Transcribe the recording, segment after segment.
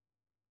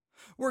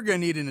we're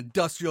going to need an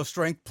industrial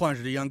strength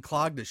plunger to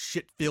unclog the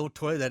shit-filled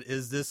toilet that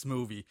is this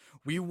movie.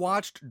 We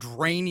watched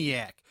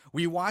Drainiac.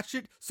 We watched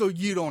it so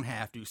you don't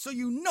have to, so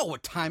you know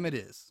what time it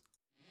is.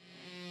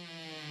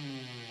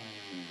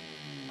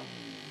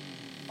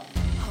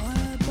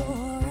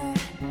 Horror,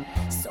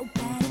 so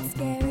bad it's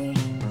scary.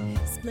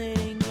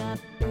 Splitting up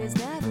is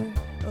never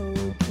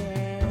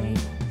okay.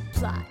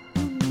 Plot,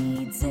 who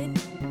needs it?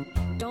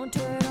 Don't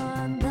turn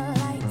on the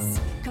lights.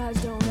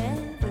 Cars don't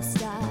ever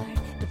start,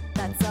 but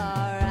that's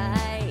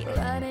alright.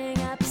 Running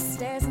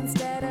upstairs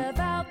instead of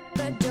out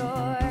the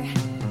door.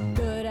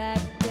 Good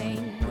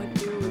acting, what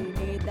do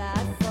we need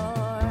that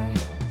for?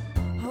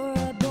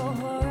 Horrible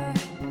horror,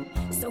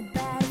 so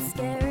bad it's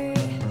scary.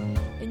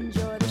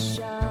 Enjoy the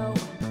show,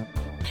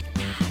 but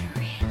not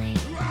really.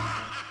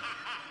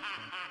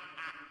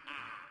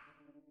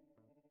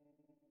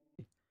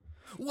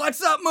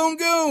 What's up, Moon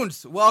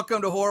Goons?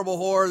 Welcome to Horrible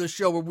Horror, the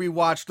show where we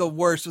watch the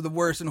worst of the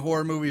worst in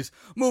horror movies.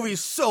 Movies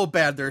so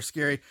bad they're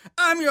scary.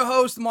 I'm your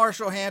host,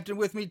 Marshall Hampton.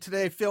 With me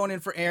today, filling in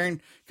for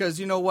Aaron, because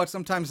you know what?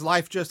 Sometimes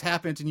life just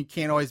happens and you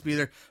can't always be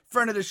there.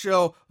 Friend of the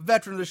show,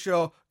 veteran of the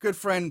show, good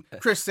friend,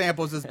 Chris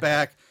Samples is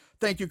back.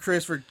 Thank you,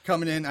 Chris, for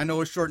coming in. I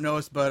know it's short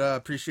notice, but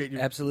appreciate you.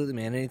 Absolutely,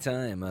 man.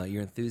 Anytime.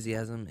 Your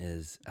enthusiasm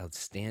is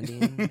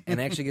outstanding, and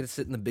I actually get to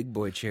sit in the big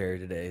boy chair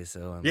today.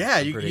 So I'm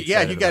pretty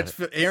excited you got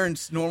about it.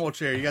 Aaron's normal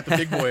chair. You got the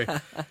big boy.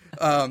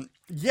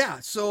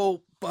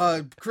 So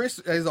Chris,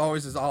 as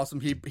always, is awesome.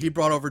 He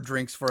brought over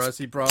drinks for us.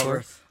 He brought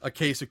over a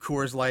case of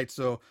Coors Light.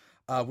 So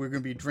we're going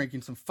to be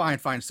drinking some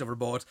fine silver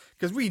bullets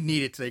because we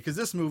need it today. Because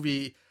this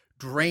movie,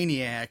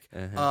 Drainiac,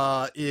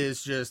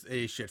 is just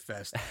a shit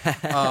fest.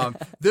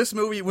 This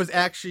movie was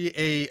actually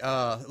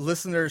a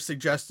listener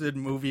suggested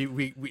movie.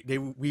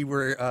 We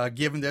were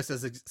given this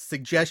as a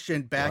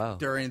suggestion back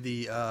during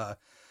the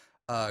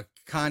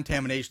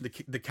contamination,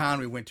 the con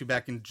we went to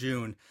back in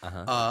June,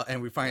 and I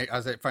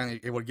was finally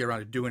able to get around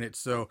to doing it.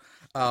 So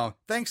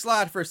thanks a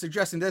lot for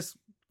suggesting this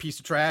piece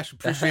of trash.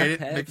 Appreciate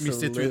it. Making me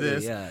sit through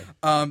this. Yeah.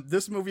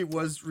 This movie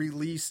was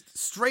released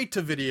straight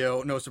to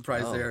video. No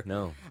surprise there.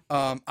 No.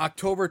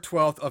 October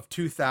 12th of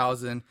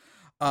 2000.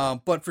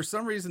 But for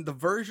some reason, the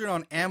version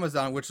on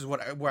Amazon, which is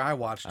where I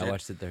watched it. I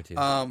watched it there too.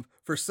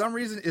 For some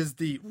reason, is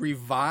the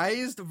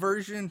revised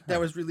version that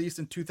was released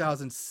in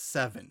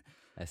 2007.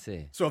 I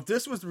see. So if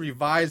this was the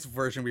revised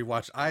version we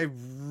watched, I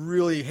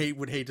really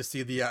would hate to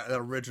see the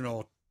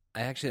original.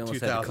 I actually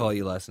almost had to call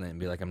you last night and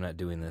be like, I'm not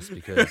doing this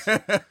because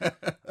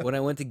when I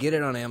went to get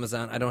it on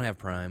Amazon, I don't have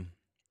Prime.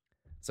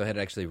 So I had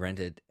to actually rent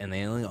it, and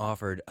they only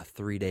offered a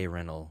 3-day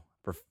rental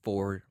for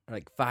 $5.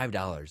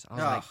 I was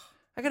like,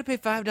 I gotta pay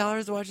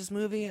 $5 to watch this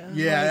movie?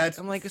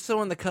 I'm like so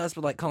on the cusp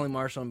of like calling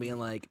Marshall and being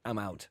like, I'm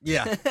out.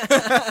 Yeah.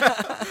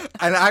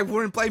 And I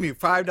wouldn't blame you.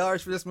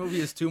 $5 for this movie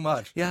is too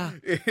much. Yeah.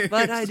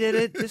 But I did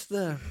it just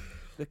to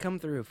come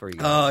through for you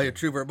guys. Oh, you're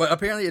trooper. But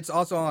apparently it's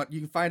also on, you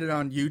can find it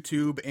on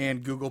YouTube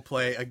and Google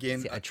Play. Again,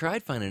 See, I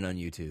tried finding it on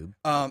YouTube.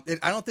 I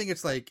don't think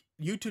it's like,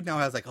 YouTube now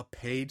has like a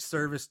paid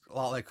service, a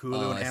lot like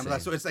Hulu and Amazon.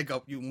 So it's like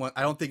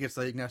I don't think it's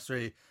like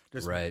necessarily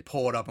just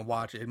pull it up and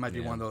watch it. It might be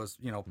one of those,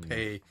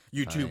 pay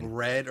YouTube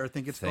Red, or I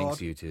think it's called.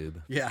 Thanks,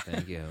 YouTube. Yeah.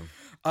 Thank you.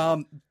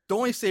 The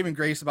only saving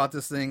grace about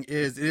this thing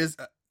is it is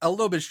a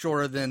little bit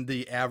shorter than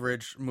the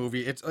average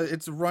movie. Its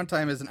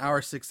runtime is 1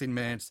 hour 16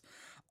 minutes,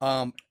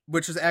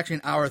 which is actually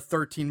 1 hour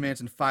 13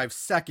 minutes and 5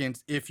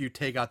 seconds if you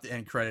take out the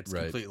end credits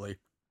completely.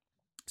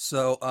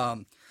 So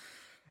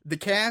the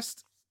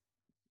cast,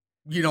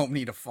 you don't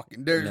need a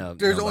fucking.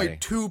 There's only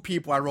 2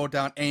 people I wrote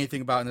down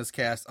anything about in this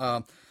cast.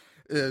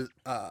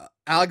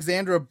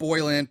 Alexandra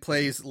Boylan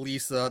plays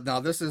Lisa. Now,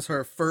 this is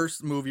her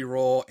first movie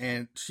role,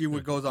 and she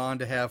goes on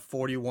to have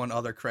 41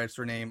 other credits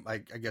to her name, I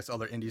guess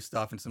other indie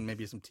stuff and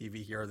maybe some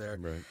TV here or there.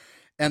 Right.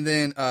 And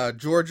then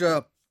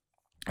Georgia,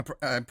 I'm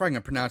probably going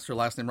to pronounce her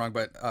last name wrong,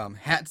 but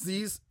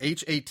Hatzies,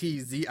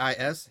 Hatzies.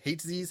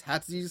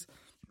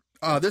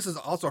 This is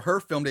also her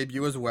film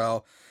debut as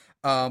well.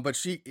 But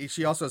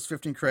she also has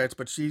 15 credits,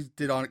 but she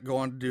go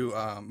on to do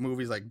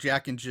movies like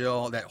Jack and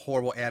Jill, that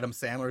horrible Adam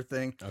Sandler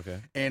thing.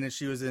 Okay. And then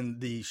she was in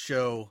the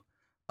show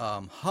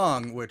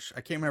Hung, which I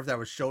can't remember if that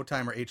was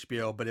Showtime or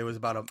HBO, but it was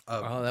about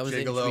that was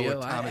gigolo HBO.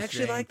 with Thomas I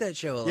actually Jane. liked that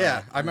show a lot.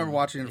 Yeah, I remember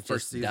watching the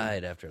first season.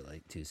 Died after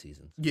like 2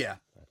 seasons. Yeah.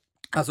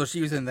 So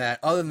she was in that.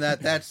 Other than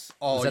that, that's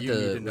all you need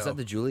to know. Was that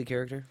the Julie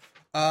character?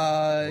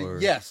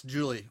 Yes,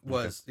 Julie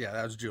was. Okay. Yeah,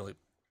 that was Julie.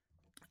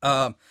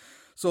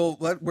 So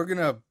we're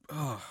gonna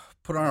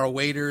put on our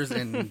waders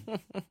and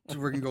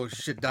we're gonna go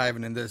shit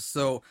diving in this.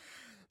 So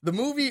the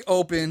movie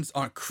opens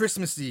on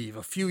Christmas Eve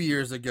a few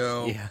years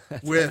ago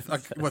with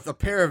a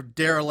pair of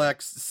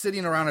derelicts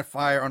sitting around a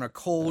fire on a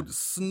cold,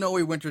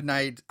 snowy winter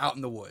night out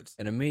in the woods.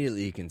 And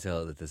immediately you can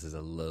tell that this is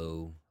a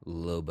low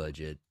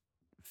budget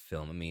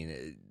film. I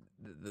mean,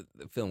 the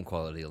film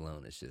quality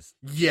alone is just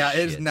shit.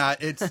 It's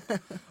not. It's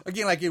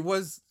again like it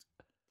was.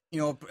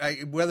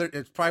 Whether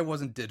it probably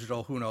wasn't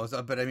digital, who knows?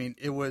 But I mean,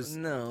 it was.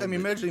 No, I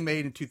mean, originally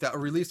made in 2000,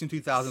 released in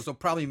 2000, so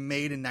probably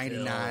made in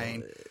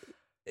 '99.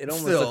 It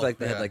almost Still, looked like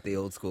they yeah. had like the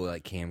old school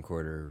like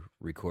camcorder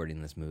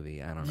recording this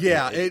movie. I don't know.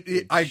 Yeah,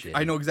 I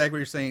shitty. know exactly what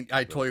you're saying.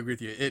 I totally agree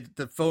with you.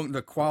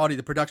 The quality,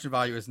 the production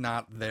value is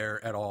not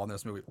there at all in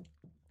this movie.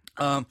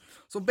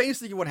 So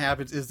basically what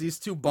happens is these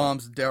two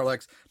bums,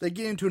 derelicts, they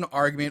get into an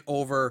argument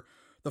over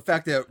the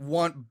fact that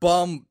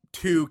bum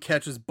 2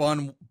 catches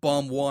bum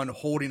 1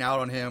 holding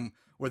out on him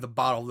with a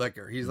bottle of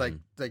liquor. He's like,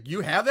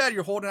 you have that?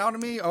 You're holding out on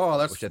me?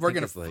 Oh, we're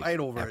going to fight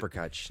over it.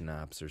 Apricot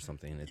schnapps or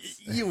something.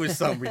 It was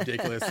something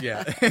ridiculous,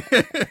 yeah.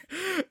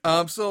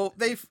 So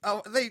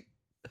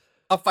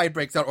a fight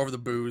breaks out over the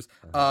booze.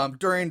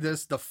 During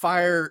this, the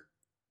fire,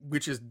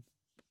 which is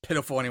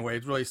pitiful anyway,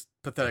 it's really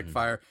pathetic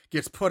fire,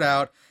 gets put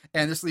out,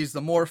 and this leads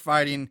to more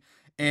fighting,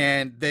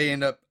 and they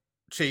end up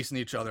chasing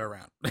each other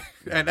around.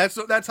 And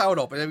that's how it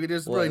opens. I mean,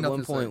 there's really at nothing one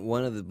to say. point,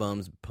 one of the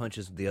bums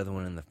punches the other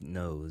one in the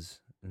nose,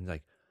 and he's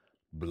like,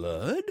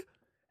 blood?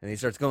 And he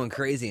starts going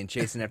crazy and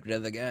chasing after the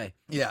other guy.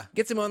 Yeah.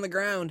 Gets him on the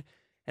ground,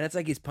 and it's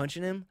like he's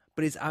punching him,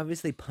 but he's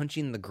obviously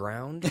punching the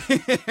ground.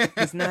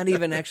 He's not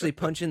even actually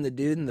punching the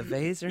dude in the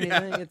face or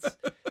anything.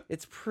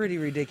 It's pretty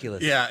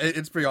ridiculous. Yeah,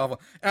 it's pretty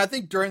awful. And I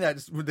think during that,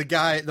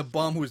 the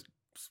bum who's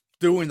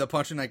doing the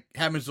punching, like,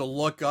 happens to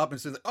look up and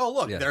says, oh,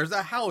 look, there's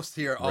a house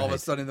here all of a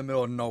sudden in the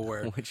middle of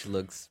nowhere. Which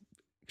looks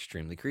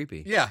extremely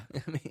creepy. Yeah.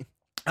 I mean,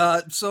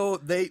 so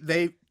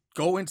they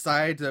go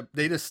inside.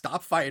 They just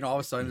stop fighting all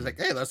of a sudden. It's like,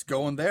 hey, let's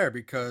go in there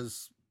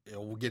because it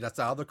will get us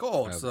out of the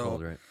cold.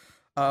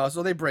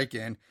 So they break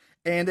in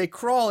and they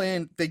crawl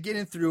in. They get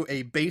in through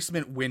a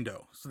basement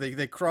window. So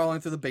they crawl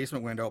in through the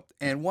basement window.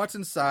 And once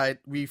inside,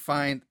 we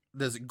find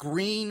this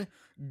green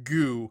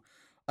goo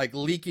like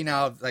leaking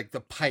out like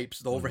the pipes,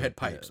 the overhead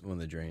pipes. One of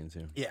the drains,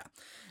 Yeah.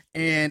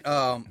 And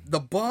the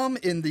bum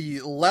in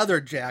the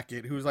leather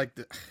jacket, who's like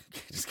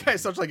this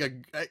guy's such like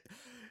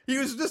he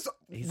was just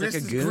he's like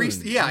a goon.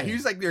 greased. Yeah, he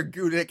was like their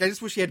goon. Like, I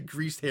just wish he had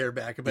greased hair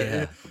back,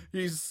 but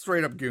he's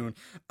straight up goon.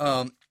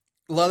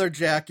 Leather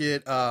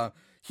jacket.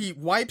 He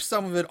wipes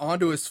some of it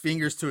onto his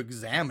fingers to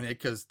examine it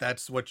because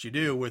that's what you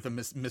do with a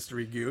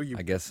mystery goo. You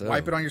I guess so.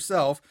 Wipe it on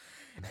yourself.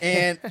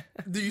 And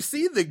do you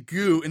see the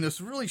goo in this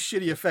really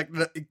shitty effect?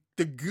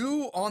 The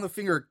goo on the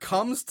finger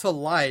comes to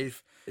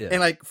life and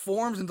like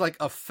forms into like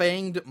a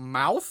fanged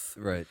mouth.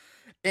 Right.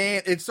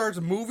 And it starts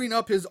moving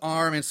up his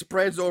arm and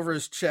spreads over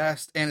his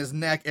chest and his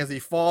neck as he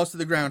falls to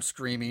the ground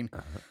screaming.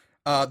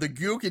 The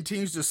goo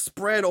continues to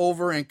spread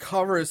over and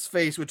cover his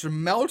face, which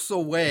melts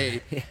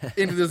away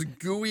into this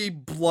gooey,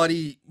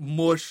 bloody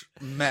mush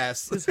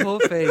mess. His whole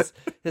face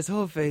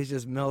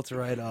just melts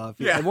right off.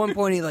 Yeah. At one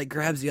point, he like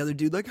grabs the other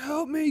dude, like,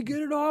 "Help me,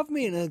 get it off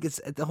me!" And it gets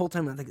the whole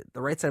time. I think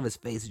the right side of his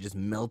face is just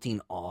melting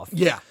off.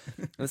 Yeah.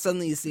 And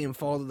suddenly you see him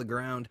fall to the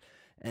ground,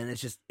 and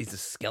he's a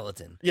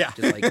skeleton. Yeah.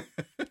 Just like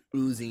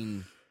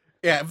oozing.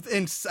 Yeah,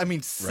 in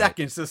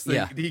seconds, this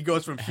thing, he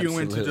goes from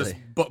human to just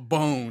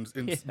bones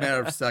in a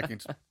matter of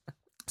seconds.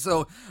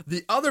 So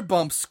the other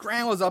bump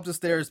scrambles up the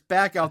stairs,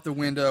 back out the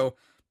window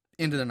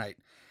into the night.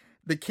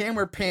 The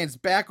camera pans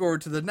back over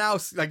to the now,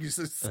 like you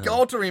said,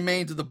 skeletal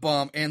remains of the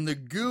bum, and the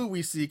goo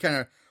we see kind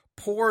of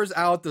pours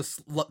out the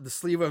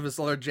sleeve of his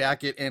leather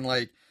jacket and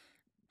like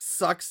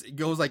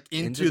goes like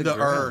into the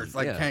earth,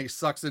 like kind of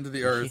sucks into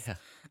the earth,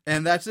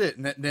 and that's it.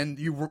 And then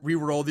you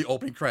re-roll the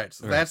opening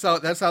credits. Right.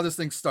 That's how this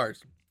thing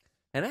starts.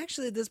 And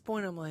actually, at this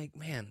point, I'm like,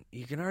 man,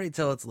 you can already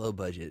tell it's low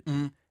budget.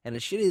 Mm-hmm. And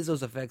as shitty as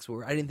those effects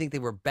were, I didn't think they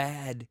were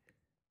bad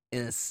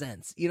in a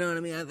sense. You know what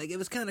I mean? Like, it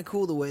was kind of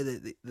cool the way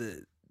that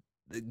the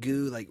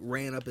goo like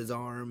ran up his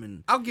arm,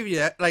 and I'll give you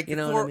that. Like, you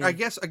know what I mean? I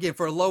guess again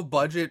for a low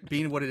budget,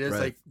 being what it is,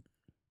 like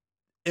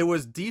it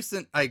was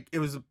decent. Like, it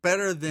was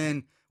better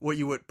than what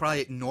you would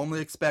probably normally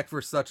expect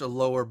for such a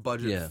lower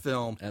budget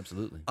film.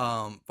 Absolutely.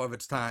 Of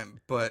its time,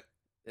 but.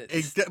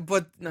 This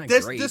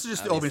This is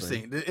just the opening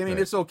scene. I mean,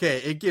 it's okay.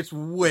 It gets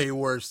way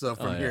worse stuff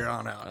from here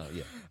on out. Oh,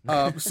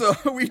 yeah. So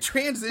we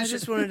transition. I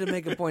just wanted to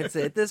make a point.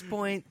 Say at this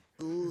point,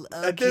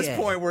 at this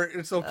point,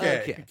 it's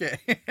okay. Okay.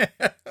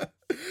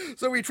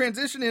 So we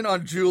transition in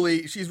on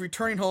Julie. She's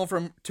returning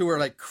home to her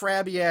like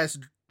crabby ass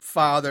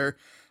father.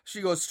 She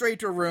goes straight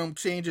to her room,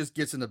 changes,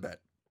 gets into bed.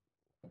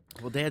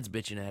 Well, Dad's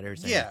bitching at her.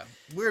 Saying, yeah,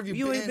 where have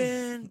you been? Ain't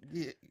been.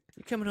 Yeah.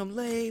 You're coming home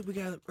late. We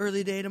got an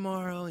early day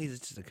tomorrow. He's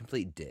just a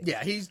complete dick.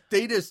 Yeah,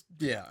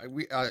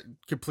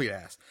 complete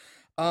ass.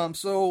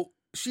 So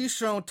she's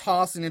shown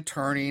tossing and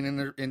turning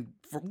and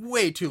for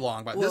way too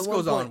long. But this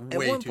goes on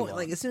way too long.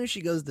 Like as soon as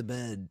she goes to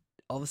bed,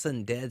 all of a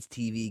sudden Dad's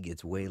TV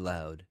gets way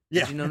loud.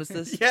 Yeah. Did you notice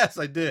this? Yes,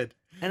 I did.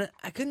 And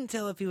I couldn't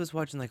tell if he was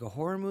watching like a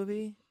horror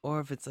movie or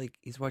if it's like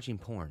he's watching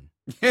porn.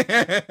 Cause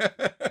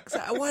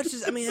I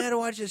had to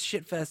watch this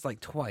shit fest like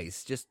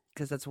twice just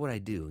because that's what I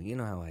do. You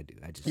know how I do.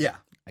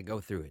 I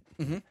go through it.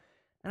 Mm-hmm.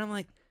 And I'm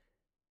like,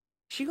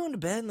 she going to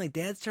bed and like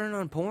Dad's turning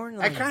on porn?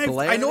 I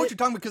know what you're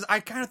talking about because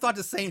I kind of thought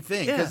the same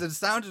thing because it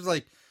sounds just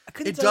like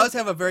it does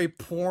have a very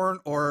porn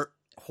or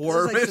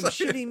horror. Like some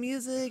shitty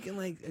music and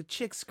like a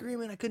chick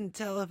screaming. I couldn't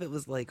tell if it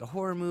was like a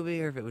horror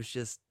movie or if it was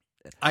just.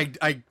 I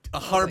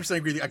 100%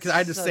 agree with you because I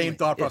had the same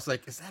thought process.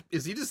 Like,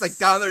 is he just like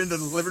down there in the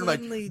living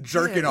room like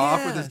jerking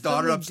off with his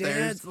daughter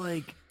upstairs? Dad's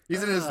like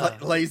He's in his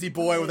lazy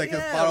boy with like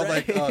his bottle of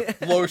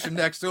like lotion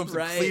next to him, some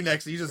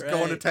Kleenex. He's just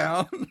going to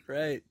town.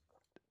 Right.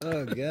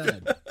 Oh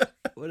God.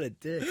 What a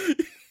dick.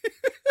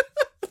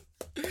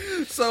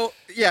 So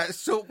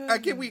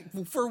again, we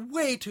for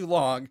way too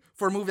long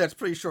for a movie that's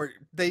pretty short.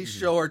 They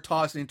show her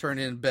tossing and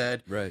turning in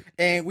bed, right?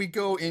 And we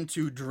go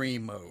into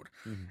dream mode,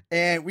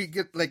 and we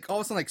get like all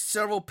of a sudden like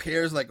several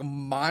pairs like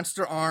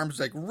monster arms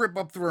like rip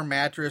up through her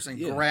mattress and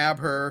grab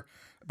her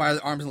by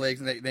the arms and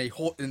legs, and they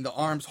hold, and the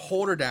arms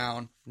hold her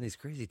down. And these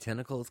crazy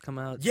tentacles come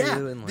out. Yeah,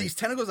 too, and these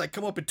tentacles like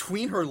come up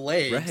between her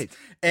legs, right?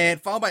 And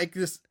followed by like,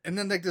 this, and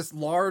then like this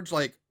large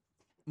like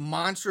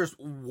monstrous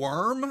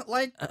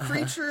worm-like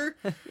creature.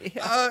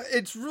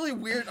 It's really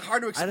weird,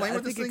 hard to explain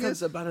what this thing is. I think it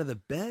comes up out of the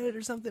bed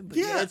or something. But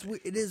yeah,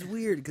 it is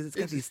weird because it's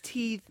got these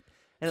teeth,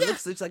 and it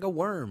looks like a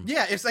worm.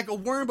 Yeah, it's like a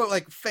worm, but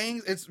like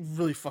fangs. It's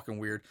really fucking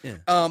weird. Yeah.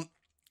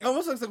 It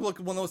almost looks like one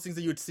of those things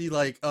that you would see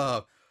like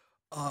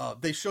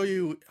they show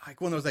you like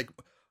one of those like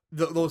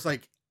those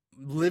like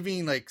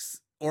living like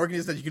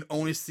organisms that you can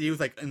only see with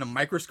like in a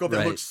microscope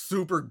that looks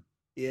super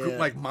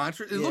like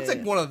monstrous. It looks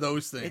like one of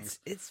those things.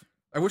 It's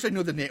I wish I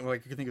knew the name.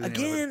 Like, I could think of the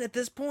name. Again, at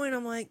this point,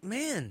 I'm like,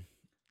 man,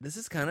 this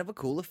is kind of a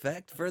cool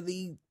effect for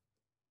the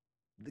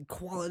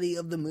quality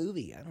of the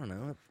movie. I don't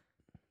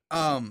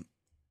know.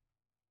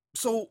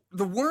 So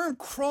the worm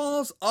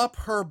crawls up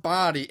her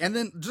body, and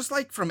then just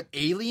like from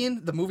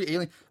Alien, the movie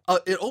Alien,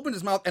 it opens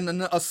its mouth, and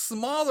then a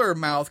smaller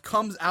mouth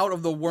comes out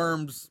of the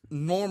worm's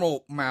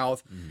normal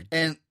mouth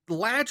and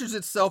latches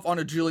itself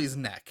onto Julie's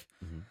neck.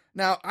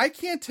 Now, I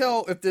can't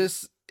tell if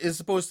this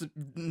is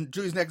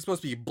Julie's neck is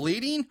supposed to be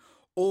bleeding,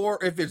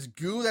 or if it's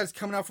goo that's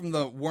coming out from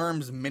the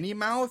worm's mini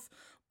mouth.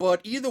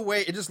 But either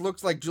way, it just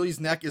looks like Julie's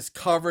neck is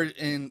covered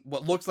in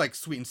what looks like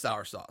sweet and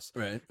sour sauce.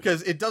 Right.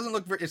 Because it doesn't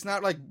look it's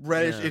not like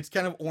reddish. Yeah. It's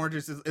kind of orange.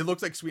 It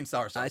looks like sweet and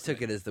sour sauce. I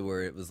took it as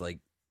where it was like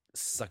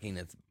sucking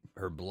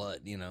her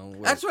blood, you know.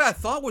 That's what I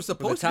thought was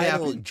supposed to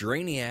happen.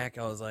 Drainiac,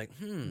 I was like,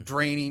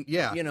 Draining,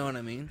 yeah. You know what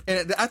I mean?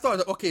 And I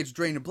thought, okay, it's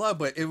draining blood,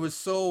 but it was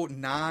so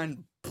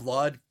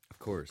non-blood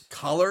course,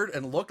 colored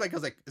and looked like, I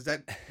was like,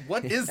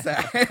 what is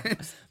that? I'm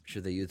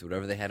sure they used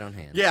whatever they had on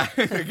hand. Yeah,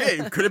 okay,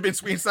 it could have been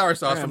sweet and sour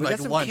sauce from we like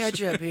got some lunch.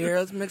 Ketchup here.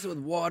 Let's mix it with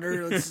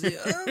water. Let's see.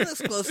 Oh,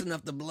 that's close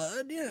enough to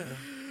blood. Yeah.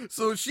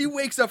 So she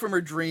wakes up from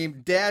her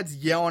dream. Dad's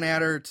yelling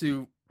at her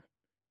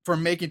for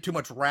making too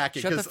much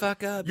racket. Shut the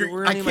fuck up! You're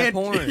ruining my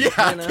porn. Yeah,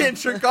 I can't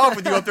jerk off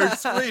with you up there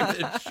screaming.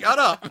 Shut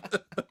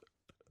up.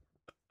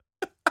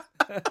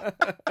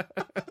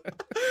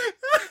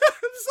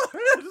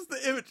 Sorry, that's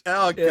the image.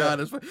 Oh God!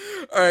 It's fine.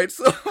 All right,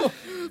 so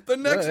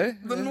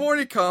the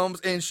morning comes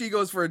and she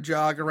goes for a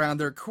jog around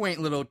their quaint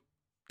little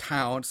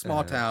town,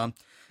 small town,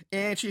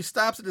 and she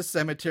stops at the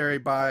cemetery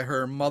by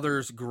her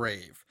mother's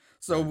grave.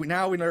 So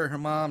now we know her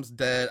mom's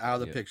dead,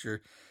 out of the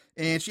picture,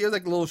 and she has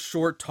like a little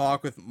short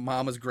talk with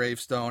Mama's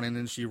gravestone, and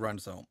then she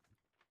runs home.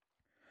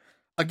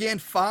 Again,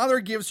 Father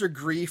gives her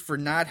grief for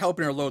not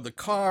helping her load the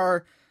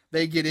car.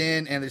 They get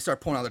in and they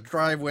start pulling out the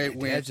driveway.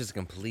 Dad's just a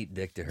complete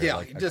dick to her. Yeah,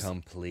 like just, a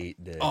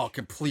complete dick. Oh,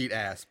 complete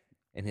ass.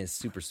 And his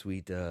super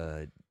sweet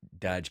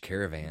Dodge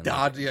Caravan.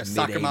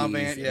 Soccer mom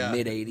van. Yeah.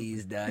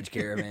 Mid-'80s Dodge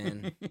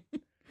Caravan.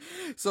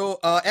 So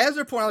as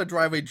they're pulling out of the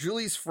driveway,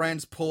 Julie's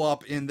friends pull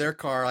up in their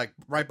car, like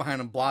right behind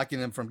them, blocking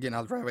them from getting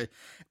out of the driveway.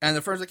 And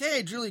the friend's like,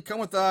 hey, Julie, come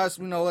with us.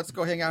 Let's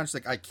go hang out. And she's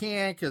like, I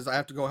can't because I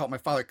have to go help my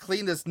father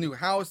clean this new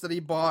house that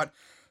he bought,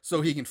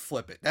 so he can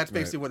flip it. That's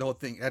basically what the whole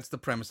thing. That's the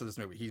premise of this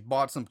movie. He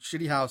bought some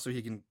shitty house so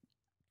he can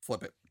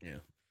flip it.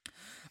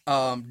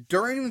 Yeah.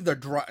 During the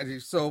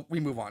drive, so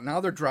we move on.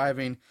 Now they're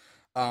driving.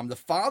 The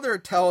father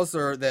tells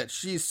her that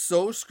she's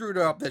so screwed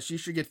up that she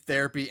should get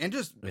therapy, and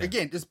just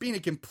being a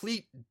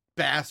complete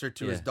bastard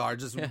to his daughter.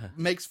 Just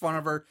makes fun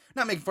of her.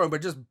 Not making fun of her,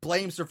 but just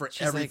blames her for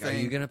everything. Like, are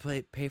you gonna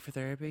pay for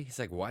therapy? He's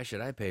like, why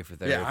should I pay for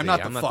therapy? Yeah, I'm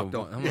not the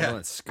one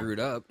that's screwed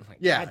up.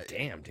 Like, God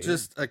damn, dude.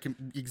 Just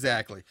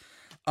exactly.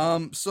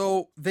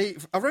 So they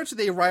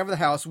eventually arrive at the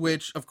house,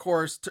 which of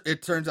course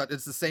it turns out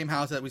it's the same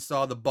house that we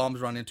saw the bums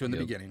run into in the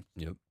beginning.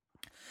 Yep.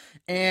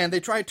 And they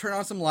try to turn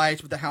on some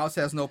lights, but the house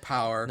has no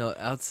power. No,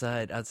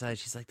 outside,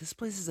 she's like, this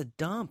place is a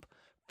dump.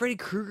 Freddy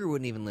Krueger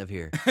wouldn't even live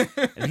here.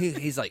 And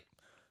he's like,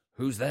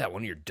 who's that?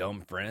 One of your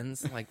dumb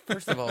friends? I'm like,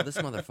 first of all, this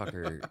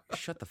motherfucker,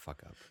 shut the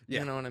fuck up. Yeah.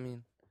 You know what I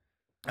mean?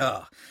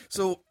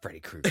 So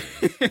Freddy Krueger,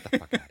 get the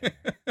fuck out of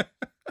here.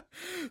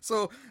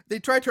 So they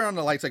try to turn on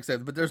the lights, like I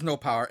said, but there's no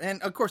power.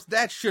 And of course,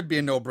 that should be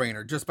a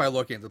no-brainer just by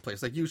looking at the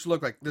place. Like, you should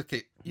look like,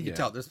 okay, you can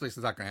tell this place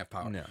is not going to have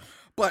power. No.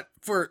 But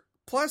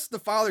plus the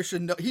father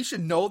should know, he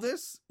should know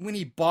this when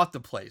he bought the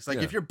place. Like,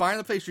 if you're buying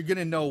the place, you're going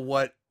to know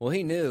what. Well,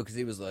 he knew because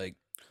he was like,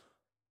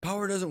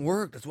 power doesn't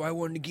work. That's why I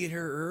wanted to get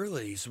here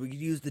early so we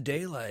could use the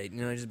daylight.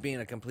 Just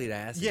being a complete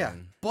ass. Yeah.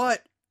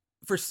 But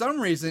for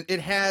some reason, it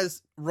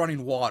has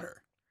running water.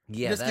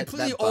 Yeah, this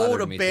completely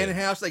old abandoned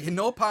house, like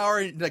no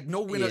power, like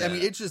no window. Yeah. I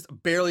mean, it's just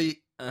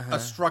barely a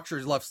structure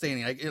is left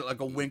standing. Like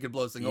a wind could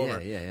blow this thing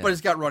over. Yeah. But it's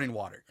got running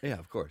water. Yeah,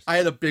 of course. I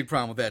had a big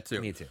problem with that too.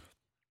 Me too.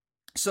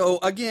 So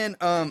again,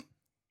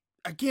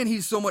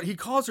 he's so much. He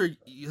calls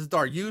his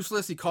daughter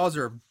useless. He calls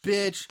her a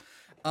bitch.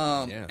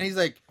 And he's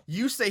like,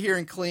 You stay here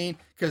and clean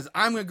because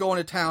I'm going to go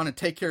into town and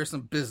take care of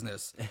some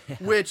business.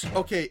 Which,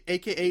 okay,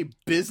 AKA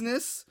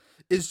business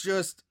is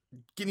just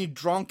getting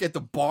drunk at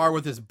the bar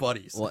with his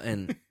buddies. Well,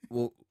 and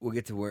we'll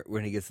get to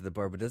when he gets to the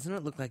bar, but doesn't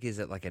it look like he's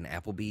at like an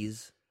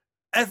Applebee's?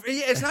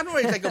 It's not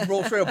really like a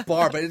real straight up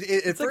bar, but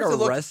it's like a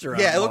restaurant.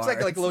 Yeah, it looks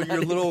bar. like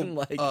your little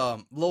like...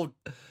 little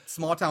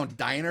small town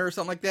diner or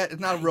something like that.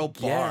 It's not a real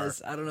bar.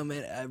 Yes, I don't know,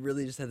 man. I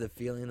really just had the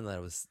feeling that I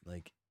was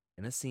like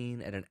in a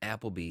scene at an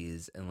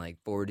Applebee's and like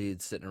 4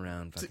 dudes sitting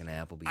around fucking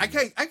Applebee's. I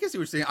can see what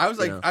you're saying. I was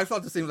like, I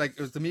thought the same. Like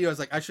it was to me, I was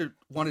like, I should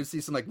want to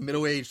see some like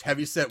middle aged,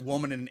 heavy set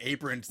woman in an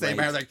apron standing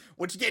by. I was like,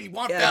 what you getting? You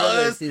want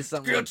fellas?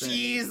 Grilled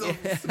cheese,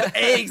 some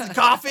eggs, and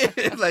coffee.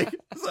 Like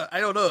so, I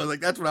don't know.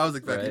 Like that's what I was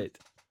expecting. Right.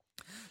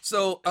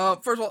 So,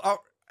 first of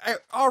all,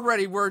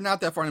 already we're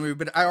not that far in the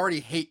movie, but I already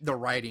hate the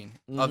writing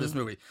of this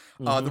movie.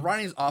 The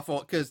writing is awful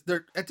because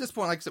they're at this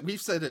point, like I said,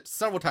 we've said it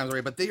several times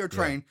already, but they are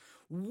trying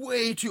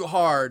way too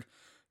hard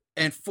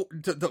and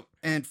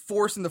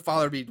forcing the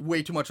father to be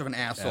way too much of an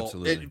asshole.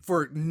 Absolutely.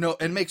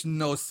 It makes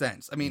no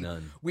sense. I mean,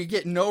 None. We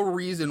get no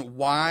reason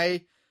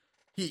why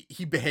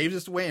he behaves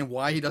this way and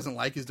why he doesn't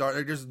like his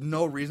daughter. There's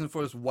no reason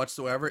for this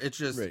whatsoever. It's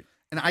just,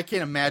 and I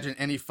can't imagine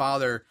any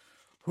father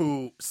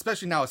who,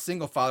 especially now a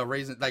single father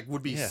raising, like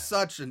would be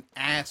such an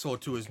asshole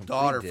to his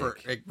daughter for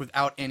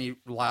without any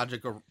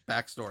logic or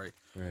backstory.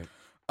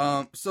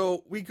 Right.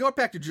 So we go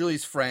back to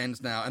Julie's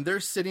friends now, and they're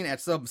sitting at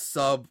some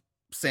sub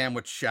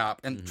sandwich shop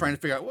and trying to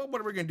figure out, well,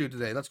 what are we going to do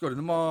today? Let's go to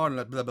the mall and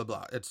blah, blah,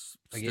 blah. It's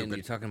again, stupid.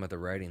 You're talking about the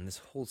writing. This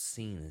whole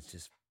scene is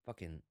just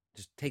fucking,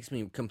 just takes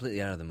me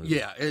completely out of the movie.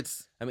 Yeah,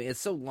 it's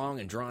so long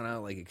and drawn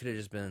out. Like it could have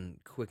just been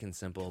quick and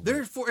simple.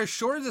 But for as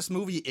short as this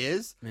movie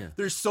is,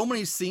 there's so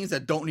many scenes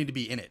that don't need to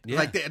be in it. Yeah.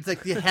 Like it's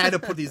like they had to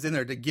put these in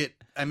there to get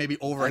maybe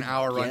over an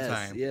hour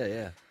runtime.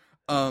 Yeah.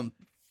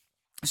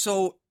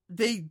 So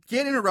they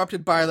get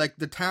interrupted by like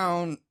the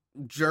town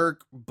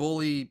jerk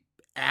bully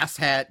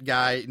asshat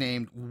guy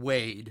named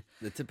Wade.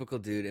 The typical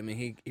dude. I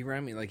mean, he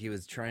reminded me like he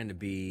was trying to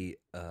be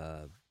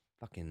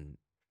fucking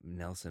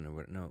Nelson or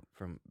what? No,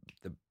 from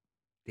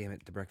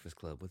the Breakfast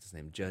Club. What's his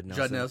name? Judd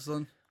Nelson. Judd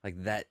Nelson.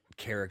 Like that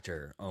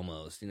character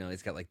almost. You know,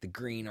 he's got like the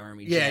green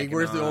army. Yeah, he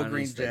wears the old on,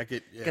 green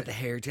jacket. Like, got the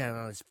hair down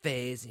on his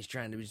face. And he's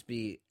trying to just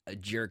be a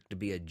jerk to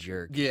be a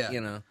jerk. Yeah, you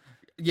know.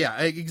 Yeah,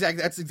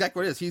 exactly. That's exactly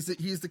what it is.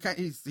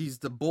 He's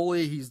the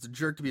bully. He's the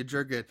jerk to be a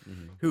jerk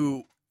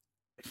who.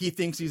 He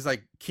thinks he's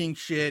like king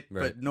shit,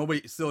 but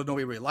nobody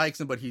really likes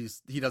him. But he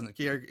doesn't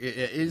care.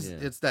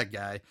 It's that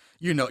guy.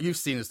 You know, you've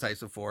seen his types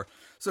before.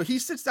 So he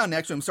sits down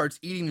next to him, starts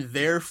eating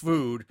their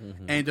food,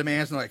 and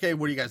demands like, "Hey,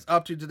 what are you guys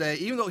up to today?"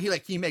 Even though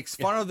he makes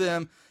fun of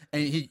them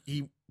and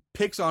he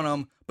picks on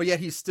them, but yet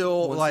he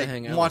still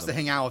wants to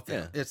hang out with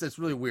them. Yeah. It's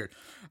really weird.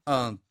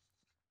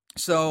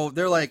 So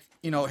they're like,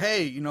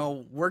 hey,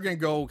 we're gonna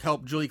go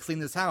help Julie clean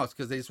this house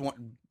because they just want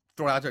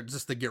throw it out there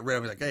just to get rid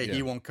of him. Like, hey,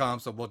 he won't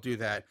come, so we'll do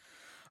that.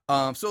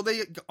 So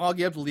they all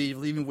get up to leave,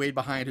 leaving Wade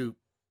behind, who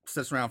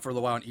sits around for a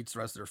little while and eats the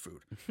rest of their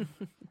food.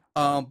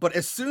 But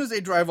as soon as they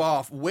drive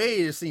off, Wade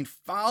is seen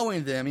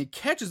following them. He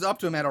catches up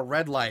to him at a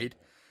red light.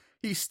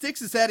 He sticks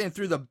his head in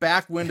through the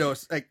back window,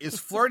 like is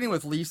flirting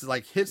with Lisa,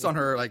 like hits on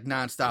her like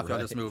nonstop throughout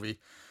this movie.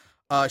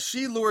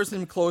 She lures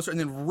him closer and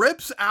then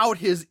rips out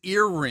his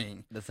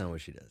earring. That's not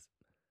what she does.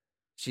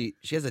 She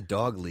has a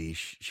dog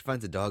leash. She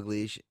finds a dog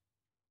leash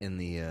in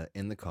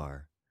the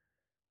car.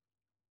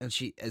 And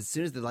she, as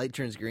soon as the light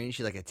turns green,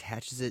 she like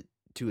attaches it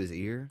to his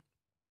ear,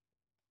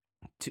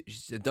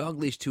 the dog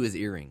leash to his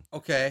earring.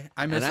 Okay,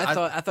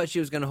 I thought she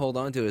was gonna hold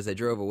on to it as they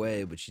drove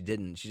away, but she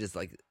didn't. She just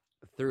like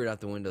threw it out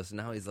the window. So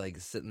now he's like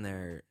sitting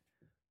there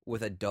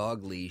with a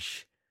dog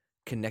leash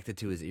connected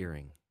to his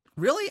earring.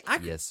 Really?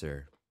 Yes,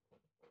 sir.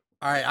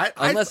 All right.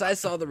 Unless I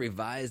saw the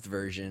revised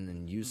version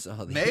and you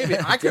saw the maybe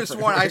I could have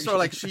sworn I saw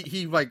like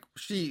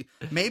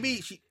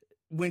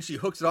when she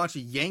hooks it on, she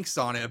yanks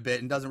on it a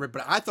bit and doesn't rip.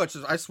 But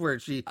I swear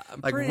she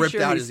like ripped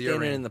out his earring.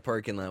 Standing in the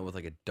parking lot with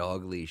like a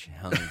dog leash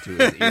hung to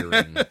his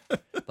earring,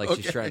 like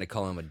she's trying to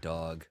call him a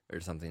dog or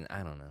something. I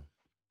don't know.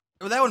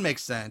 Well, that would make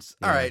sense.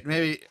 Yeah. All right,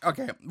 maybe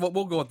okay.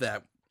 We'll go with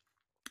that.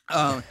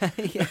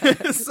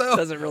 So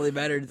doesn't really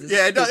matter.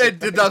 It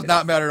does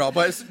not matter at all.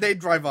 But they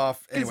drive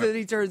off anyway. Then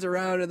he turns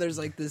around and there's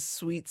like this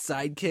sweet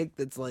sidekick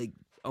that's like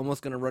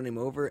almost gonna run him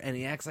over, and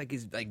he acts like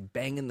he's like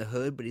banging the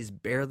hood, but he's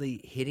barely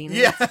hitting it.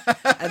 Yeah,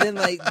 and then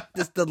like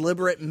this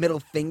deliberate middle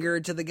finger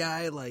to the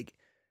guy, like,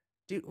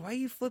 dude, why are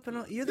you flipping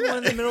on? You're the one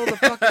in the middle of the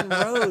fucking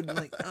road. And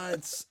like,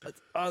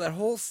 that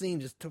whole scene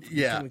just took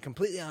me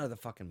completely out of the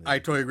fucking movie. I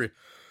totally agree.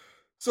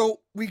 So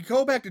we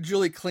go back to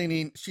Julie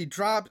cleaning. She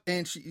drops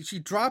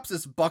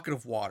this bucket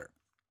of water,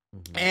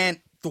 and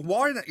the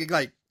water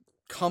like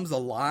comes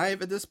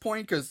alive at this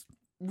point because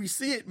we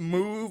see it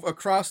move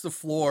across the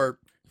floor,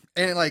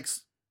 and it like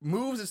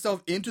moves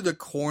itself into the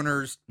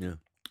corners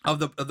of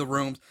the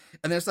rooms,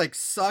 and then it's like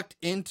sucked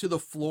into the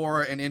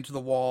floor and into the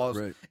walls,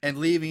 and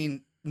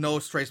leaving no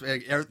trace.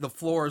 The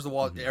floors, the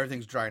walls,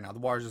 everything's dry now. The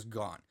water's just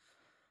gone.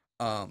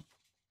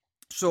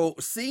 So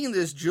seeing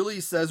this,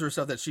 Julie says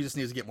herself that she just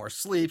needs to get more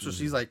sleep. So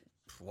she's like,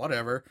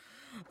 whatever.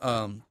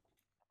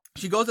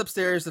 She goes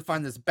upstairs to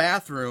find this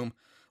bathroom,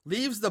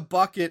 leaves the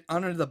bucket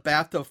under the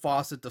bathtub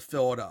faucet to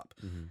fill it up.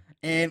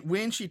 And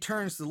when she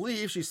turns to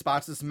leave, she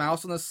spots this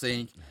mouse on the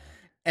sink,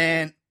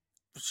 and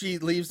she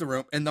leaves the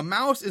room. And the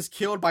mouse is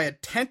killed by a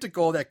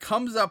tentacle that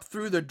comes up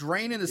through the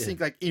drain in the sink,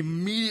 like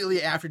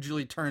immediately after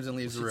Julie turns and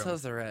leaves the room. She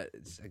tells the rat,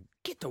 it's like,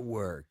 get to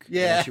work.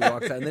 Yeah. And she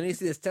walks out, and then you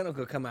see this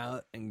tentacle come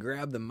out and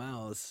grab the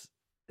mouse,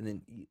 and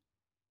then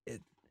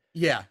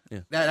Yeah.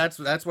 That's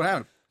what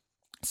happened.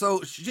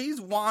 So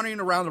she's wandering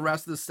around the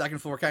rest of the second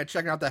floor, kind of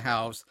checking out the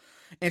house,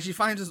 and she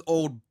finds this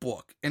old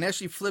book. And as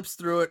she flips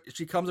through it,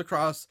 she comes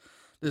across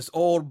this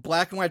old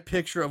black and white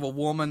picture of a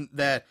woman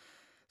that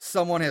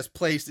someone has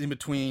placed in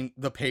between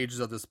the pages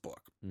of this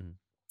book.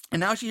 And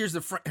now she hears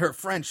her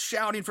friend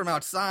shouting from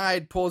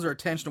outside, pulls her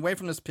attention away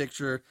from this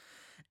picture,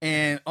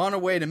 and on her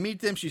way to meet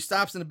them, she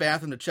stops in the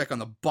bathroom to check on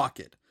the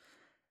bucket.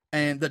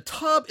 And the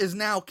tub is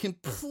now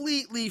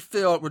completely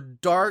filled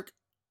with dark,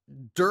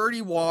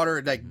 dirty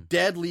water, like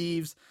dead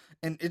leaves,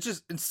 and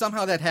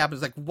somehow that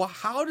happens. Like,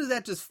 how does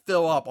that just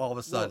fill up all of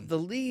a sudden? Well,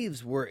 the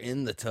leaves were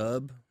in the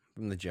tub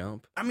from the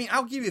jump. I mean,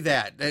 I'll give you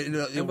that. It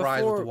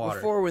rise with the water.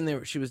 Before,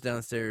 when she was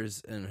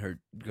downstairs and her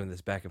going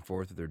this back and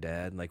forth with her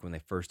dad, like when they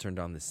first turned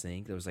on the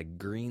sink, there was like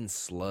green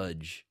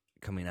sludge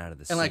coming out of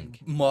the and sink.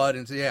 like mud,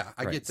 and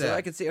I get that. So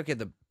I can see, okay,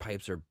 the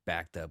pipes are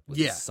backed up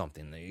with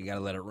something there. You got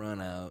to let it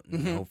run out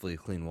and hopefully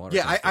clean water.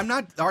 Yeah, I'm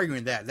not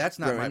arguing that. That's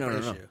not my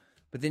issue. No.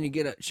 But then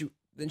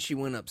then she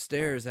went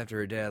upstairs after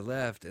her dad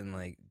left, and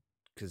like,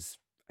 because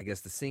I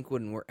guess the sink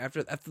wouldn't work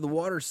after the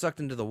water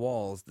sucked into the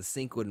walls. The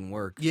sink wouldn't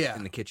work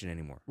in the kitchen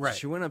anymore. Right. So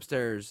she went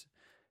upstairs,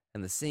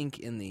 and the sink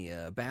in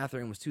the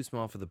bathroom was too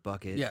small for the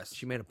bucket. Yes.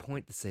 She made a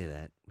point to say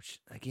that, which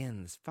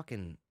again, this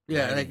fucking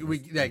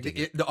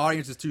the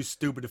audience is too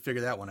stupid to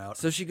figure that one out.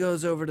 So she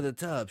goes over to the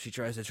tub. She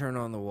tries to turn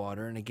on the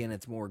water, and again,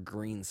 it's more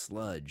green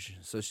sludge.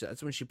 So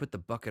that's when she put the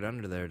bucket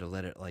under there to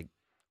let it like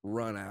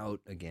run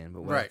out again.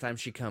 But by the time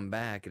she come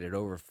back, it had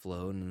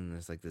overflowed, and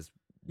there's like this.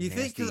 You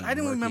think? Because I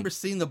didn't remember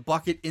seeing the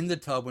bucket in the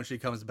tub when she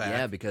comes back.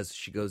 Yeah, because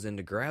she goes in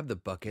to grab the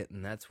bucket,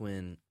 and that's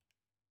when.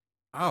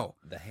 Oh,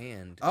 the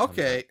hand.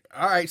 Okay,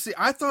 all right. See,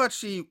 I thought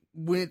she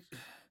went.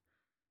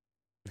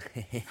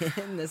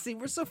 See,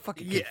 we're so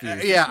fucking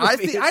confused. Yeah. I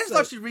just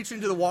thought she reached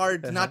into the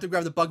water not to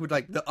grab the bucket, but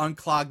like to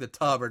unclog the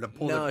tub or to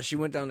pull. No, she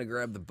went down to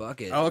grab the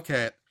bucket.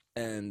 Okay.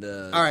 And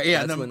all right,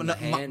 yeah, and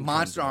the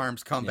monster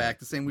arms come back,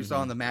 the same we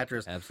saw on the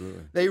mattress.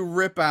 Absolutely, they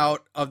rip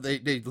out of they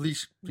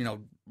leash,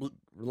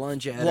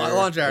 lunge at her.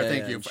 Lunge at her.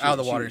 Thank you. Out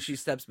of the water. She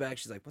steps back.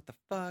 She's like, "What the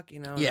fuck?"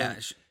 Yeah.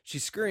 She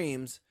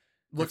screams.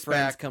 Looks her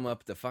friends back. Come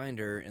up to find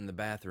her in the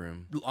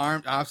bathroom.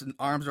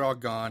 Arms are all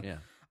gone. Yeah.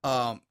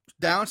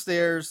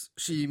 Downstairs,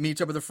 she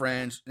meets up with her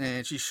friends,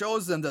 and she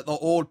shows them the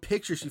old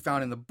picture she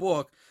found in the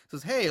book.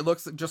 Says, "Hey, it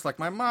looks just like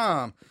my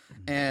mom,"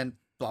 and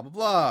blah blah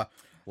blah.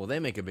 Well, they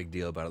make a big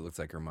deal about it looks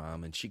like her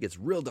mom, and she gets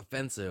real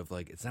defensive,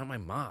 like, it's not my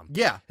mom.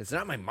 Yeah. It's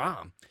not my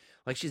mom.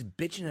 Like, she's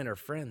bitching at her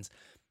friends.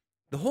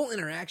 The whole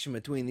interaction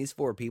between these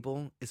four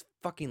people is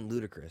fucking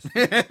ludicrous.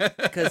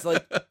 Because,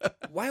 like,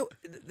 why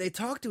they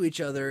talk to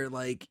each other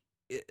like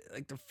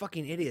they're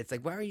fucking idiots.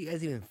 Like, why are you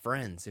guys even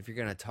friends if you're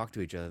going to talk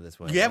to each other this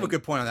way? You have a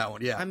good point on that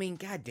one, yeah. I mean,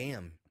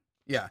 goddamn.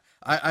 Yeah.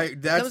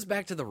 It comes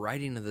back to the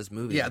writing of this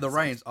movie. Yeah, the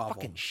writing's awful.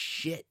 Fucking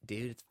shit,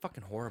 dude. It's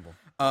fucking horrible.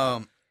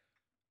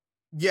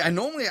 Yeah, and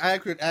normally I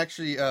could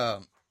actually.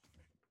 Do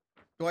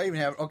I even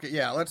have? Okay,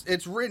 yeah.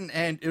 It's written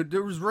it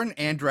was written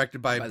and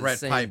directed by Brett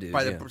Piper,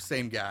 by the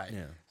same guy.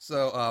 Yeah.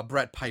 So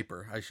Brett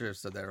Piper, I should have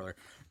said that earlier.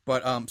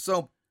 But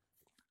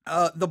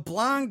the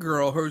blonde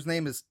girl, whose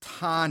name is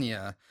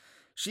Tanya,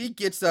 she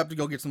gets up to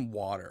go get some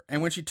water,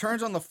 and when she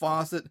turns on the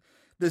faucet,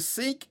 the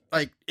sink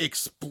like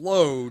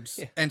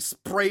explodes and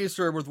sprays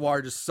her with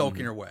water, just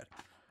soaking her wet.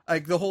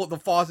 Like the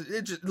faucet,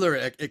 it just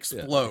literally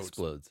explodes.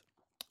 Explodes.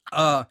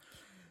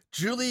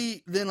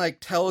 Julie then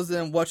tells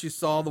them what she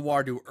saw the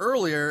water do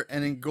earlier,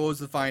 and then goes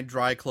to find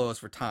dry clothes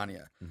for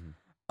Tanya.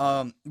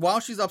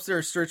 While she's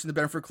upstairs searching the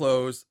bedroom for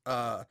clothes,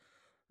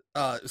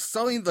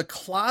 suddenly the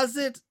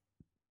closet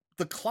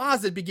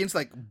begins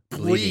to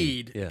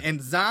bleed,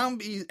 and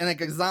zombies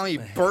and a zombie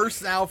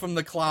bursts out from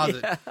the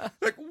closet.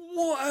 Like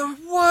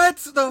what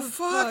the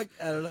fuck?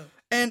 I don't know.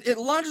 And it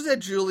lunges at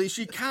Julie.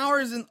 She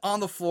cowers on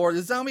the floor.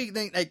 The zombie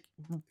thing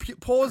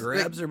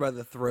grabs her by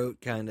the throat,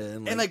 kind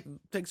of, and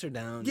takes her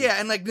down. Yeah,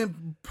 and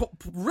then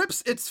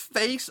rips its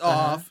face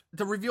off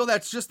to reveal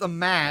that's just a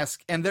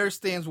mask. And there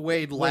stands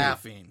Wade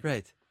laughing.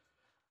 Right.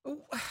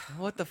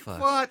 What the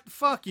fuck? What?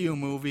 Fuck you,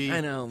 movie.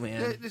 I know,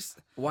 man.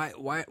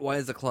 Why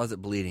is the closet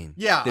bleeding?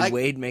 Yeah. Did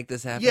Wade make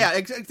this happen?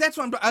 Yeah, that's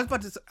what I was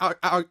about to.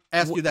 I'll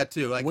ask you that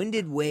too. When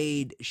did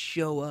Wade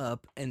show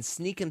up and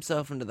sneak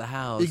himself into the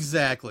house?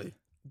 Exactly.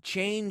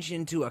 Change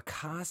into a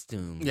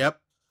costume. Yep.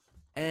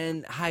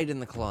 And hide in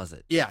the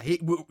closet. Yeah, he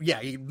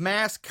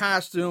mask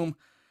costume.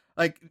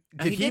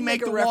 Did he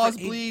make the walls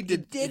bleed? He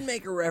did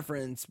make a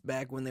reference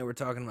back when they were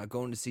talking about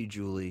going to see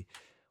Julie,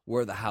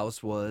 where the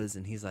house was,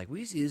 and he's like, we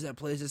used to use that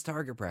place as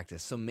target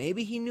practice. So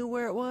maybe he knew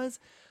where it was,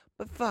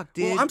 But fuck,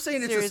 dude. Well, I'm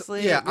saying it's just-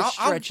 seriously. yeah, We're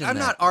stretching I'm that.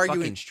 not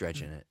arguing- Fucking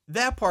stretching it.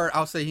 That part,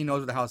 I'll say he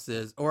knows what the house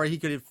is, or he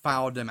could have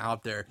found them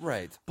out there.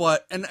 Right.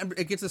 But and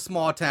it gets a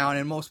small town,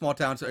 and most small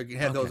towns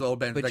have those old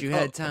bands. But like, you oh,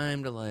 had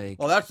time to like.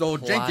 well, that's the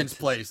old plot. Jenkins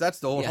place. That's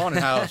the old Yeah.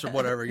 haunted house or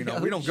whatever. You know,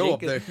 we don't go up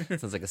there.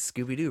 Sounds like a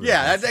Scooby Doo.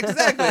 Yeah, that's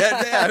exactly.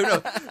 Yeah, who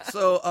knows?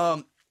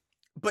 So,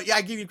 but yeah,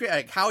 I give you credit.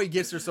 Like how he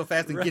gets there so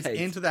fast and gets Right.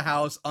 into the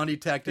house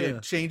undetected, Yeah.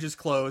 changes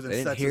clothes, and They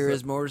didn't sets hear us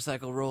his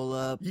motorcycle roll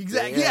up.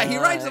 Exactly. Yeah, he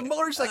rides a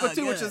motorcycle Oh,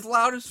 too, which God. is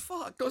loud as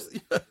fuck.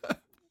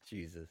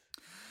 Jesus.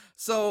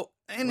 So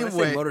When I say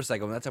anyway,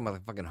 motorcycle, I'm not talking about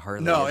like fucking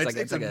Harley. No, it's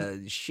it's like a- a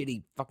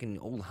shitty fucking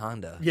old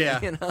Honda. Yeah.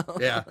 You know?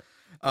 yeah.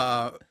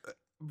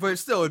 But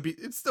still,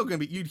 it's still gonna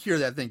be. You'd hear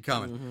that thing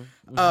coming.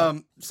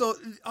 Mhm. So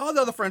all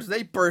the other friends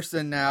they burst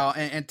in now,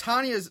 and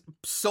Tanya's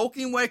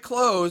soaking wet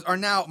clothes are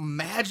now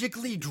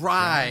magically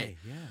dry,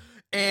 Yeah.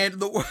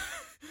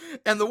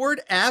 and the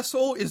word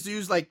asshole is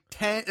used like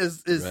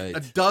is Right. a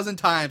dozen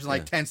times in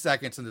like Yeah. 10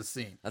 seconds in the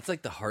scene. That's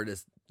like the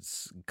hardest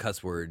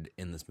cuss word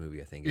in this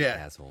movie, I think. Is Yeah.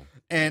 asshole.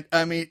 And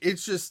I mean,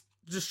 it's just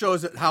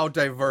shows how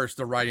diverse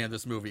the writing of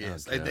this movie Oh,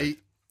 is. God. They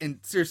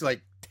in seriously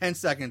like 10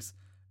 seconds,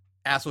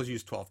 assholes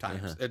used 12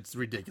 times. Uh-huh. It's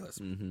ridiculous.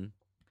 Mm-hmm.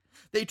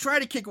 They try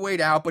to kick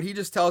Wade out, but he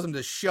just tells him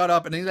to shut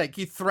up, and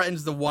he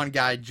threatens the one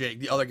guy, Jake,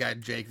 the other guy,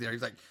 Jake. There,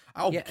 he's like,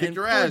 "I'll kick and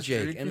your poor ass."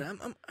 Jake. dude." And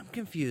I'm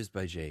confused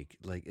by Jake.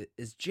 Like,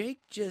 is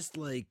Jake just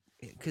like,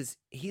 because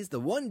he's the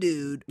one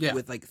dude Yeah.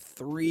 with like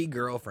 3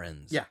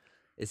 girlfriends? Yeah.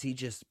 Is he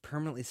just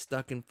permanently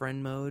stuck in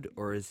friend mode,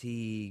 or is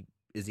he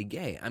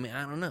gay? I mean,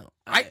 I don't know.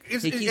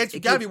 It's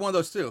got to be one of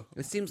those two.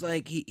 It seems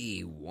like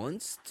he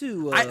wants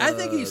to. I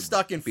think he's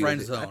stuck in be friend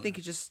with- zone. I think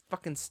he's just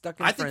fucking stuck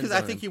in I think friend because I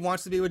zone. think he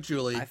wants to be with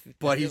Julie, I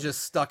but feel- he's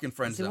just stuck in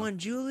friend Does he zone. want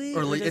Julie?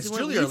 Or does it's he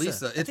want Julie or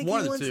Lisa. I It's think one he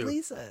of the wants two.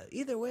 Lisa.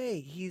 Either way,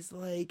 he's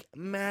like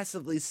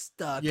massively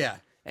stuck. Yeah,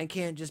 And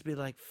can't just be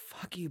like,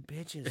 fuck you,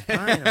 bitches.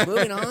 Fine, I'm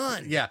moving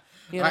on. yeah.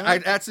 You know?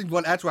 That's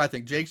what I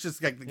think. Jake's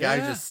just like the guy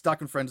who's Yeah. just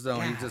stuck in friend zone.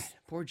 God, He's just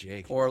poor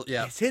Jake. or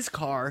yeah. It's his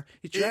car.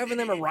 He's driving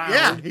them around.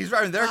 Yeah, he's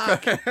driving their car.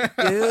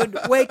 Dude,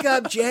 wake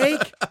up,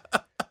 Jake.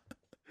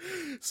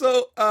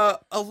 So,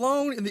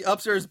 alone in the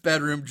upstairs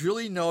bedroom,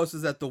 Julie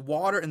notices that the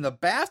water in the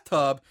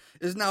bathtub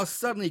is now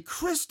suddenly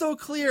crystal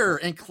clear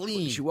and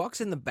clean. She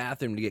walks in the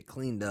bathroom to get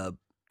cleaned up,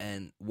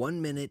 and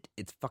 1 minute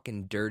it's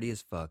fucking dirty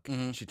as fuck.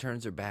 Mhm. She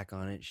turns her back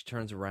on it. She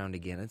turns around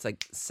again. It's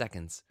like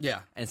seconds,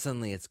 Yeah, and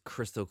suddenly it's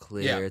crystal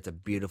clear. Yeah. It's a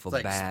beautiful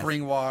it's like bath.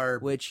 spring water.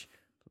 Which,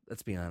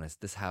 let's be honest,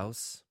 this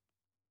house,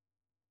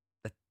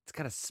 it's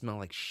gotta smell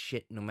like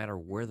shit no matter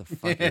where the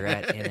fuck you're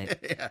at in it.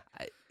 Yeah.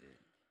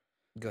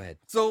 Go ahead.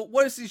 So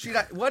what does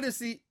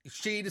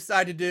she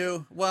decide to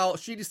do? Well,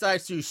 she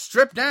decides to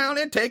strip down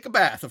and take a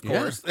bath, of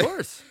course. Yeah, of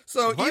course.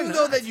 So Why even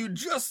though not? that you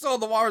just saw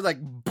the water was like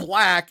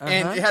black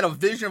and Uh-huh. you had a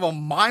vision of a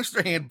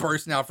monster hand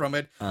bursting out from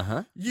it,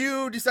 Uh-huh.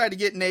 you decide to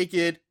get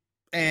naked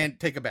and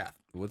take a bath.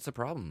 What's the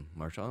problem,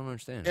 Marshall? I don't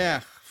understand.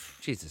 Yeah,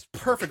 Jesus.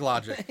 perfect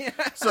logic.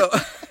 So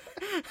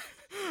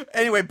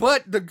anyway,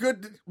 but the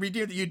good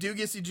redeemed that you do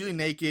get to see Julie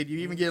naked. You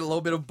even get a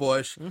little bit of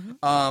bush.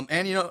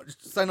 And you know,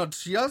 side note,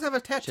 she does have a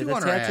tattoo has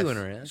on a her tattoo ass. on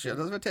her ass, She yeah.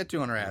 does have a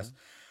tattoo on her ass.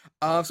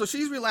 So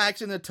she's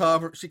relaxed in the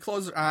tub. She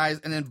closes her eyes,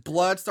 and then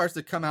blood starts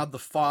to come out the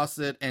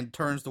faucet and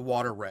turns the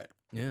water red.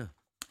 Yeah.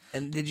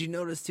 And did you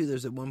notice too?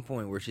 There's at one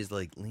point where she's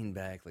like leaned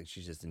back, like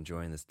she's just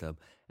enjoying this tub,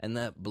 and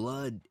that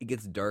blood it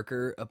gets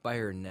darker up by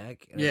her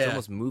neck, and it's Yeah.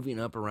 almost moving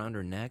up around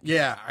her neck.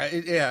 Yeah,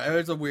 it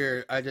was a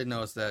weird. I did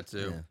notice that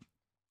too.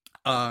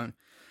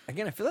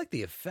 Again, I feel like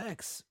the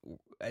effects,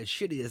 as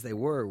shitty as they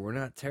were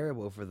not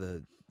terrible for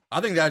the. I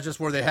think that's just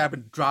where they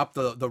happened to drop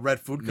the red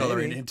food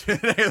coloring Maybe. into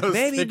it.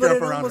 Maybe, but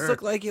it almost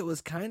looked like it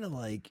was kind of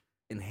like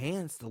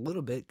enhanced a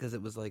little bit because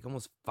it was like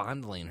almost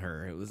fondling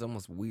her. It was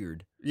almost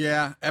weird.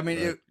 Yeah, I mean,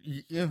 But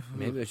yeah,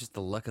 Maybe it was just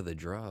the luck of the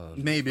draw.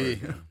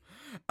 maybe.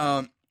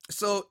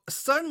 So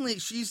suddenly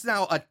she's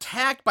now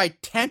attacked by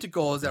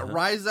tentacles that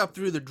rise up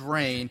through the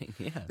drain.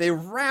 Yeah. They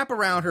wrap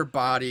around her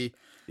body.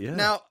 Yeah.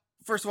 Now,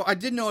 first of all, I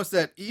did notice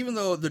that even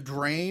though the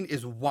drain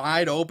is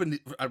wide open,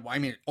 I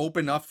mean,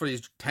 open enough for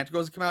these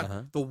tentacles to come out,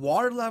 Uh-huh. the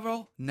water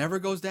level never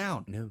goes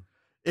down. No.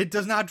 It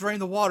does not drain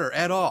the water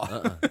at all.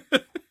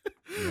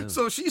 No.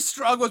 So she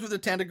struggles with the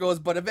tentacles,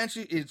 but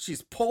eventually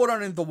she's pulled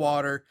underneath the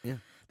water. Yeah.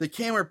 The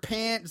camera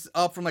pans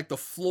up from like the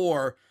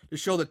floor to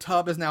show the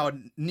tub is now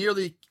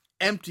nearly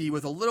empty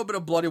with a little bit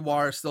of bloody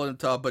water still in the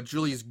tub, but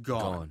Julie's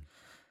gone.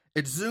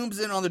 It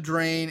zooms in on the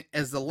drain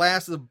as the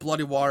last of the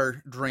bloody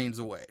water drains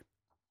away.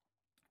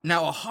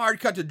 Now a hard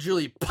cut to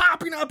Julie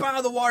popping up out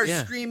of the water,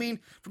 Yeah. screaming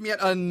from yet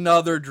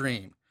another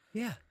dream.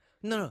 Yeah.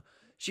 No.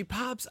 She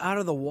pops out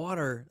of the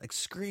water, like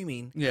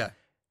screaming, Yeah.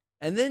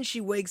 and then she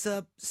wakes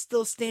up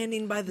still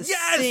standing by the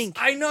Yes, sink.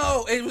 I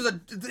know. It was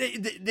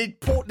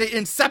they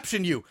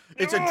inception you.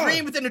 It's a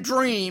dream within a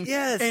dream.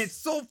 Yes. and it's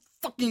so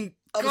fucking.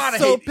 I'm God,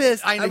 so I hate,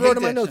 pissed. I hate wrote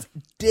in my that. notes,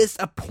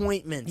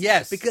 disappointment.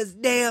 Yes. Because,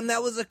 damn,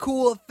 that was a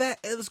cool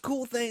effect. It was a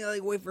cool thing. I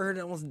like, wait for her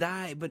to almost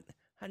die, but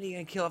How do you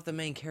gonna kill off the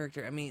main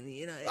character? I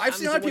mean, I've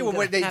seen other people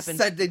when they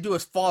said they do a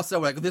false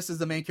set, like this is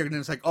the main character, and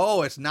it's like,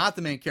 oh, it's not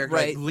the main character.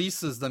 Right. Like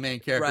Lisa's the main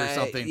character or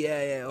something.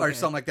 Yeah, Or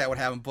something like that would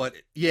happen. But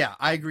yeah,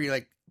 I agree.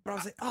 Like, But I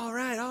was like, all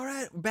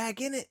right, back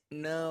in it.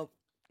 No,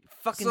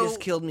 fucking So- just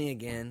killed me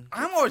again.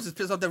 I'm always just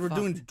pissed off that we're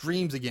doing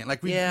dreams again.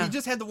 Like we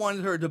just had the one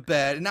her to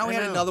bed, and now we I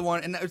had know. another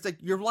one, and it's like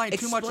you're relying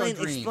too much on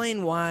dreams,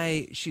 Explain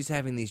why she's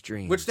having these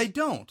dreams. which they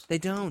don't. They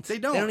don't. They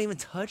don't. They don't even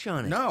touch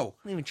on it. No.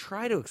 They don't even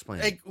try to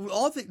explain it.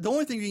 Like the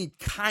only thing you can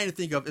kind of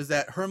think of is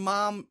that her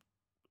mom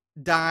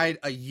died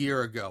a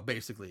year ago.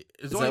 Basically,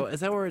 Is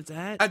that where it's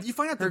at? you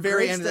find out Her the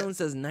very end. gravestone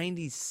says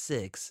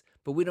 96,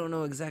 but we don't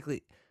know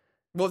exactly.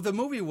 Well, the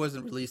movie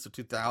wasn't released in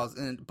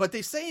 2000, but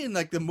they say in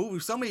like the movie,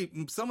 some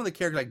of the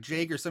characters like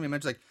Jake or somebody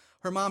mentions like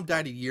her mom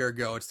died a year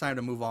ago. It's time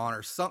to move on,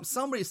 or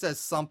somebody says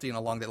something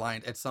along that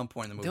line at some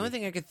point in the movie. The only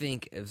thing I could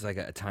think is like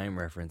a time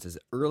reference is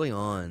early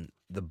on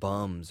the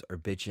bums are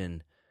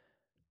bitching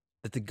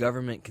that the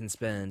government can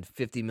spend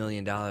 $50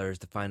 million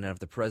to find out if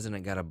the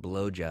president got a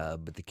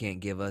blowjob, but they can't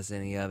give us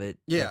any of it.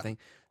 Yeah. Something.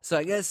 So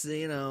I guess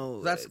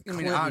That's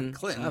Clinton,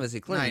 Clinton,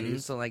 obviously Clinton.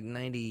 90s. So like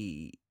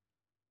 90.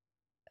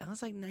 That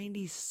was like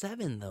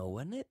 97 though,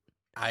 wasn't it?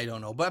 I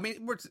don't know, but I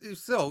mean,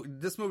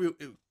 this movie,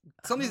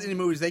 some of these indie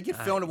movies they get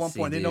filmed at one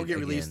point, they don't get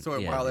released for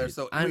a while there.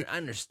 So I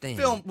understand.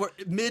 Film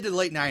mid to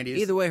late 90s.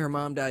 Either way, her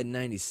mom died in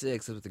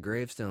 96. That's what the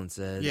gravestone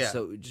said. Yeah.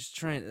 So just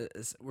trying,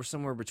 we're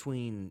somewhere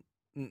between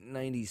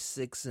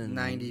 96 and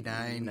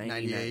 99,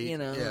 98, You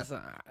know, yeah. it's,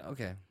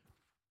 okay.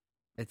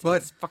 It's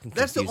fucking.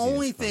 That's the confusing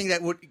only as fuck. thing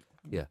that would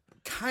Yeah.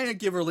 kind of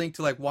give her a link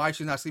to like why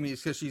she's not seeing me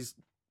is because she's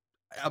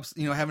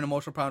having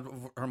emotional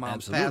problems with her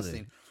mom's Absolutely.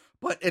 passing.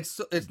 But it's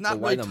not But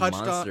why really the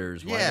touched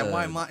monsters? on.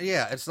 Why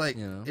Yeah, the- it's like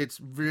you know? it's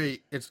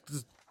really it's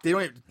just they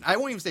don't. I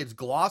won't even say it's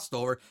glossed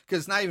over because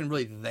it's not even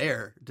really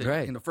there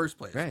Right. in the first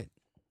place. Right.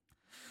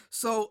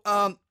 So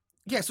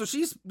so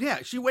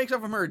she wakes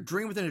up from her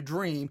dream within a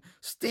dream,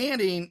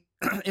 standing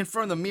in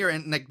front of the mirror,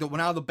 and like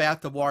now the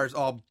bathtub water is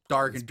all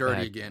dark and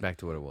dirty again. Back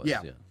to what it was.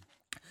 Yeah.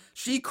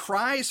 She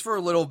cries for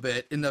a little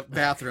bit in the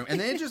bathroom, and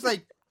then it just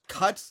like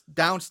cuts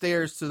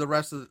downstairs to the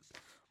rest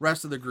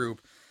of the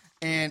group.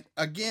 And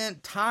again,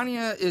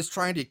 Tanya is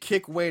trying to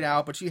kick Wade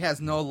out, but she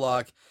has no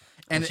luck.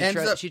 And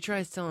she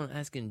tries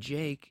asking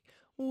Jake,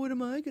 well, what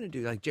am I going to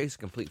do? Like, Jake's a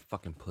complete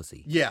fucking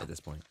pussy at this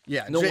point.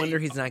 Yeah. No wonder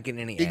he's not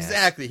getting any ass.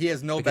 Exactly. He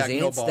has no because back, he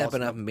no ain't balls.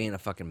 stepping up and being a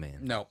fucking man.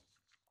 No.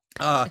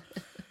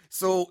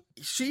 So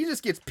she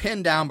just gets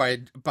pinned down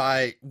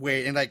by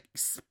Wade and like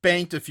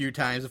spanked a few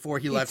times before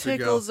he lets her go.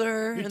 Tickles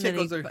her. He and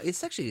tickles then her. He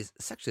sexually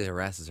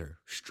harasses her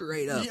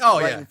straight up. Oh,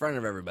 right yeah. in front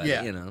of everybody.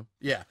 Yeah. You know.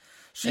 Yeah.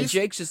 And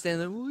Jake's just standing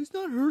there. Well, he's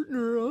not hurting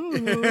her. I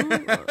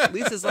don't know.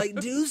 Lisa's like,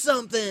 do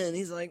something.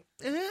 He's like,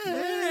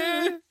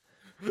 I'm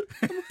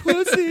a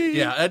pussy.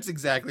 Yeah,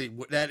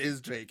 that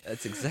is Jake.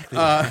 That's exactly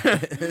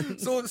right.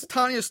 So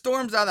Tanya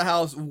storms out of the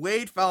house.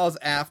 Wade follows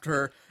after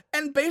her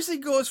and basically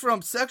goes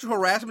from sexual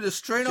harassment to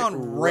straight on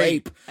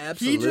rape.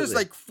 Absolutely. He just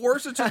like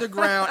forces her to the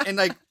ground and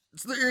like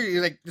literally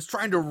like just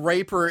trying to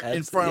rape her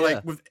in front of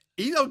like with.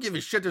 He don't give a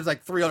shit. There's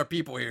like 3 other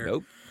people here.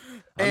 Nope.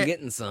 I'm And-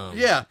 getting some.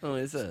 Yeah. Oh,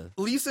 it's a.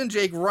 Lisa and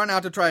Jake run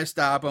out to try to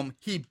stop him.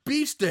 He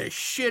beats the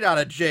shit out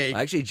of Jake.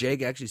 Actually,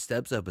 Jake actually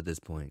steps up at this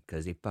point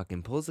because he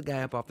fucking pulls the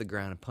guy up off the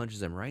ground and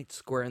punches him right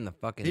square in the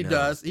fucking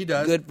nose. He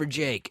does. Good for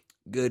Jake.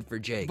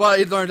 But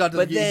he learns out to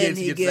But he then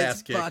he gets his ass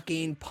gets kicked.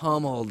 fucking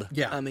pummeled.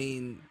 Yeah. I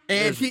mean,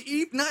 And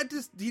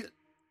there's-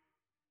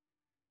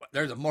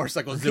 there's a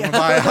motorcycle zipping Yeah,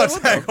 by what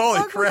outside. the Holy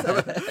fuck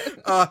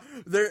was crap!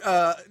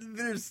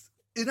 There's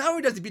not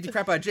only does he beat the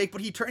crap out of Jake,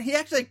 but he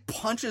actually like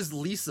punches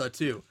Lisa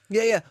too.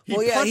 Yeah. He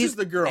Well, yeah, punches he's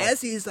the girl. as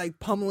he's like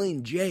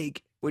pummeling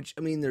Jake, which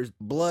I mean, there's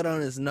blood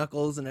on his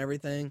knuckles and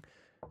everything.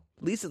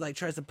 Lisa like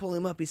tries to pull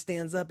him up. He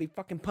stands up. He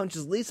fucking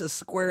punches Lisa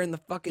square in the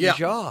fucking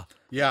jaw,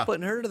 Yeah.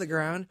 putting her to the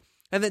ground.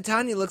 And then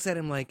Tanya looks at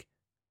him like,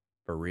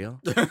 "For real?"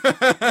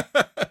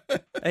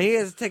 And he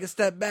has to take a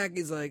step back.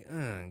 He's like,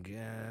 "Oh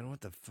God,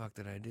 what the fuck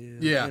did I do?"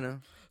 Yeah. You know,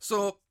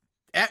 So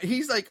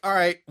he's like, all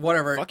right,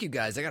 whatever. fuck you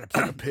guys. I gotta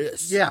take a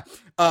piss. Yeah.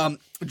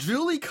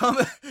 Julie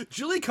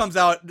comes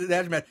out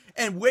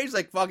and Wade's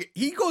like, fuck it.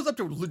 He goes up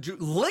to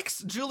licks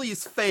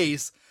Julie's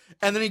face,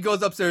 and then he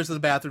goes upstairs to the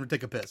bathroom to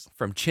take a piss.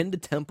 From chin to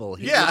temple,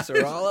 he Yeah. licks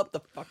her all up the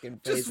fucking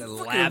face Just and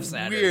fucking laughs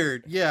at her.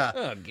 weird. Yeah.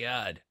 Oh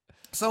God.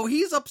 So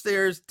he's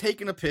upstairs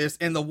taking a piss,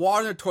 and the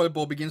water in the toilet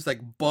bowl begins to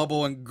like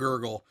bubble and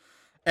gurgle.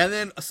 And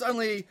then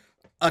suddenly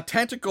a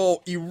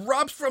tentacle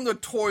erupts from the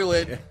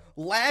toilet,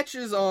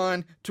 latches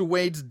on to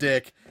Wade's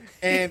dick,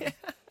 and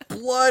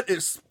blood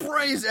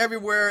sprays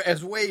everywhere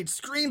as Wade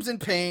screams in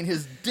pain.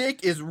 His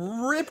dick is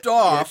ripped You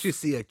off. actually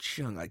see a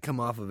chunk like come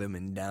off of him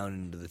and down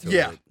into the toilet.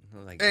 Yeah.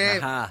 I'm like,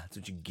 And- haha, that's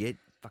what you get.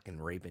 Fucking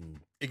raping,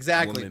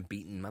 Exactly. woman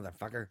beating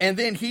motherfucker. And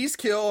then he's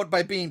killed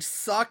by being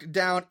sucked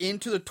down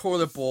into the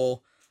toilet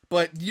bowl,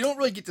 but you don't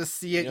really get to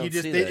see it. You You don't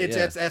just see that,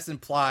 yeah. that's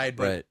implied,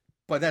 but Right.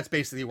 but that's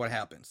basically what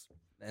happens.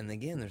 And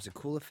again, there's a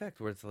cool effect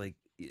where it's like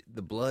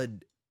the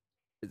blood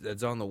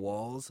that's on the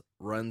walls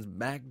runs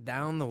back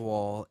down the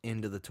wall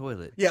into the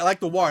toilet. Yeah,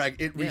 like the water,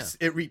 like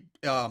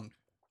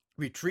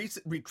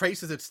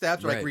retraces its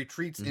steps, or like Right.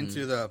 retreats Mhm.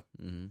 into the.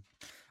 Mm-hmm.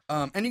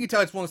 And you can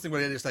tell it's one of those things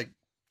where they just like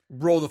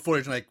roll the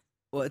footage and like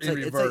Well, it's in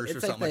like reverse it's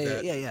or like something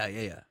like that.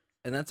 Yeah.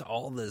 And that's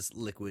all this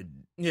liquid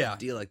Yeah.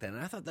 deal like that. And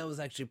I thought that was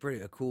actually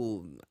pretty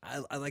cool.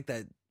 I like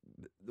that.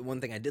 The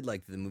one thing I did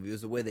like to the movie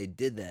was the way they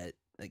did that.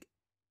 Like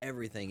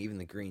everything, even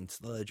the green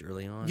sludge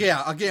early on.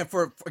 Yeah, again,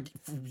 for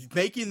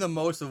making the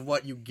most of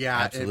what you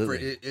got,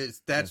 Absolutely.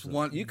 that's Absolutely.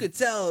 one. You could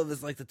tell it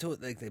was like the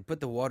toilet. Like they put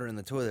the water in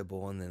the toilet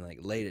bowl and then like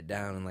laid it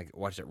down and like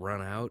watched it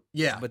run out.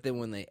 Yeah. But then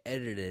when they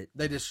edited it,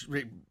 They just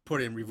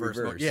put it in reverse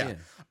mode. reverse, Yeah.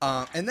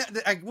 And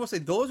I will say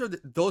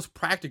those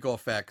practical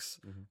effects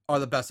Mhm. are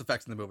the best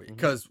effects in the movie,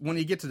 because when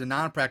you get to the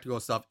non-practical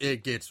stuff,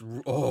 it gets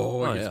it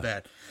gets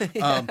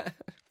bad.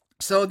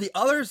 So the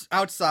others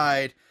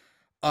outside,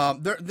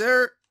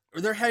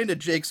 they're heading to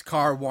Jake's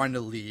car, wanting to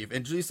leave,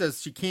 and Julie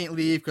says she can't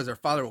leave because her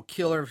father will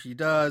kill her if she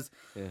does.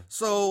 Yeah.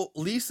 So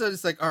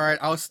Lisa's like, "All right,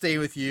 I'll stay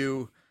with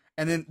you,"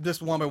 and then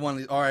this one by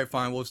one, "All right,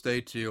 fine, we'll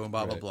stay too," and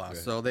blah blah Right, blah. right.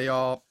 So they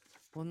all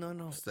Well,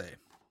 no. stay.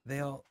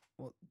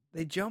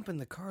 They jump in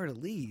the car to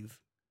leave.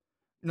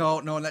 No,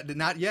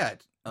 not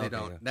yet. They Okay,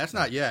 don't. yeah. That's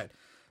not yet.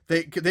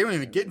 They don't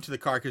even get into the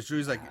car because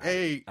Drew's like,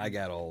 "Hey, I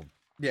got all.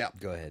 yeah."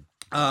 Go ahead.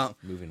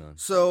 Moving on.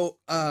 So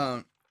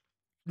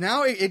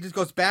now it just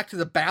goes back to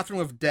the bathroom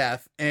of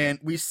death, and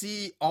we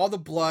see all the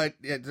blood.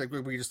 It's like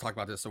we just talked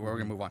about this, so we're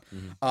gonna move on.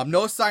 Mhm.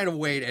 No sign of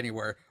Wade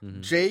anywhere.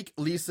 Mhm. Jake,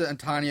 Lisa, and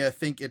Tanya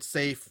think it's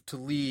safe to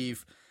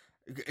leave.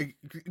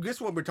 This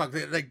is what we're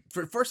talking. Like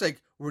first,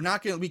 like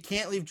we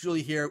can't leave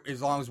Julie here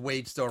as long as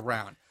Wade's still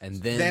around. And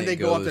then Then it they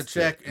go up goes to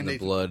check, and the they-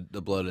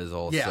 blood is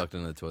all Yeah. sucked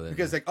into the toilet.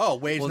 Because like, oh,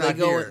 Wade's well, not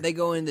here. they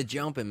go in to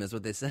jump him, is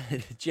what they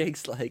said.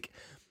 Jake's like,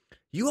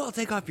 "You all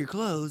take off your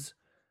clothes.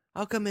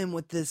 I'll come in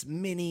with this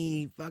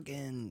mini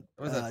fucking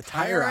Was it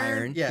tire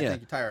iron. Yeah,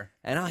 thank you, tire.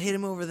 And I'll hit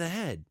him over the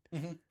head."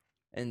 Mhm.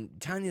 And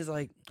Tanya's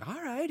like, "All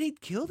right,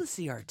 he'd kill to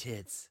see our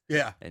tits."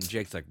 Yeah. And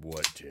Jake's like,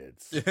 "What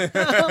tits?" Yeah,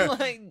 I'm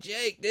like,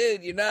 "Jake,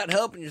 dude, you're not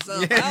helping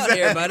yourself Yeah, out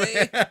here, buddy.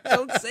 exactly.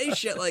 Don't say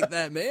shit like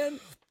that, man."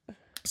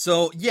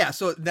 So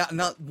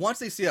now once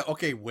they see that,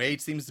 okay,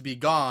 Wade seems to be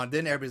gone,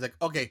 then everybody's like,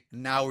 okay,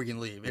 now we can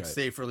leave. It's Right.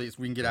 safe for at least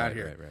we can get out of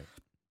here. Right.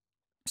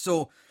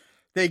 So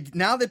they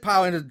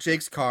pile into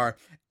Jake's car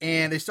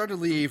and they start to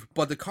leave,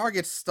 but the car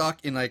gets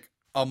stuck in like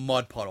a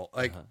mud puddle.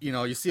 Like,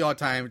 you see all the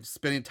time,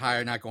 spinning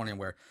tire, not going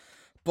anywhere.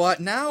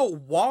 But now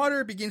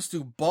water begins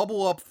to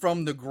bubble up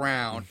from the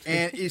ground,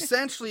 and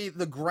essentially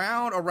the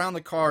ground around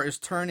the car is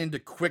turned into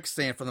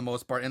quicksand for the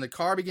most part, and the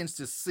car begins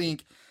to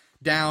sink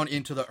down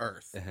into the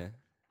earth. Uh-huh.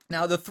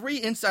 Now, the three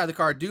inside the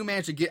car do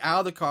manage to get out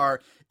of the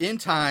car in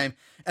time,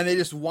 and they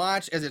just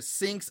watch as it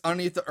sinks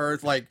underneath the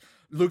earth, like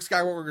Luke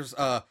Skywalker's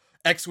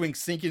X-Wing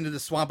sinking into the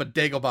swamp of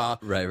Dagobah.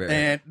 Right.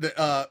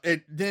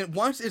 And then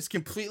once it's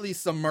completely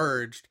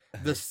submerged,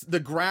 the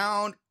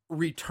ground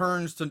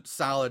returns to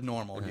solid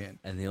normal again.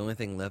 And the only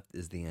thing left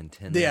is the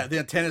antenna. Yeah, the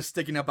antenna's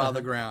sticking up out of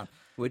the ground.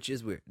 Which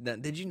is weird. Now,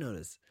 did you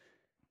notice?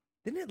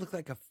 Didn't it look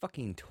like a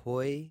fucking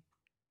toy?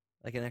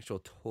 Like an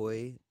actual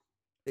toy?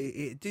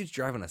 Dude's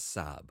driving a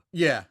Saab,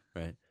 Yeah.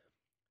 right?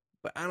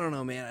 But I don't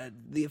know, man.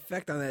 The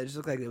effect on that just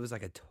looked like it was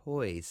like a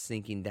toy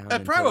sinking down. It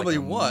into probably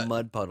like a was.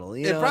 mud puddle.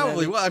 You It know what I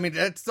probably mean? was. I mean,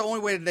 that's the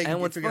only way that they can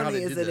And what's figure out how funny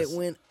they is did that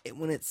this.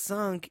 when it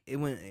sunk, it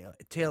went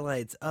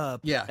taillights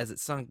up. Yeah. As it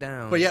sunk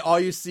down. But yet all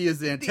you see is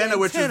the antenna,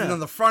 which is antenna. on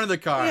the front of the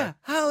car. yeah.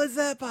 How is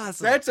that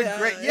possible? That's a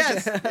great-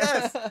 yes.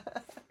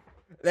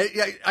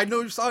 I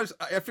know you saw this.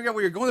 I figured out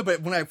where you're going,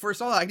 but when I first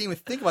saw it, I didn't even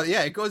think about it.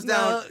 Yeah, it goes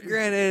down No,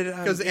 granted,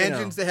 because the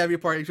engine's the heavy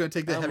part. You're going to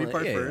take the I'm heavy like,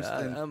 part yeah, first. yeah,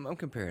 and- I'm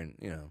comparing,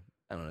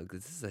 I don't know,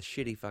 because this is a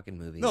shitty fucking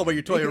movie. No, but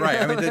you're totally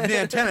right. I mean, the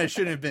antenna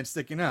shouldn't have been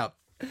sticking up.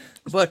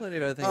 But plenty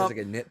of other things like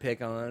a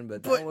nitpick on,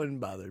 but that wouldn't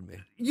bother me.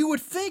 you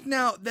would think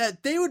now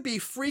that they would be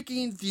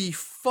freaking the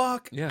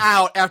fuck Yeah.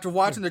 out after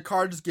watching their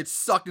car just get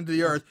sucked into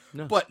the earth.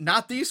 No. But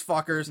not these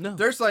fuckers. No.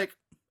 They're just like,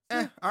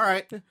 all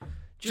right.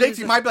 Julie's Jakesy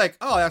like- might be like,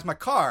 oh, that's my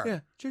car. Yeah,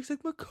 Jake's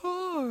like, my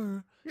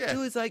car. Yeah.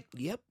 Julie's like,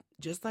 yep,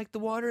 just like the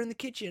water in the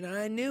kitchen.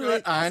 I knew Yeah,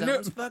 it. I knew-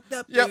 Something's fucked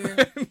up here.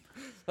 Yep.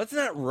 Let's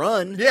not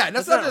run. Yeah,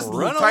 let's not just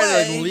run try to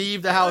away.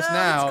 leave the house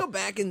now. Let's go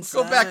back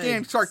inside. Go back in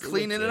and start see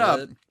cleaning what's it up.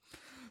 good.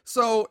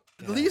 So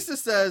God. Lisa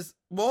says,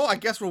 well, I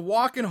guess we're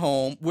walking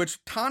home,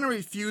 which Tana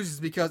refuses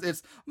because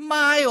it's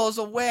miles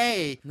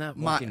away. Not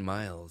Mi- walking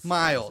miles.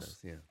 miles.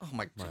 Yeah. Oh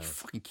my, you're Miles.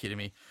 fucking kidding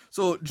me.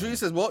 So Julie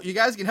says, well, you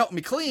guys can help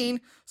me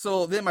clean,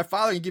 so then my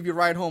father can give you a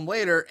ride home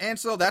later. And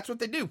so that's what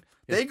they do.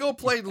 They go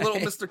play Little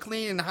Mr.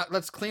 Clean and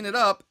let's clean it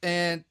up.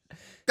 And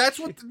that's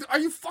what, are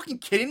you fucking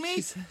kidding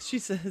me? She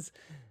says,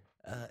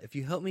 if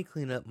you help me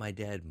clean up, my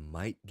dad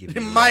might give It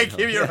you a might ride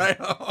give you a home." ride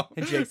home.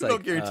 And Jake's No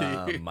like,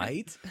 guarantee.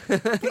 might?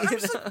 But I'm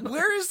just like,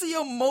 where is the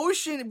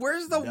emotion?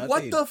 Where's the what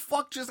Nothing. the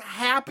fuck just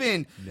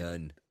happened?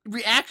 None.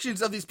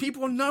 Reactions of these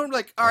people. No,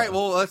 like, all right,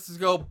 well, let's just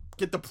go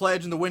get the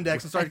pledge and the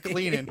Windex and start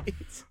cleaning.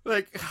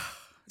 Like,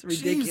 It's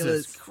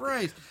ridiculous. Jesus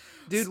Christ.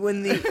 Dude,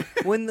 when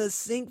the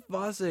sink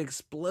faucet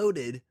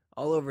exploded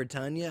all over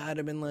Tanya, I'd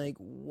have been like,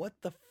 what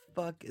the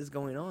fuck is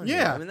going on here?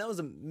 Yeah. I mean, that was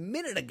a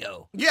minute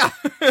ago. Yeah.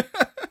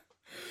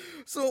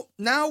 So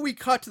now we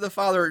cut to the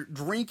father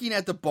drinking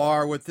at the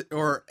bar or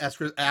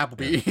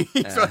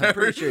Applebee's. I'm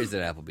pretty sure he's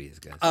at Applebee's,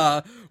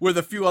 guys. With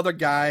a few other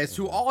guys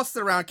who all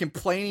sit around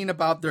complaining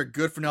about their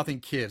good for nothing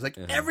kids. Like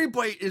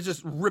everybody is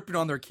just ripping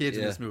on their kids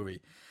in this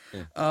movie.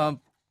 Yeah.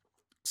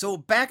 So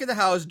back at the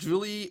house,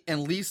 Julie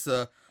and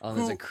Lisa. Oh,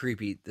 there's a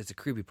creepy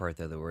part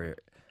though where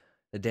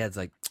the dad's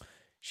like,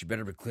 "She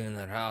better be cleaning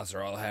that house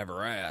or I'll have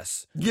her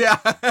ass." Yeah.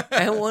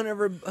 And one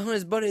of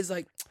his buddies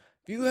like,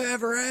 "If you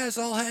have her ass,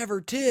 I'll have her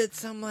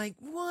tits." I'm like,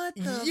 what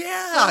the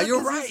fuck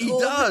you're is right. this He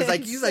old does. man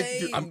Like he's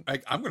saying?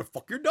 like, I'm gonna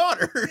fuck your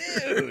daughter,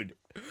 Dude.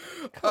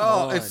 Come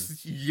on.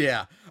 It's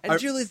yeah. And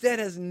Julie's dad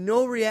has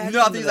no reaction.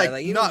 Nothing. To He's that.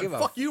 like, he no, don't give a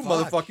fuck you, fuck.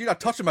 motherfucker. You're not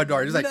touching my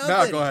daughter. He's like, no,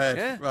 Nothing. go ahead.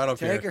 Yeah. I don't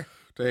Take care. her.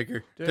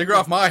 Take her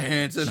off my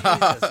hands. And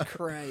Jesus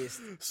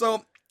Christ.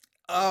 So,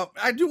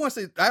 I do want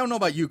to say, I don't know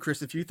about you,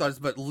 Chris, if you thought this,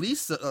 but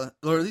Lisa,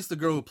 or at least the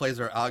girl who plays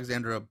her,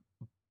 Alexandra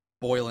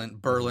Berlin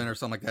or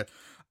something like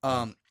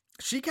that,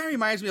 she kind of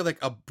reminds me of like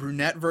a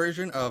brunette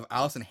version of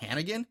Allison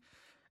Hannigan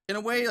in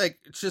a way, like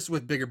it's just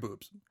with bigger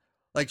boobs.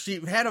 Like she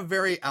had a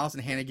very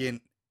Allison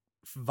Hannigan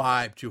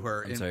vibe to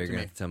her. I'm sorry, you're going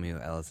to have to tell me who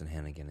Allison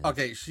Hannigan is.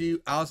 Okay,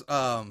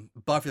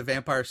 Buffy the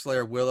Vampire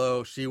Slayer,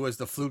 Willow. She was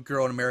the flute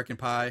girl in American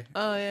Pie.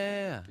 Oh,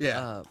 yeah.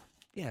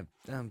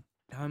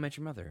 How I Met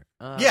Your Mother.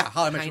 How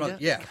I Met Your Mother.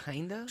 Yeah,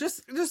 kinda.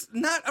 Just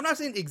not. I'm not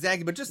saying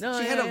exactly, but just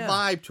No, she had a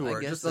vibe to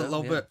her, just a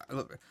little bit.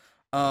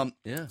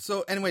 Yeah.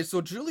 So anyway,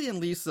 so Julie and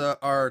Lisa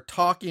are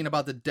talking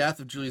about the death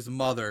of Julie's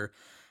mother,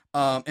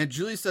 and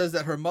Julie says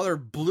that her mother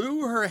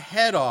blew her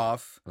head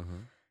off.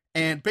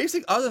 And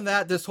basically, other than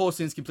that, this whole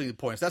scene is completely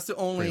pointless. That's the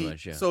only. Pretty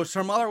much, yeah. So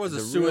her mother was a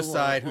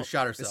suicide who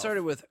shot It herself.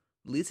 started with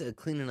Lisa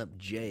cleaning up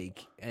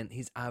Jake, and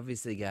he's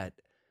obviously got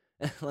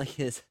like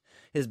his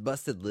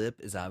busted lip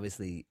is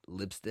obviously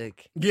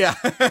lipstick. Yeah.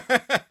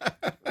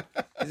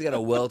 He's got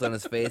a welt on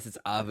his face. It's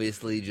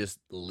obviously just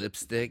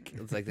lipstick.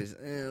 It's like this.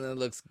 That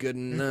looks good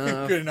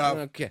enough. Good enough.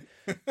 Okay.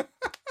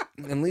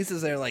 And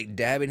Lisa's there like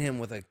dabbing him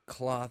with a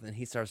cloth, and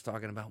he starts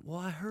talking about, well,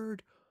 I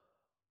heard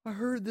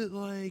that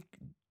like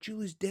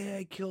Julie's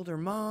dad killed her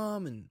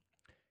mom, and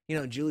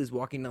Julie's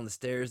walking down the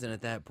stairs, and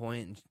at that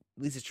point, and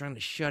Lisa's trying to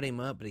shut him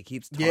up, but he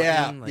keeps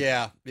talking.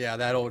 Yeah.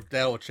 That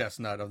old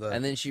chestnut of the.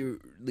 And then Julie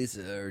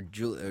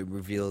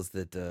reveals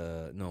that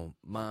no,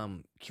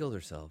 mom killed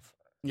herself.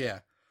 Yeah.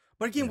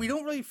 But again, we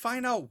don't really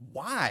find out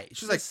why.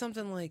 She's like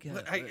something like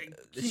that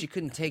she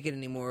couldn't take it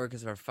anymore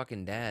because of her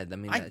fucking dad. I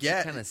mean, I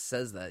get she kind of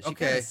says that. She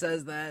okay. kind of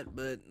says that,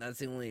 but that's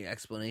the only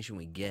explanation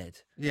we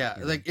get. Yeah,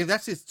 like if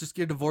that's it, just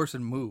get a divorce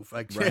and move.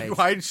 Like, right.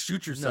 why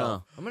shoot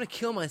yourself? No, I'm gonna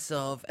kill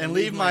myself and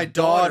leave my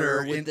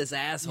daughter with this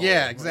asshole.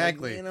 Yeah,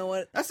 exactly. Like, you know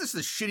what? That's just a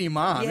shitty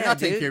mom. Yeah, You're not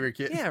taking dude. care of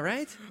your kid. Yeah,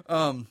 right.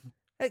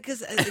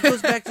 Because it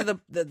goes back to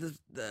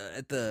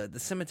the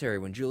cemetery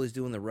when Julie's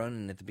doing the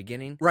run at the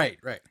beginning. Right.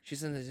 She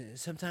says,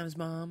 "Sometimes,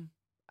 Mom,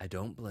 I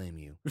don't blame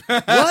you." What?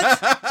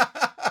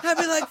 I'd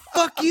be like,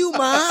 "Fuck you,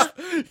 Ma!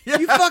 Yeah.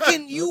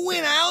 You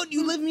went out,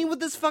 you left me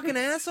with this fucking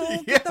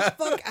asshole. Get the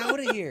fuck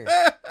out of here!"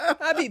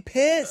 I'd be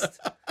pissed.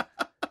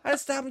 I'd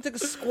stop and took a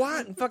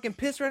squat and fucking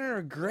piss right in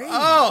her grave.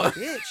 Oh,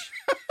 bitch!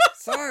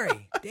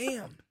 Sorry,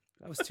 damn.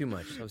 That was too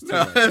much. That's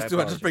too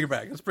much. Let's bring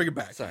it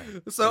back. Sorry.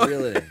 So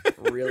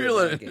reel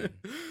it in.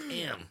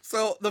 Damn.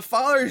 So the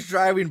father is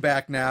driving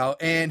back now,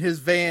 and his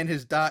van,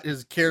 his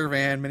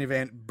caravan,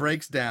 minivan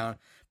breaks down.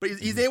 But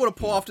he's able to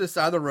pull off to the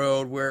side of the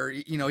road where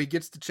he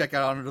gets to check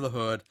out under the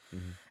hood,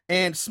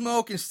 and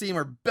smoke and steam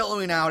are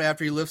billowing out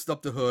after he lifts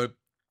up the hood,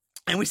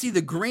 and we see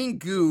the green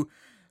goo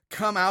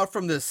come out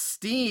from the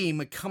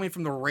steam coming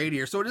from the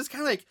radiator. So it just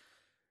kind of like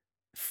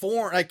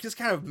just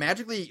kind of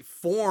magically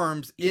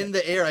forms in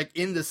the air, like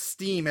in the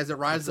steam as it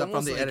rises up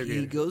from the radiator.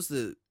 He goes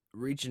to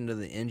reach into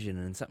the engine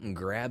and something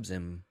grabs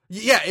him.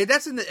 Yeah,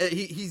 that's in the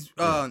he's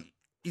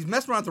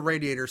messing around with the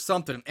radiator or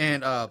something,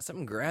 and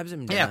something grabs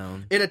him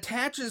down. It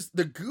attaches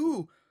the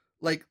goo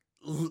like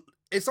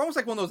it's almost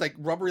like one of those like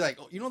rubbery like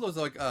those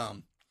like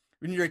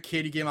when you're a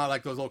kid you get out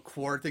like those little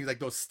cord things like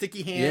those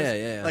sticky hands.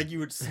 Yeah. Like you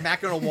would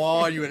smack on a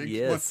wall and you would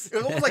yes. It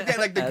was almost like that,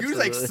 like the goose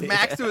like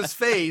smacks to his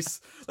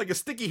face like a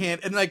sticky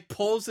hand and like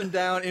pulls him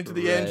down into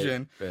the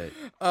engine.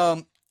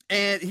 Right.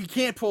 And he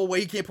can't pull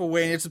away,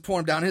 and it's pulling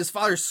him down. His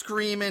father's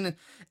screaming,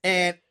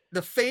 and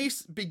the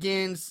face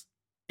begins,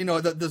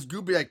 this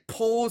goo like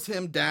pulls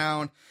him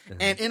down,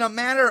 and in a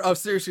matter of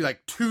seriously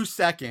like 2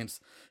 seconds,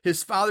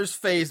 his father's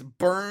face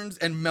burns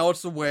and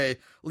melts away,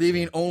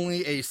 leaving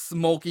only a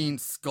smoking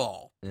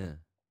skull. Yeah.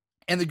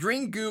 And the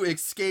green goo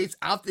escapes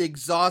out the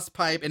exhaust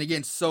pipe and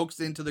again soaks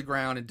into the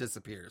ground and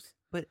disappears.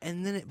 But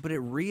it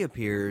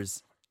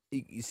reappears.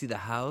 You see the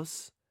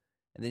house,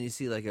 and then you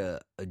see like a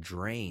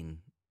drain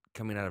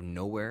coming out of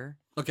nowhere.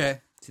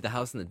 Okay. See the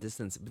house in the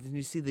distance, but then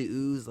you see the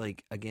ooze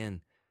like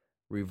again,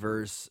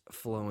 reverse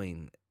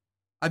flowing.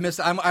 I was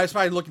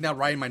probably looking down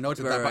writing my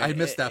notes at that, but I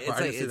missed that part.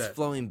 I didn't see it's that.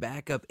 flowing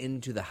back up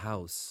into the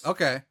house.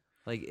 Okay.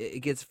 Like it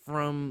gets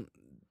from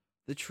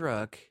the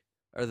truck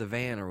or the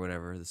van or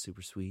whatever, the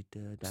super sweet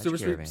Dodge Super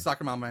Caravan. sweet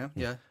soccer mom, man.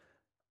 Yeah.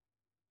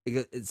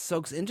 It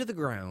soaks into the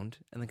ground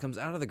and then comes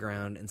out of the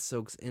ground and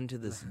soaks into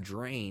this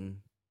drain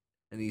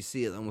and you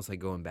see it almost like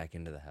going back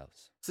into the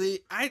house. See,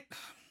 I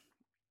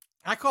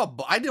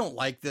don't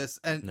like this,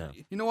 and No.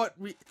 you know what?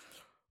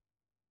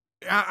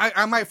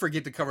 I might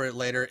forget to cover it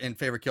later in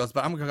favorite kills,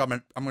 but I'm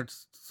gonna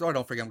so I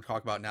don't forget. I'm gonna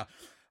talk about it now.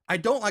 I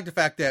don't like the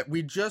fact that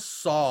we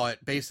just saw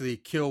it basically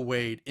kill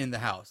Wade in the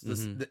house,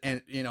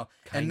 and you know,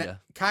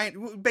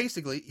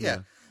 basically, yeah.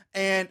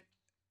 And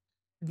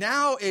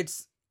now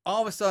it's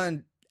all of a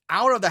sudden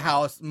out of the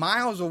house,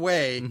 miles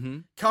away,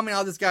 coming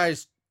out of this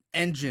guy's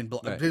engine,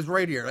 his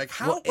radiator. Like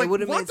how? Well,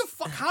 what the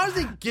fuck? How does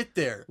it get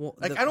there? Well,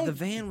 like the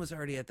van was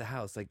already at the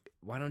house. Like,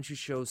 why don't you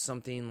show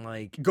something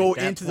like go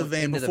into the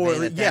van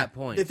before? At that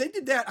point. If they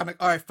did that, I'm like,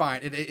 all right,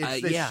 fine.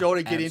 They showed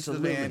it get into the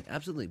van.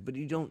 Absolutely, but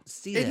you don't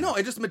see it. No,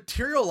 it just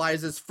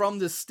materializes from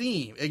the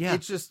steam.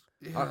 It's just.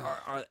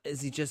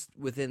 Is he just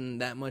within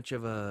that much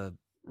of a?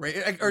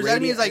 Right, or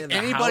that means like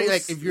anybody, house,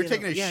 like if you're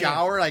taking a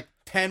shower like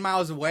 10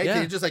 miles away,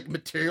 can it just like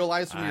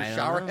materialize from your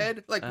shower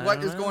head? Like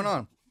what is going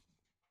on?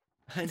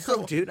 I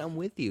know, dude. I'm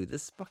with you.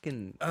 This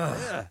fucking.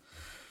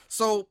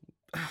 So,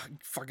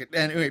 fuck it.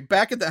 Anyway,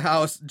 back at the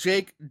house,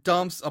 Jake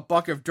dumps a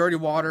bucket of dirty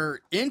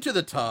water into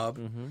the tub.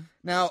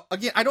 Now,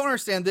 again, I don't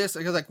understand this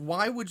because, like,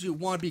 why would you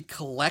want to be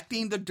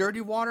collecting the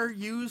dirty water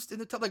used in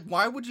the tub? Like,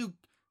 why would you?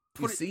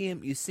 You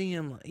see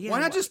him. Yeah, why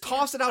not just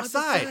toss it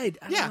outside?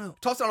 I don't know.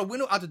 Toss it out a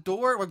window, out the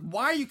door. Like,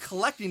 why are you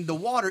collecting the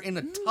water in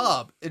a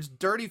tub? It's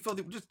dirty,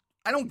 filthy.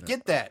 I don't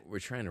get that. We're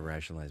trying to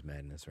rationalize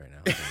madness right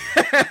now.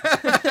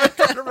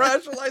 Trying to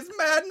rationalize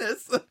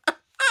madness.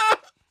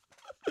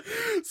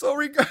 So,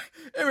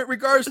 in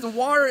regards to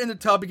water in the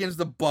tub begins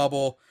to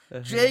bubble.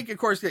 Jake, of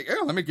course, like,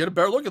 let me get a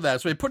better look at that.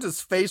 So he puts his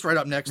face right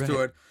up next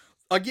to it.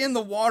 Again,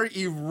 the water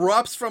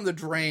erupts from the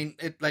drain.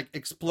 It like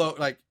explodes,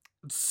 like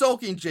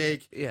soaking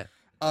Jake. Yeah.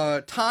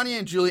 Tanya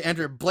and Julie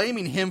enter,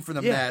 blaming him for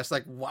the mess.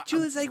 Like, what?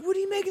 Julie's like, "What are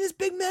you making this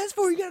big mess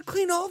for? You gotta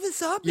clean all this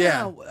up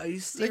now. Are you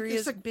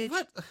serious, bitch?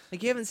 What?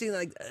 Like, you haven't seen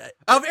like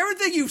of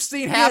everything you've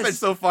seen happen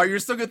so far, you're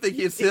still gonna think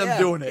it's him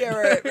doing it. Yeah,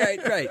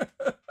 right.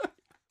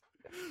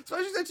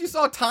 Especially since you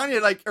saw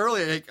Tanya like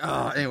earlier.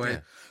 Like,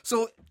 anyway.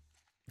 So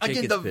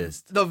again,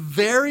 the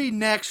very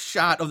next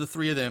shot of the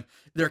three of them,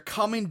 they're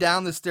coming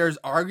down the stairs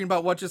arguing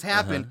about what just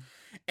happened,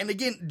 and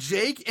again,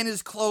 Jake and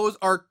his clothes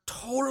are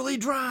totally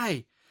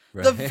dry.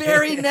 Right. The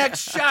very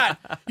next shot,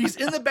 he's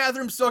in the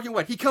bathroom soaking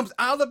wet. He comes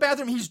out of the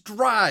bathroom, he's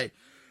dry.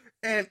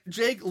 And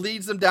Jake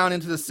leads them down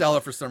into the cellar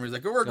for some reason.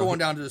 Like, we're going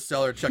down to the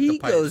cellar to check the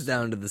pipes. He goes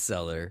down to the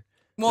cellar.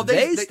 Well,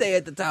 they stay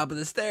at the top of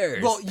the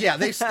stairs. Well, yeah,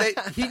 they stay.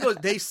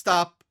 They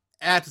stop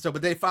at the cellar,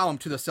 but they follow him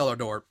to the cellar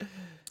door.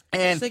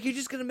 And it's like, you're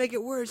just going to make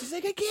it worse. He's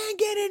like, I can't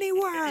get any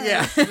worse.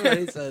 Yeah. That's what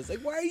he says. Like,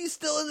 why are you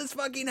still in this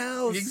fucking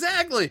house?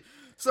 Exactly.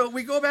 So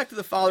we go back to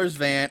the father's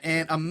van,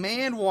 and a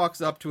man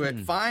walks up to it,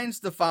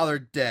 finds the father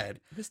dead.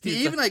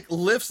 He even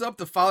lifts up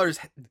the father's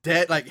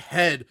dead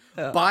head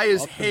by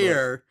his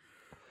hair,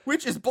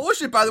 which is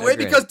bullshit, by the way,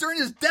 because during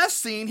his death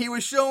scene, he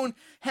was shown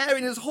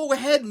having his whole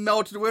head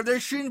melted where there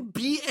shouldn't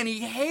be any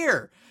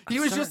hair. He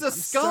was just a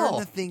skull. I'm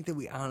starting to think that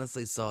we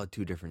honestly saw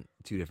two different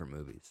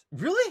movies.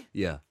 Really?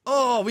 Yeah.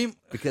 Oh,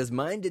 because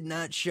mine did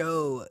not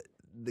show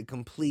the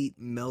complete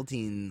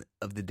melting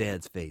of the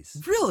dad's face.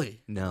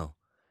 Really? No.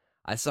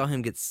 I saw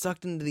him get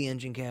sucked into the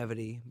engine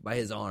cavity by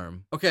his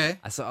arm. Okay.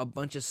 I saw a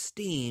bunch of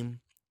steam,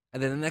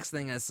 and then the next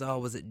thing I saw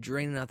was it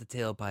draining out the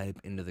tailpipe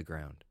into the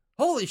ground.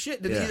 Holy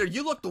shit. Either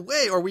you looked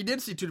away or we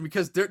did see two,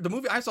 because the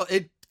movie I saw,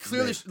 it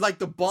clearly, like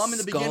the bomb in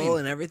the beginning. Skull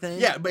and everything?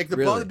 Yeah, like the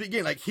bomb in the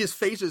beginning, like his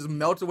face is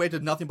melted away to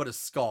nothing but a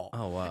skull.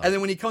 Oh, wow. And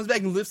then when he comes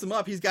back and lifts him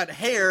up, he's got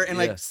hair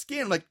and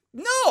skin. Like,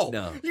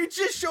 no! You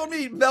just showed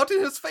me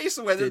melting his face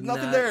away. There's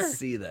nothing there. Did not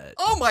see that.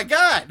 Oh my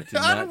God!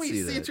 How did we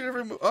see two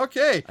different movies?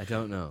 Okay. I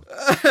don't know.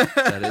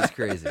 That is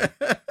crazy.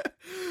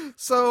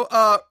 So,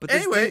 but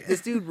anyway.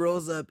 This dude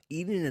rolls up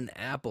eating an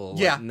apple,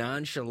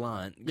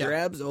 nonchalant,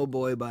 grabs old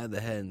boy by the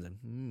head and says,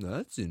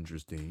 that's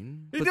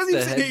interesting. He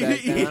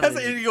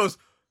goes,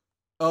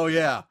 oh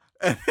yeah.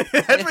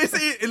 That's what he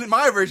says. In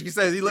my version, he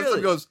says, he looks up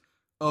and goes,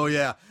 oh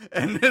yeah.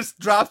 And just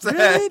drops the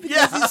head.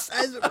 Because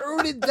I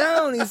wrote it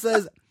down. He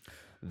says,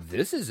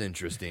 this is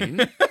interesting.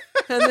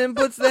 And then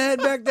puts the head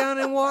back down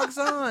and walks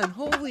on.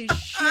 Holy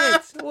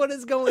shit. What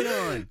is going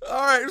on?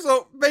 All right.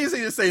 So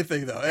basically the same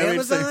thing, though.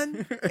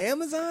 Amazon?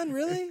 Amazon?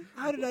 Really?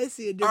 How did I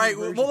see a different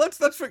version? Well,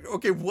 let's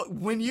okay.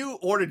 When you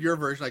ordered your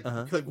version,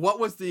 like what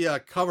was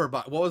the cover?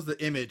 What was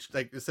the image?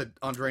 Like it said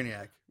on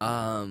Drainiac.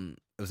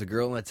 It was a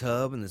girl in a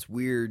tub and this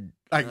weird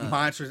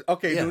monsters.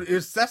 Okay, dude,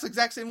 that's the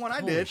exact same one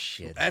I did.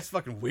 Shit. That's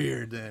fucking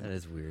weird. Then that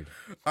is weird.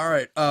 All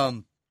right.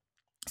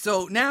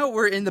 So now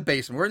we're in the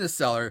basement. We're in the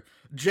cellar.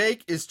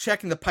 Jake is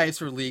checking the pipes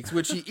for leaks,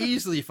 which he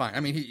easily finds. I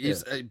mean, he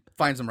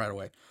finds them right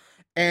away.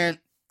 And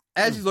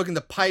as he's looking,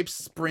 the pipes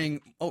spring.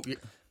 Oh, yeah.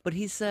 But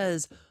he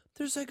says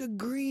there's like a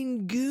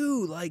green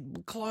goo,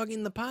 like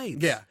clogging the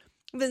pipes. Yeah.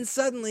 And then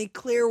suddenly,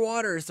 clear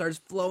water starts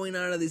flowing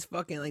out of these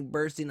fucking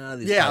bursting out of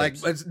these. Yeah,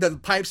 pipes. like the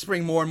pipes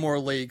spring more and more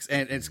leaks,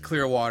 and it's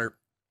clear water.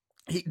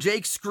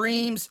 Jake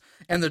screams,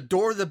 and the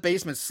door of the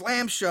basement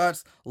slams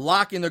shut,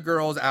 locking the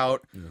girls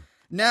out. Yeah.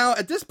 Now,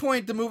 at this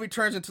point, the movie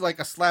turns into like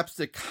a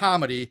slapstick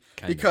comedy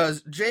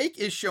because Jake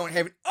is shown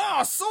having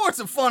all sorts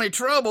of funny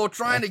trouble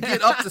trying to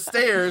get up the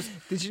stairs.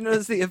 Did you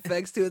notice the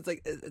effects too? It's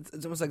like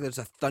it's almost like there's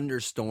a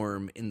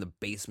thunderstorm in the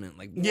basement.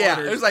 Like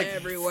there's like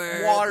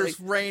everywhere. Water's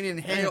raining,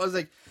 hail. It's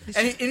like,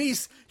 and he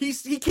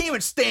can't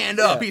even stand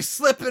up. He's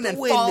slipping and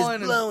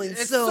falling. Is blowing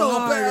it's so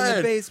hard bad in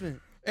the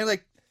basement. And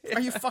like, are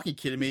you fucking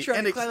kidding me? He's trying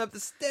and to climb up the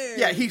stairs.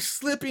 Yeah, he's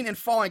slipping and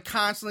falling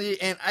constantly,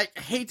 and I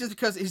hate this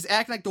because he's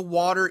acting like the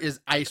water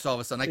is ice all of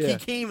a sudden. Like he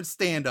can't even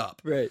stand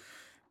up. Right.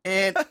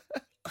 And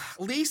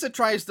Lisa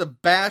tries to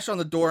bash on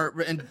the door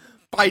and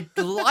by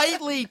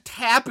lightly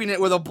tapping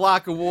it with a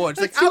block of wood.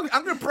 She's like,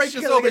 I'm gonna break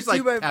this open. It's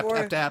like tap,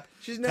 tap, tap.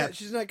 She's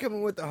not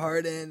coming with the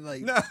hard end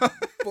like no.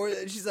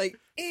 She's like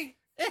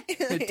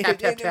tap,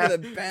 tap, tap.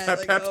 With a bat, Tap,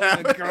 like, tap, oh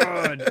tap. my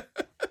god.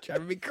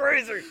 Driving me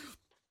crazy.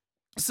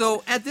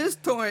 So at this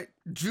point,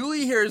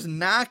 Julie hears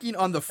knocking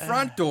on the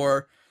front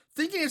door,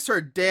 thinking it's her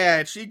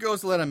dad. She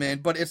goes to let him in,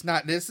 but it's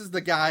not. This is the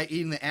guy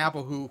eating the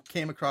apple who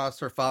came across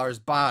her father's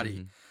body.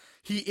 Mm-hmm.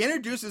 He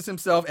introduces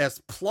himself as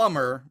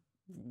Plumber.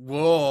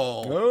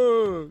 Whoa.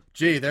 Oh.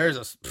 Gee, there's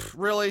a...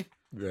 Really?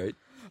 Right.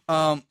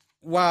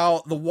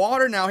 While the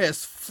water now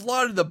has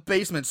flooded the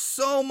basement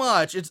so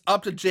much, it's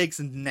up to Jake's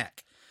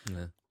neck.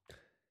 Yeah.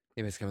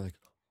 He was kind of like,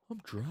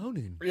 I'm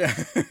drowning. Yeah.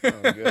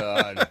 Oh,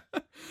 God.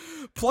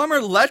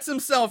 Plumber lets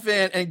himself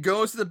in and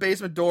goes to the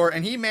basement door,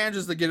 and he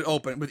manages to get it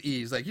open with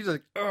ease. Like, he's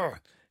like, ugh.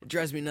 It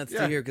drives me nuts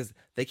to hear because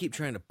they keep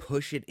trying to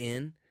push it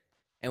in.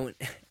 And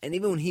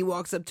even when he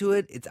walks up to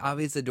it, it's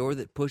obvious a door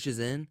that pushes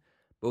in.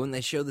 But when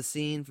they show the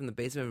scene from the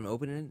basement of him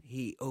opening it,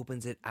 he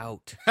opens it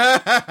out.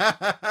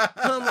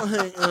 I'm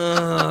like,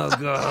 oh,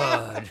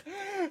 God.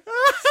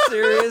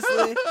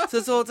 Seriously? So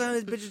this whole time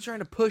this bitch is trying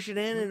to push it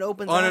in and it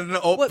opens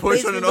out? What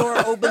basement door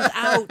opens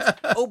out?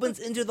 Opens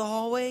into the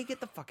hallway? Get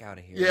the fuck out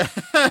of here. Yeah.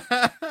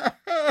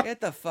 Get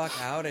the fuck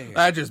out of here.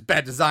 That's just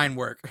bad design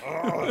work.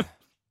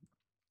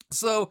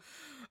 So,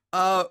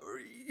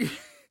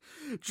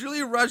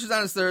 Julia rushes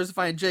down the stairs to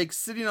find Jake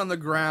sitting on the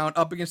ground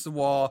up against the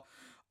wall.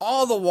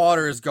 All the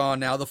water is gone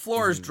now. The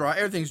floor is dry.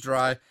 Everything's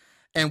dry.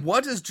 And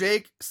what does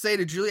Jake say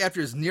to Julie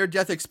after his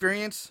near-death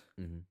experience?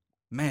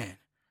 Man,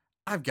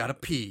 I've got to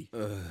pee.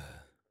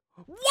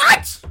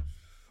 What?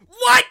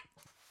 What?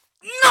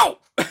 No!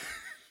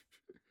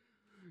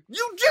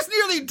 You just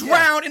nearly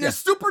drowned in a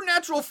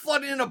supernatural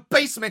flooding in a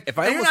basement. And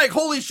you're like,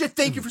 holy shit,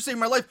 thank you for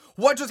saving my life.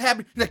 What just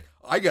happened? You're like,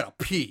 I gotta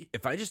pee.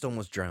 If I just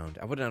almost drowned,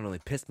 I would have not only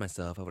pissed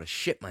myself, I would have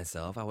shit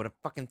myself. I would have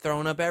fucking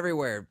thrown up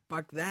everywhere.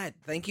 Fuck that.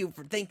 Thank you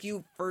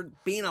for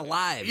being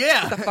alive.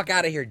 Yeah. Get the fuck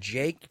out of here,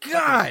 Jake.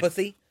 God.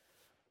 Pussy.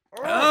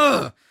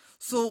 Ugh.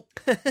 So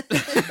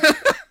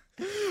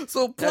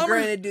Plumber. Now,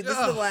 granted, dude, this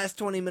is the last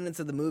 20 minutes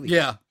of the movie.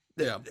 Yeah.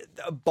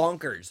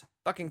 Bonkers.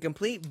 Fucking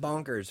complete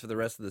bonkers for the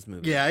rest of this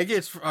movie. Yeah, it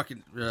gets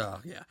fucking. Yeah.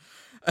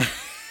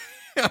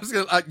 I was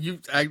gonna.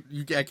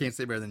 I can't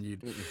say better than you.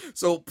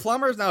 So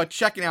Plumber is now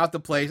checking out the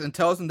place and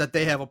tells them that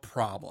they have a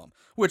problem.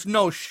 Which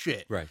no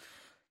shit. Right.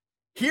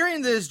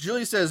 Hearing this,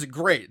 Julie says,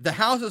 "Great, the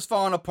house is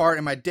falling apart,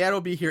 and my dad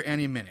will be here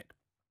any minute."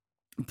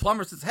 And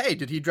Plumber says, "Hey,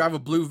 did he drive a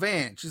blue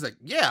van?" She's like,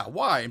 "Yeah,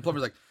 why?" And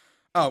Plumber's like,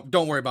 "Oh,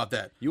 don't worry about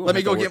that. Let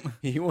me go get."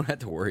 You won't have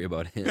to worry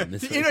about him.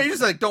 He's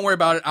just like, "Don't worry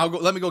about it.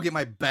 Let me go get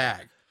my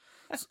bag."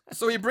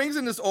 So he brings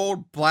in this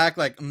old black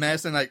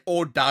medicine,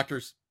 old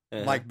doctor's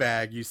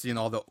bag you see in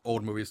all the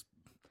old movies,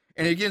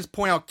 and he begins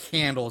pointing out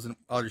candles and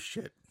other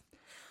shit.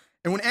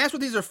 And when asked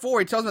what these are for,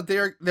 he tells them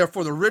that they're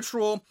for the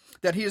ritual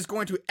that he is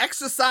going to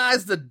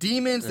exorcise the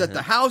demons that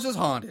the house is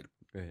haunted.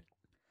 Right.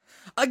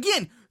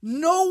 Again,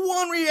 no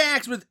one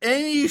reacts with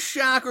any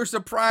shock or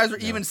surprise or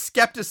even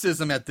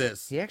skepticism at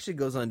this. He actually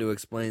goes on to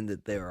explain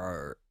that there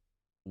are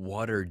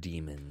water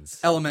demons.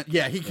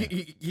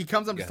 He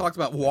comes up and talks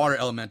about water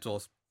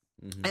elementals.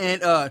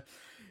 And by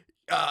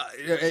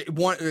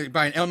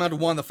an elemental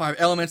one of the 5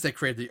 elements that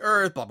created the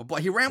earth, blah blah blah.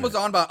 He rambles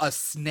on about a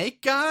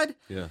snake god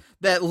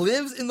that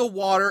lives in the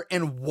water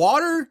and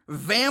water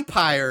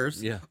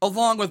vampires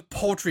along with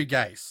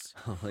poultrygeist.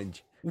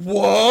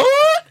 What?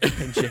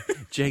 And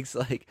Jake's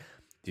like,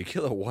 "Do you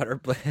kill a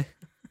water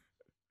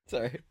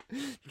Sorry,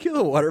 you kill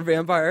a water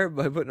vampire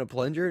by putting a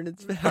plunger in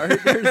its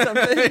heart or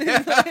something?"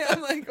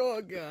 I'm like,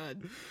 oh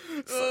god,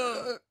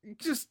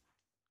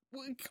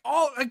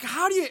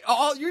 how do you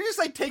you're just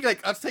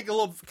let's take a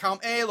little column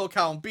A, a little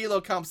column B, a little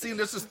column C, and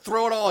just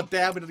throw it all,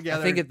 dab it together.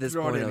 I think at this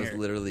point I was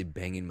literally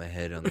banging my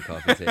head on the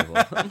coffee table.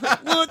 I'm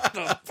like, what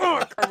the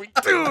fuck are we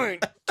doing?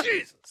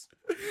 Jesus.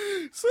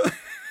 So,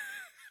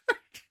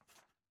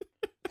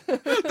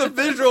 the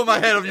visual in my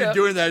head of you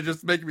doing that is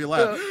just making me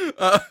laugh.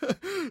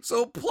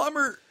 So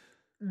Plumber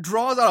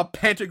draws out a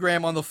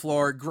pentagram on the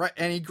floor,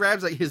 and he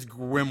grabs his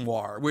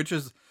grimoire, which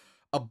is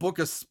a book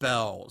of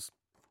spells.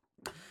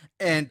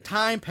 And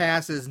time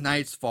passes,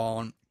 night's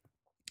fallen.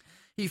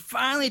 He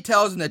finally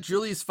tells him that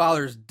Julie's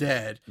father's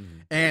dead,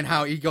 and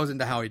how he goes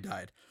into how he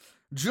died.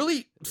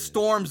 Julie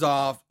storms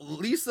off.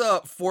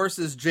 Lisa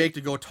forces Jake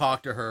to go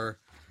talk to her,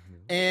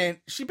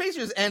 and she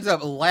basically just ends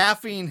up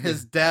laughing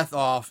his death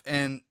off,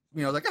 and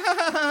like, ha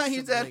ha ha,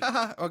 he's dead,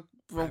 ha ha.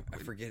 I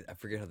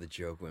forget how the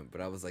joke went,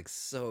 but I was like,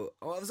 I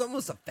was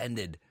almost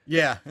offended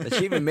Yeah. that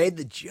she even made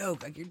the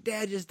joke. Like, your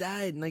dad just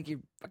died, and like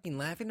you're fucking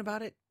laughing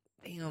about it.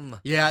 Damn.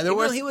 Yeah,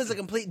 He was a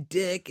complete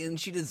dick, and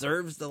she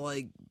deserves to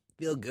like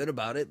feel good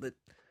about it. But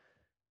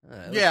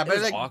it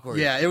was like awkward.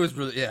 Yeah, it was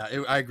really. Yeah,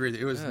 I agree.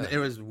 It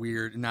was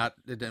weird. It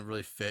didn't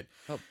really fit.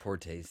 Oh, poor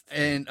taste.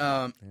 And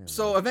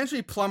so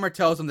eventually Plumber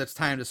tells them that it's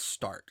time to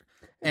start,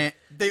 and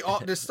they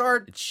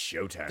start. It's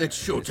showtime.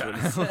 It's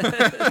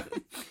showtime.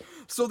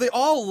 So they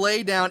all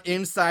lay down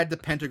inside the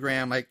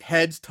pentagram, like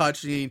heads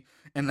touching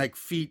and like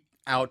feet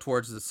out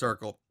towards the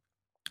circle.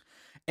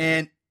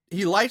 And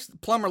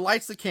Plumber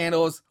lights the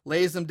candles,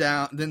 lays them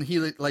down, then he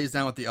lays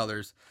down with the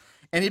others.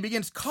 And he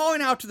begins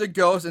calling out to the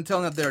ghosts and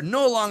telling them that they're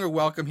no longer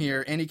welcome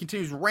here. And he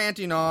continues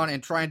ranting on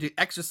and trying to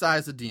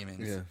exorcise the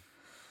demons. Yeah.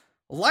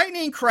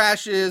 Lightning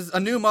crashes, a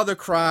new mother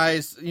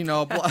cries,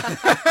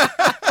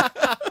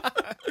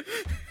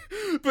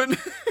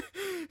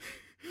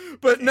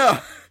 but no.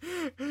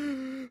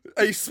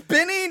 A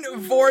spinning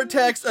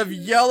vortex of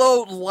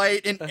yellow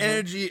light and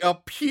energy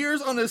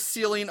appears on the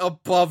ceiling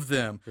above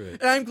them. Right.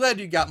 And I'm glad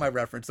you got my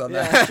reference on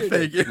that. Sure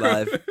Thank you.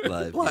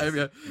 Live,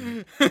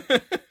 yeah.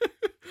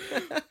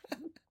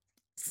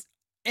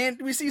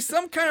 And we see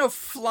some kind of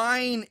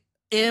flying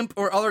imp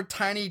or other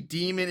tiny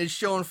demon is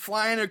shown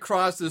flying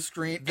across the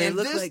screen. They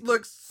look like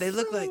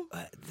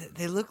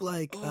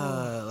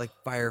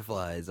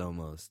fireflies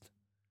almost.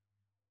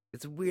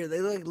 It's weird.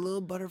 They look like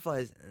little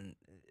butterflies, and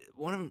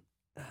one of them,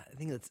 I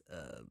think it's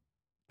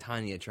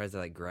Tanya, tries to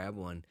like grab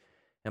one,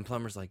 and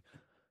Plumber's like,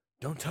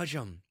 "Don't touch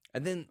them."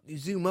 And then you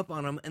zoom up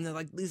on them, and they're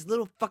like these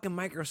little fucking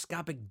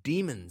microscopic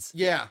demons.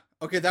 Yeah.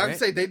 Okay. That would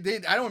say they.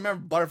 I don't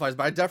remember butterflies,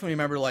 but I definitely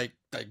remember like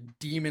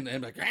demon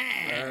and like.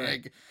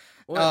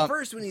 Well, at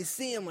first when you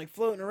see them like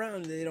floating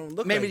around, they don't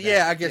look. Maybe. Like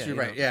yeah. that. I guess you're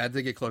right. Yeah,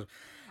 they get close.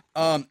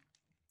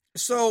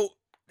 So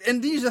in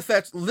these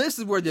effects, this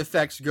is where the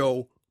effects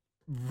go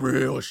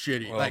real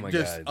shitty, like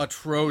just God.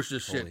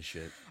 Atrocious shit. Holy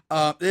shit.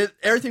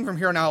 Everything from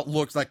here on out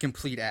looks like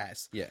complete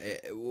ass. Yeah,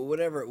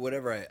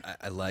 whatever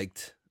I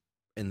liked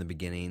in the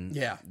beginning.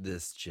 Yeah,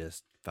 this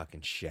just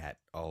fucking shat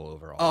all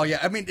over. Oh yeah,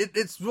 I mean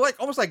it's like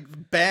almost like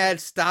bad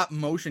stop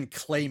motion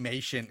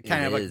claymation,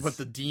 kind of like with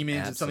the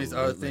demons and some of these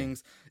other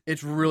things.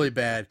 It's really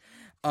bad.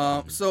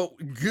 So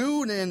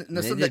Goo and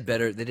they did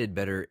better. They did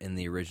better in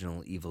the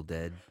original Evil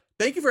Dead.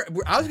 Thank you for.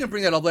 I was going to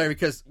bring that up later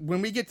because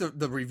when we get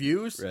the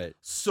reviews, right.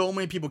 So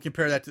many people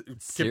compare that to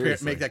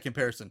make that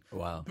comparison.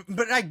 Wow.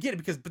 But I get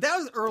it but that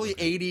was early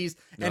 80s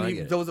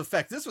and those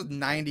effects. This was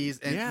 90s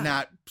and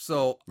not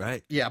so.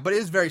 Right. Yeah, but it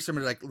is very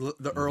similar to like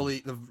the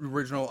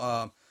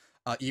original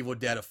Evil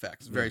Dead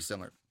effects. Very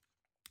similar.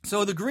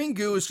 So the green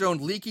goo is shown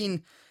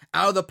leaking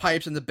out of the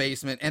pipes in the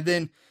basement, and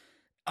then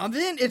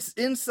it's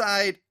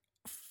inside,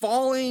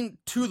 falling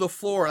to the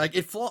floor. Like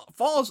it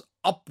falls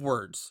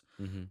upwards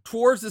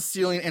towards the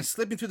ceiling and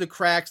slipping through the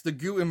cracks. The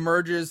goo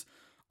emerges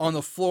on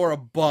the floor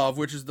above,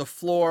 which is the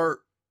floor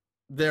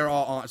they're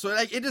all on. So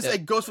like it just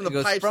it goes from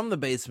the pipes from the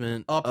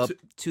basement up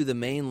to the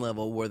main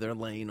level where they're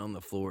laying on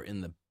the floor in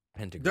the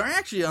pentagram. They're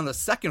actually on the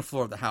second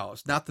floor of the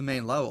house, not the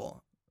main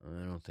level.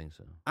 I don't think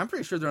so. I'm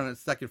pretty sure they're on the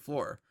second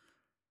floor.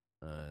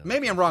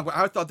 Maybe I'm wrong, but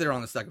I thought they were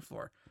on the second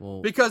floor.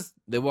 Well, because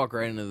they walk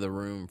right into the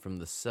room from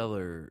the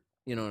cellar.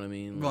 You know what I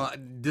mean? Well,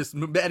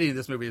 editing in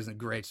this movie isn't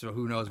great, so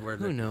who knows where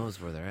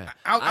they're at.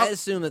 I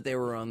assume that they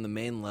were on the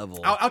main level.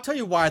 I'll tell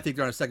you why I think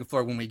they're on the second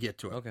floor when we get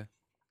to it. Okay.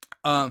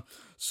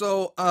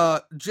 So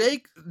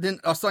Jake then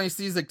suddenly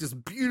sees like this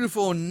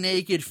beautiful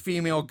naked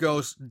female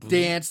ghost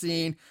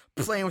dancing,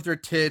 playing with her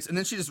tits, and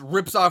then she just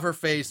rips off her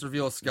face to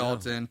reveal a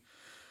skeleton.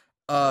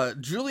 Yeah.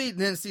 Julie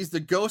then sees the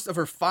ghost of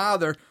her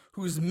father,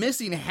 who's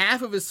missing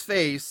half of his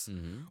face,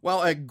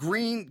 while a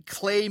green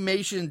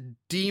claymation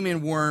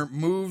demon worm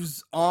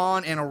moves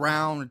on and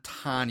around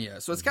Tanya.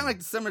 So it's kind of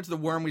like similar to the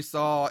worm we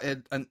saw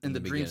in the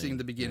dream scene in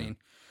the beginning.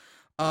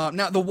 Yeah.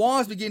 Now, the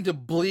walls begin to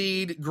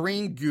bleed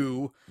green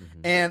goo,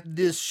 and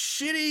this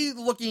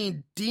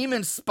shitty-looking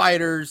demon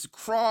spiders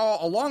crawl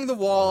along the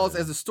walls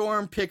as the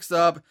storm picks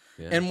up,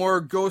 and more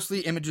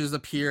ghostly images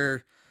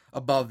appear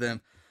above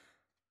them.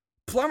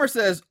 Plumber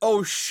says,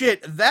 "Oh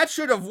shit, that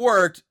should have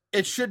worked.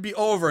 It should be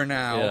over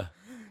now."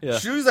 Yeah.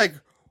 She was like,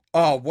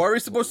 "Oh, what are we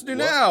supposed to do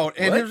now?"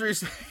 And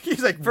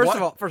he's like, First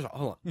of all,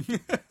 hold on.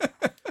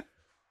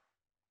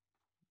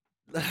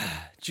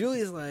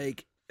 Julie's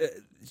like,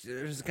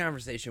 there's a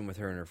conversation with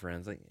her and her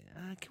friends. Like,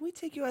 can we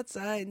take you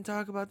outside and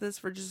talk about this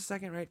for just a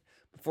second, right?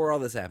 Before all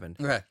this happened.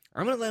 Okay.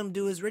 I'm going to let him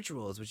do his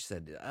ritual, is what she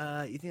said.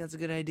 You think that's a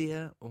good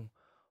idea? Oh,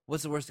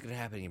 what's the worst that could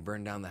happen? You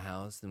burn down the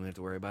house, then we have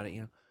to worry about it,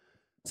 you know?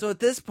 So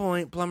at this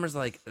point, Plumber's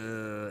like,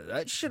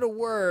 that should have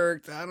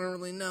worked. I don't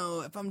really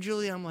know. If I'm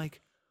Julie, I'm like,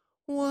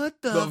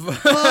 what the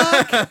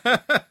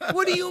fuck?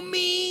 What do you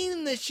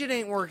mean this shit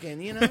ain't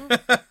working, you know?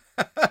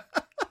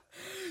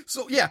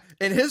 So, yeah,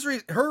 and his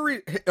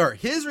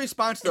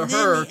response to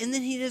her... And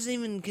then he doesn't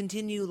even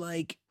continue,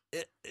 like,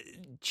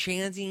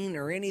 chanting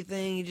or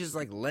anything. He's just,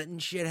 like, letting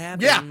shit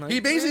happen. Yeah, like,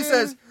 he basically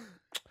says...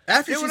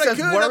 After she says,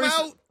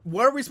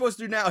 what are we supposed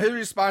to do now? His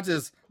response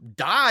is,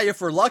 die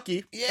if we're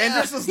lucky. Yeah.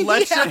 And just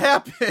let shit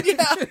happen.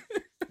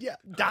 Yeah,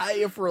 die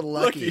if we're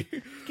lucky.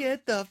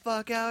 Get the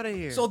fuck out of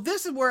here. So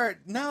this is where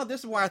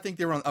I think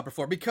they were on the upper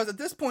floor, because at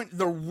this point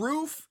the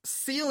roof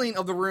ceiling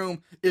of the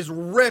room is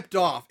ripped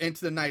off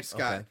into the night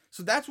sky. Okay.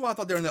 So that's why I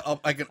thought they were in the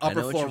an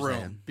upper floor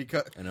room.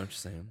 Because I know what you're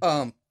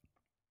saying.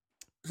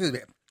 excuse me.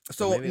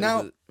 So maybe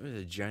now it was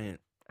a giant.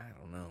 I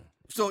don't know.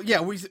 So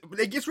yeah,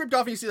 it gets ripped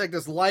off, and you see like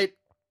this light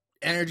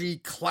energy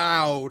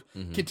cloud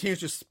continues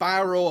to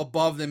spiral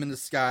above them in the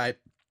sky.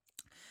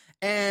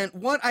 And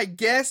what I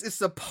guess is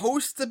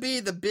supposed to be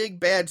the big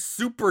bad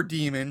super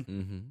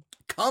demon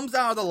comes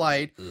out of the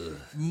light,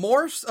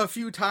 morphs a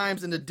few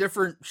times into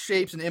different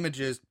shapes and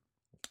images,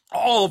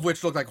 all of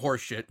which look like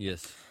horse shit.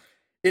 Yes.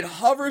 It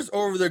hovers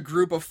over the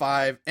group of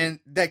 5, and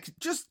that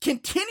just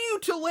continue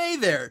to lay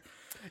there.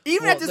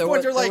 Even at this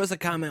point, they're like... There was a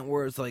comment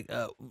where it's like,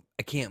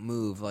 I can't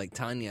move. Like,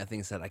 Tanya, I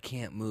think, said, I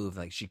can't move.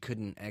 Like, she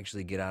couldn't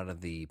actually get out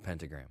of the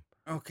pentagram.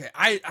 Okay,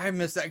 I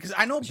missed that, because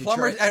I know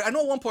Plumber... I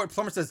know at one point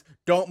Plumber says,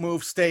 don't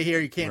move, stay here,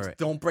 you can't...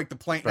 Don't break the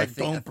plane. Like,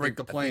 don't break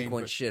the plane. I think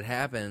when shit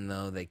happened,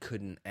 though, they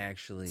couldn't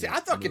actually... See,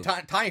 I thought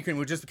Tanya couldn't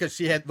move just because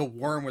she had... The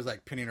worm was,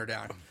 like, pinning her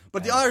down.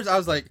 But the others, I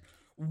was like...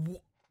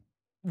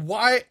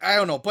 Why? I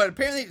don't know. But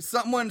apparently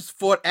someone's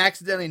foot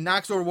accidentally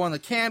knocks over one of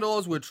the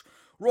candles, which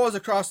rolls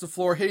across the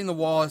floor, hitting the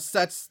wall,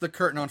 sets the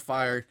curtain on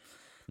fire.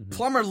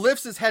 Plumber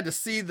lifts his head to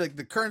see the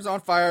curtain's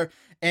on fire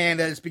and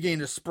that it's beginning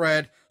to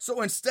spread.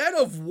 So instead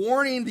of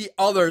warning the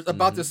others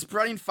about the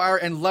spreading fire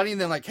and letting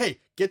them like, hey,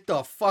 get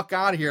the fuck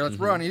out of here, let's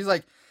run.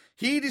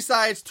 He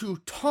decides to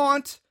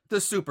taunt the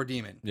super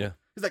demon. Yeah.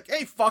 He's like,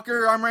 hey,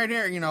 fucker, I'm right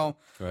here, you know.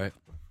 Right.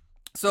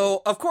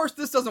 So, of course,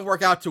 this doesn't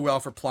work out too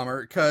well for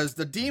Plumber, because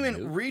the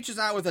demon reaches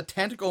out with a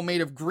tentacle made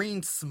of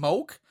green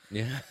smoke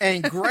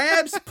and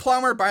grabs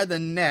Plumber by the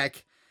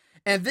neck,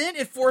 and then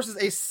it forces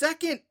a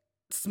second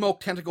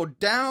smoke tentacle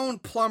down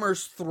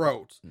Plumber's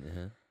throat.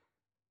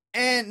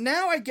 And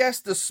now I guess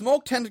the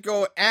smoke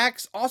tentacle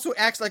also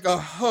acts like a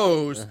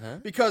hose,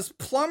 because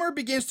Plumber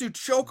begins to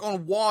choke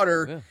on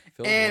water,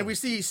 and we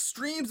see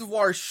streams of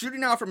water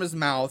shooting out from his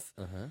mouth.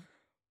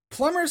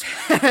 Plumber's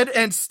head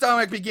and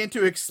stomach begin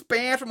to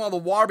expand from all the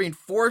water being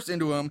forced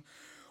into him.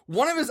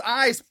 One of his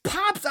eyes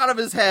pops out of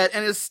his head,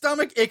 and his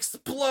stomach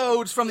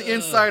explodes from the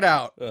inside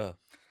out.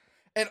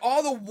 And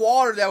all the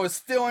water that was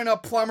filling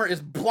up Plumber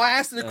is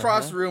blasted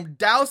across the room,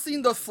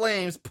 dousing the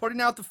flames, putting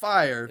out the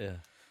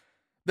fire.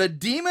 The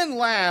demon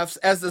laughs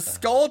as the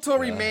skeletal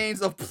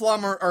remains of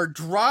Plumber are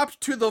dropped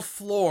to the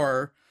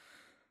floor.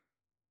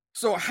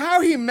 So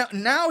how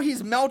now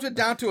he's melted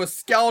down to a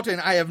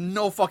skeleton, I have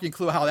no fucking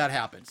clue how that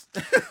happens.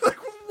 Like,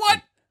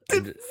 what?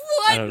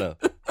 What? I don't know.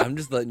 I'm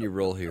just letting you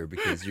roll here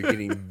because you're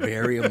getting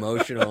very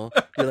emotional.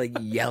 You're like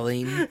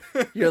yelling.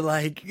 You're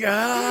like,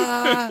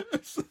 ah.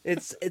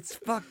 It's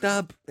fucked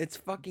up. It's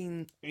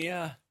fucking,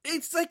 yeah.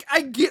 It's like,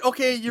 I get,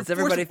 okay. Does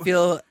everybody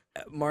feel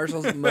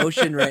Marshall's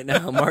emotion right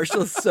now?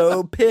 Marshall's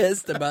so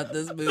pissed about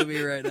this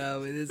movie right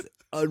now. It is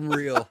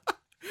unreal.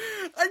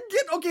 I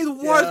get, okay, the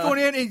water's going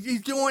in, and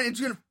he's going,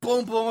 it's gonna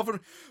boom off.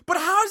 But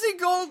how's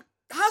it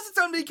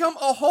suddenly become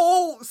a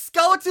whole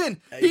skeleton?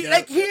 He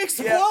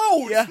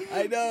explodes. Yeah,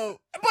 I know.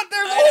 But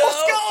there's a whole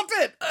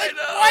skeleton.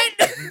 I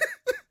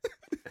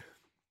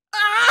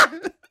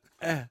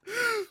know.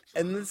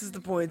 And this is the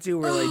point too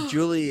where like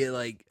Julie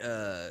like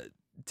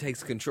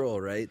takes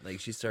control, right? Like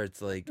she starts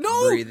like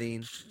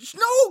breathing.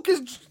 No,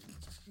 because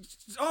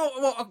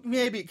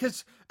maybe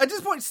because at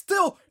this point,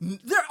 still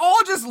they're all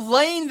just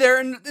laying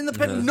there in the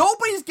pit.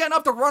 Nobody's getting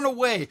up to run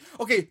away.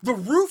 Okay, the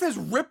roof has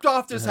ripped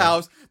off this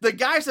house. The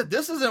guy said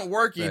this isn't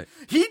working. Right.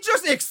 He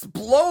just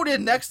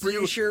exploded next to you.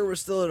 Pretty sure we're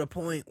still at a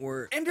point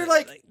where, and you're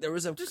like there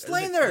was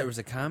laying there. There was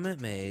a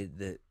comment made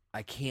that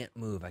I can't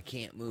move.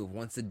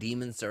 Once the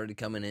demons started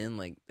coming in,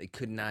 like they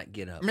could not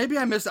get up. Maybe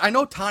I missed it. I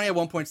know Tanya at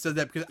one point said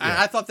that because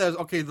I thought that was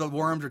okay. The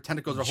worms or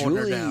tentacles are holding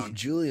her down.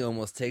 Julie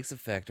almost takes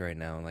effect right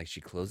now, and like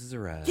she closes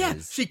her eyes. Yeah,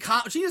 she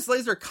just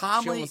lays there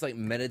calmly. She almost like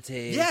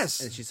meditates.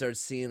 Yes, and she starts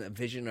seeing a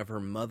vision of her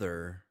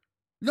mother.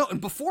 No, and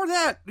before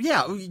that,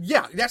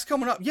 yeah, that's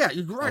coming up. Yeah,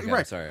 you're right. Okay,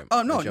 right. Sorry.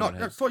 No,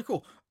 that's totally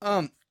cool.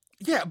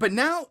 Yeah, but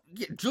now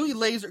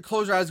Julie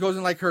closes her eyes, goes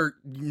in like her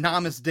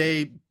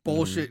namaste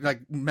bullshit,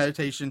 like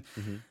meditation.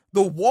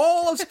 The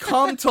walls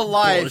come to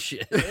life.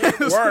 Bullshit.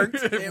 It worked.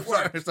 It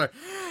worked. Sorry.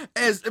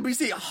 As we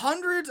see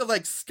hundreds of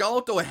like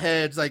skeletal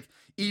heads like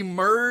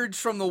emerge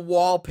from the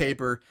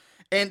wallpaper.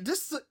 And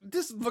this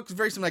looks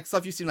very similar like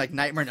stuff you see in like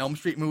Nightmare on Elm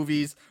Street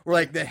movies, where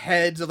like the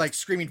heads of like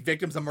screaming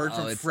victims emerge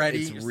from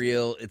Freddy.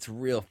 It's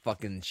real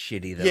fucking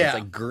shitty though. It's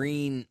like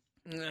green.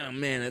 Oh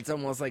man, it's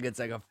almost like it's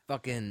like a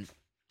fucking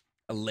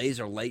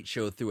laser light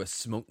show through a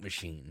smoke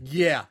machine.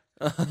 Yeah.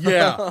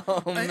 Yeah.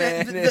 Oh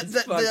man,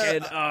 it's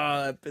fucking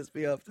it pissed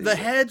me off. The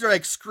heads are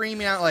like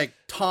screaming out like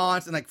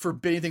taunts and like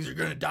forbidding things. You're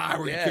gonna die.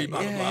 We're gonna kill you.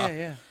 Blah blah blah.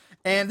 Yeah.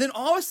 And then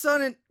all of a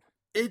sudden,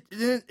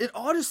 it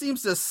all just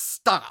seems to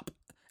stop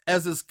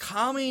as this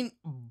calming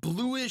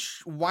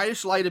bluish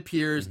whitish light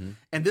appears,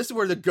 and this is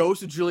where the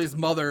ghost of Julia's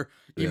mother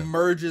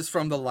emerges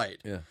from the light.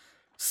 Yeah.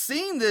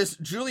 Seeing this,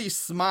 Julie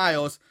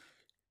smiles,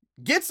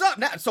 gets up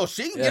now, so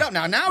she can get up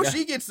now. Now Yeah.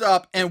 she gets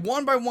up, and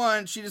one by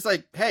one, she just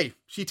like, hey,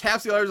 she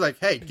taps the others like,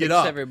 hey, get Picks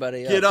up,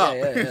 everybody get up. up,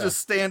 Yeah, yeah, yeah. just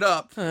stand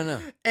up. I don't know.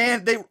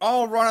 And they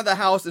all run out of the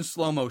house in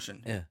slow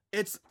motion. Yeah.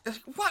 It's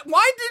what?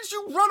 Why did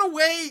you run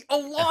away a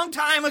long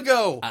time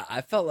ago?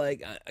 I felt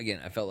like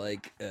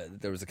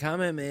there was a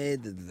comment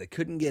made that they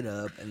couldn't get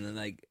up, and then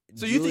like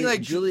So you think,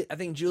 like, Julie? I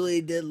think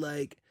Julie did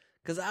like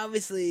because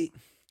obviously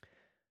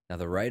now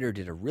the writer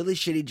did a really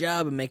shitty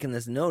job of making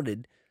this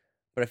noted,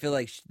 but I feel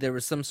like there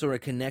was some sort of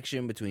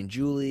connection between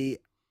Julie,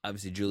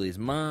 obviously Julie's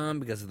mom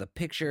because of the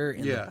picture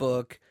in the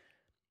book,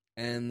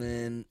 and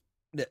then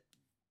that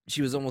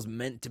she was almost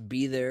meant to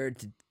be there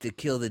to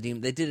kill the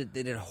demon. They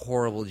did a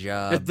horrible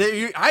job. I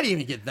didn't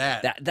even get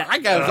that. That- I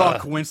got it was all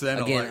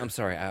coincidental. Again, like- I'm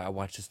sorry. I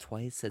watched this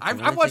twice. That's the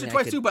I've only watched thing it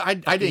twice could too, but I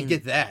didn't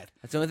get that.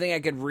 That's the only thing I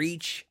could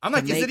reach. I'm to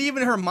like, is make- it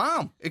even her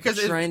mom? Because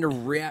trying to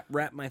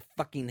wrap my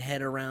fucking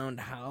head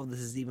around how this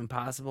is even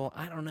possible.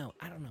 I don't know,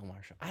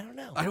 Marshall. I don't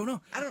know. I don't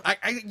know. I don't- I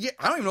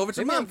don't even know if it's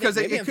her Maybe mom I'm because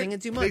maybe I'm thinking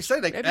too They much.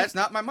 say like Maybe. that's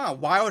not my mom.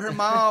 Why would her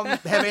mom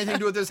have anything to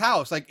do with this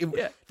house? Like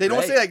they don't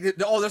right. say like,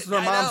 oh, this is her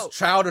I know. mom's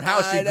childhood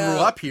house. She I grew know.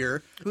 up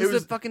here. Who's it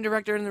was the fucking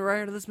director and the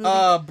writer of this movie?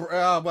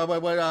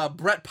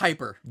 Brett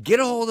Piper. Get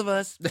a hold of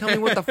us. Tell me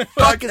what the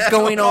fuck is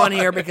going on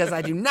here because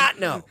I do not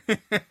know.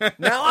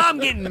 Now I'm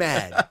getting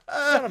mad.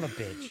 Son of a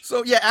bitch.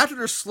 So yeah, after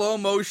their slow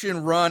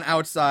motion run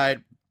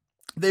outside,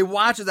 they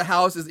watch as the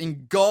house is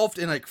engulfed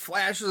in like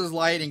flashes of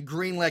light and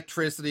green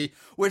electricity.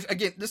 Which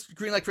again, this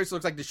green electricity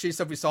looks like the shitty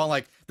stuff we saw in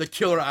like the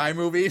Killer Eye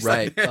movies.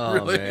 Right. Like, Oh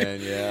really. man,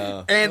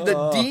 yeah. And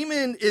the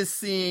demon is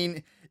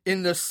seen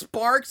in the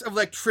sparks of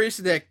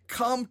electricity that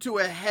come to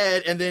a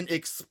head and then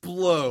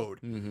explode.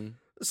 Mm-hmm.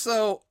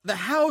 So the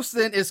house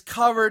then is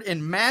covered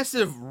in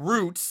massive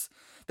roots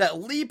that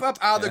leap up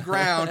out of the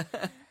ground,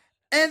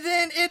 and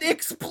then it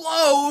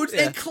explodes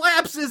and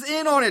collapses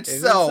in on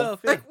itself.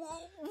 yeah. Like,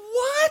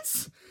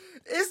 what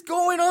is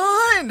going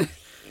on?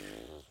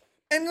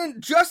 And then,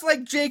 just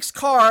like Jake's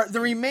car, the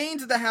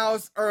remains of the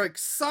house are like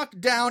sucked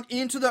down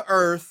into the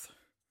earth.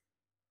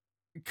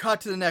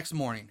 Cut to the next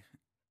morning.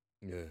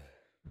 Yeah.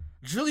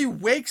 Julie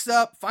wakes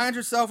up, finds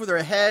herself with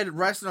her head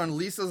resting on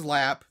Lisa's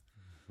lap.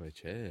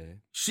 Which, hey.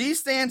 She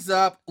stands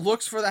up,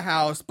 looks for the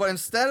house, but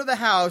instead of the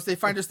house, they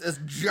find just this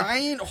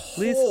giant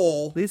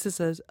hole. Lisa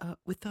says,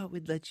 we thought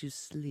we'd let you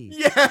sleep.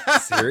 Yeah.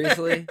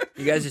 Seriously?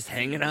 You guys just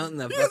hanging out in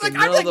the He's fucking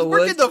like, I'm middle of like, the we're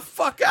woods? getting the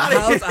fuck out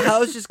of A here.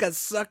 house just got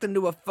sucked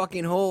into a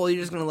fucking hole. You're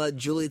just going to let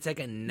Julie take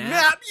a nap?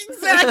 Nap,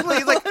 exactly.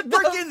 He's like, we're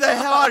getting the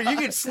hell out of here.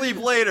 You can sleep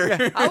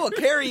later. I will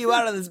carry you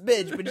out of this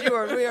bitch,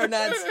 but we are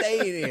not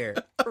staying here.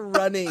 We're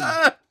running.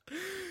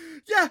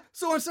 Yeah,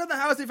 so instead of the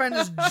house, they find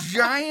this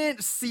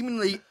giant,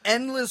 seemingly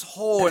endless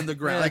hole in the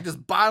ground, like this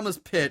bottomless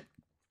pit.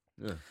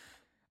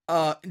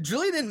 Yeah.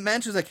 Julie then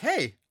mentions, like,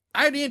 hey,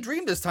 I didn't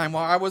dream this time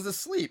while I was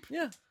asleep.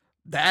 Yeah.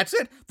 That's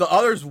it. The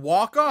others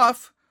walk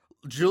off.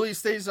 Julie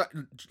stays.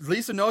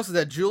 Lisa notices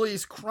that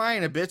Julie's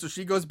crying a bit, so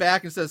she goes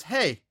back and says,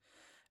 hey,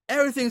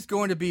 everything's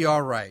going to be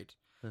all right.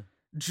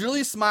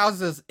 Julie smiles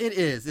and says, it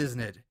is,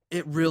 isn't it?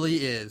 It really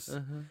is.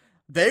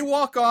 They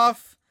walk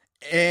off,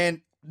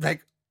 and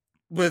like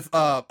with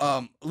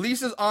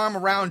Lisa's arm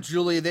around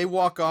Julie, they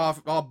walk off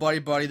all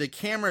buddy. The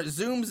camera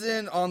zooms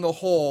in on the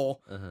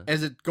hole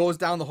as it goes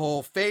down the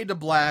hole, fade to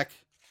black,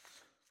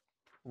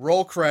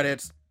 roll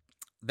credits.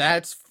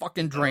 That's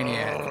fucking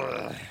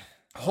Drainiac.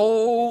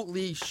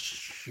 Holy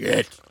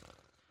shit.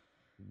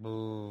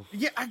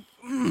 Yeah,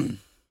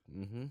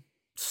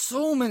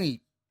 so many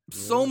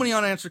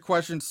unanswered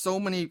questions, so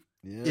many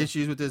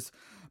issues with this.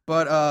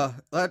 But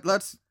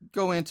let's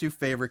go into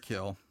favorite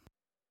kill.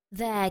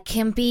 There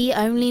can be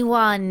only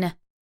one.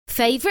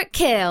 Favorite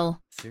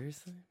kill.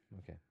 Seriously?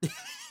 Okay.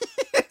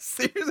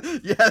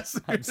 Seriously? Yes.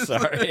 I'm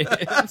sorry.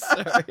 I'm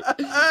sorry.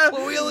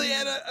 Well, we only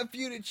had a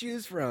few to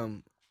choose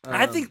from.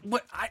 I think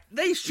what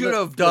they should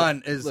have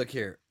done is look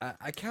here.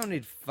 I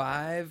counted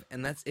 5,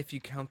 and that's if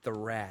you count the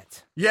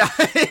rat. Yeah,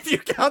 if you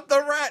count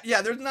the rat,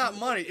 yeah, there's not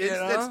money.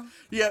 know?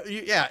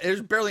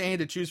 There's barely any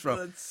to choose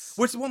from.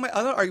 Which is one of my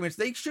other arguments.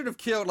 They should have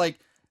killed like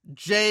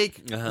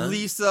Jake,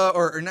 Lisa,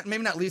 or not,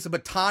 maybe not Lisa,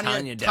 but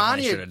Tanya.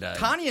 Definitely should have died.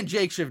 Tanya and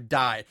Jake should have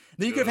died.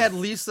 Then you could have had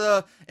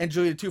Lisa and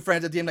Julie, the two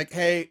friends at the end, like,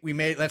 hey, we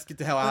made it. Let's get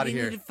the hell out of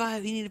here.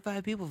 He needed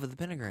 5 people for the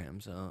pentagram.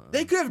 So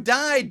They could have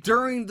died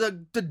during the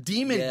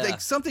demon. Yeah,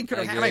 like something could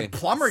have I happened. agree. Like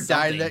Plumber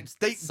died.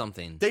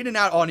 Something. They did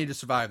not all need to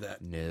survive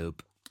that.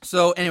 Nope.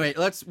 So anyway,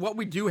 what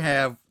we do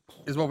have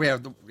is what we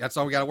have. That's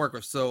all we got to work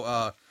with.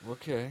 So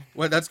Okay.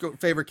 let's go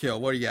favorite kill.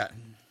 What do you got?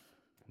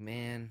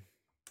 Man,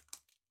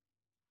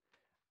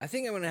 I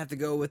think I'm gonna have to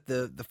go with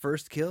the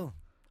first kill.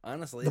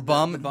 Honestly, The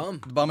bum the bum.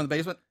 in the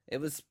basement. It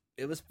was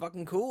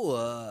fucking cool.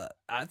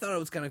 I thought it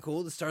was kind of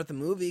cool to start the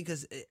movie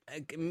because it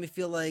made me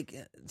feel like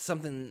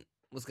something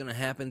was gonna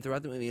happen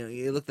throughout the movie. You know,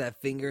 you look at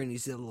that finger and you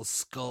see a little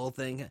skull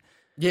thing.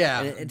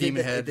 Yeah, And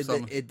demon head.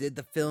 it did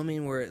the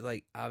filming where it,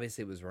 like,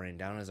 obviously it was running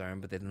down his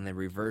arm, but then they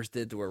reversed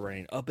it to where it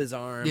running up his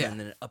arm, Yeah. and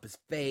then up his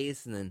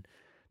face, and then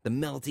the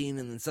melting,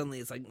 and then suddenly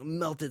it's like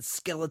melted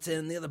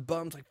skeleton. The other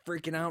bum's like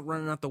freaking out,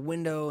 running out the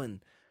window,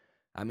 and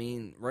I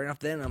mean, right off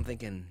then, I'm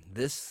thinking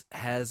this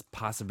has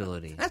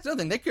possibility. That's the other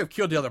thing. They could have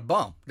killed the other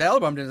bum. The other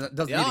bum doesn't need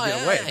to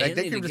get away. Like,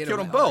 they could have just killed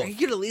them both. He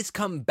could at least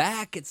come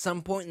back at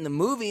some point in the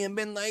movie and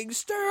been like,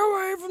 "Stay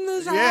away from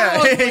this house."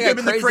 Yeah, he could have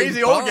been the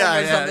crazy old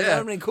guy. Or something. That would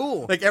have been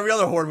cool. Like every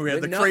other horror movie,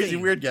 had the crazy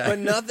weird guy. But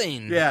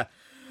nothing. Yeah.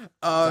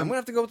 So I'm gonna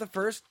have to go with the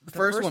first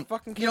one.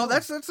 Fucking kill.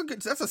 That's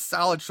a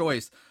solid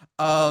choice.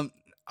 I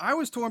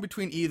was torn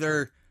between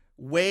either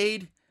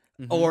Wade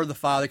or the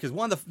father, because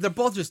they're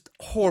both just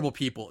horrible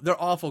people. They're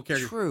awful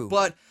characters. True,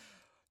 but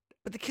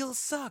the kills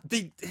suck.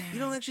 You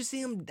don't actually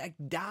see them like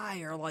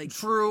die or like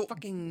true.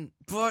 Fucking.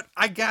 But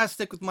I gotta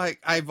stick with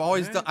I've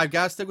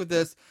gotta stick with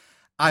this.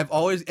 I've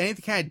always any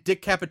kind of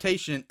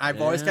decapitation.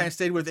 I've always kind of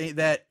stayed with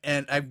that,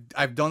 and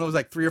I've done those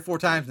like 3 or 4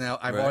 times now.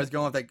 I've always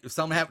gone with like if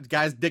something happens,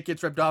 guy's dick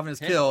gets ripped off and is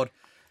killed.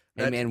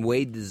 Hey man,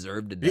 Wade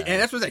deserved to die,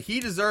 and that's what he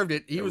deserved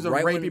it. He was a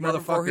rapey motherfucker.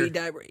 Before he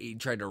died, he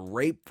tried to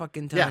rape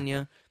fucking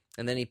Tanya,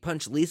 and then he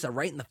punched Lisa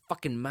right in the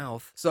fucking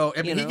mouth. So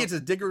I mean, he gets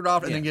his dick ripped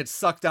off and then gets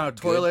sucked down a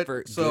toilet.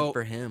 Good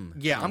for him.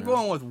 Yeah, I'm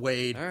going with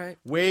Wade. All right,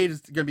 Wade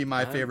is gonna be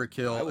my favorite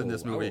kill in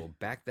this movie. I will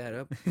back that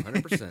up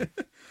 100%.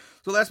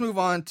 So let's move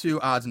on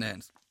to odds and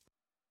ends.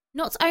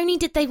 Not only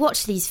did they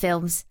watch these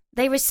films,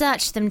 they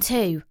researched them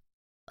too.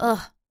 Ugh,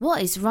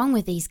 what is wrong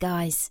with these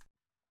guys?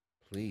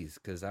 Please,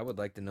 because I would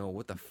like to know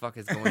what the fuck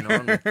is going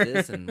on with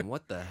this and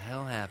what the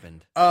hell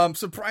happened.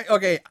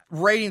 Okay,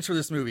 ratings for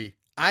this movie.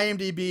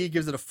 IMDb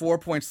gives it a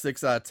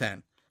 4.6 out of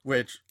 10,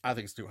 which I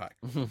think is too high.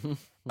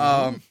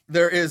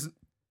 There is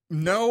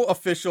no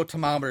official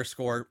thermometer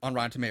score on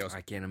Rotten Tomatoes.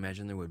 I can't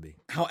imagine there would be.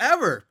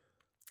 However,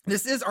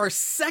 this is our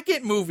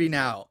second movie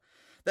now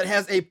that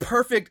has a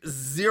perfect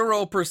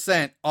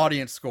 0%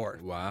 audience score.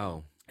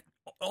 Wow.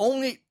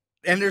 And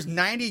there's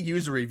 90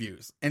 user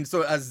reviews, and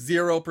so a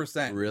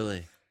 0%.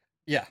 Really?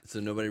 Yeah. So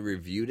nobody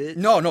reviewed it?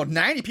 No,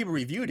 90 people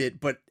reviewed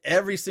it, but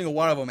every single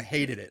one of them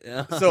hated it.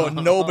 So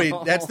nobody,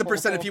 that's the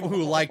percent of people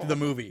who liked the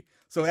movie.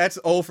 So that's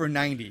 0 for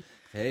 90.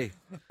 Hey.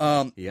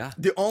 Yeah.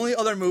 The only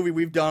other movie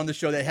we've done on the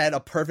show that had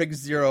a perfect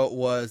 0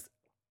 was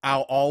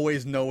I'll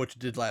Always Know What You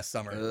Did Last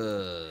Summer.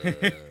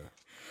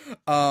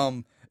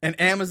 And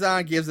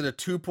Amazon gives it a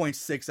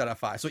 2.6 out of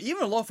 5. So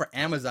even low for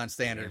Amazon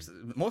standards.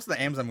 Most of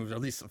the Amazon movies are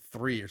at least a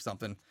 3 or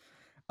something.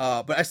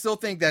 But I still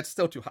think that's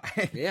still too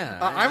high. Yeah,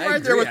 I'm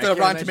right there with the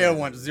Rotten Tomato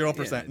one, 0%.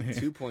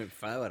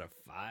 2.5 out of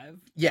 5?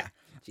 Yeah.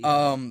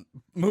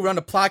 Moving on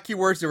to plot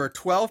keywords. There were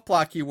 12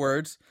 plot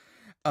keywords.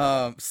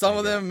 Some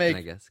of them make...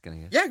 Can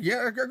I guess?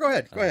 Yeah, go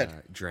ahead. Go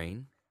ahead.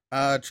 Drain?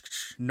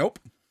 Nope.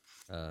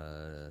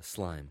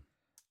 Slime?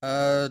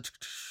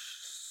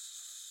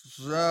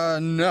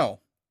 No.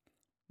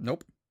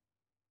 Nope.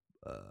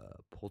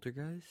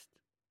 Poltergeist?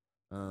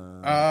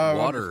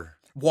 Water?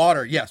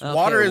 Water, yes. Okay,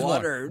 water is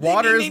one.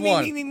 Water is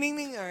one.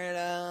 All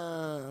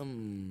right,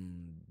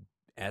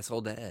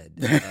 asshole dad.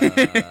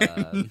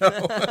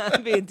 No.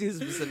 I'm being too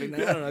specific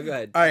now. I don't know. Go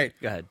ahead. All right.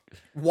 Go ahead.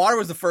 Water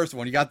was the first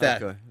one. You got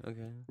that. Okay.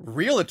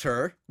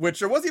 Realtor, which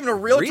there wasn't even a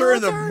realtor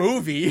in the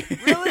movie.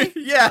 Really?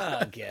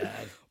 Yeah. Oh,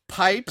 God.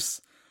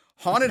 Pipes,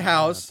 haunted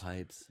house,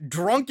 pipes,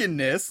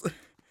 drunkenness.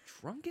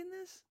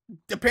 Drunkenness?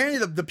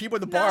 Apparently the people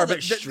at the bar.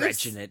 But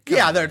stretching it.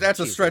 Yeah, that's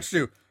a stretch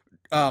too.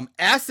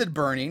 Acid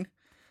burning.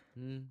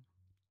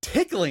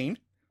 Tickling,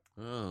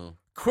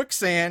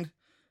 quicksand,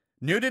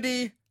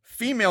 nudity,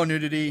 female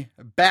nudity,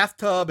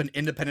 bathtub, and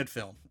independent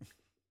film.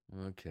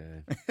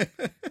 Okay.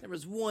 There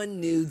was one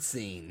nude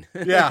scene.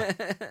 Yeah.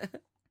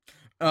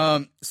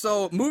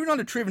 So moving on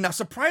to trivia. Now,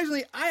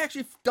 surprisingly, I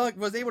actually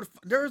was able to.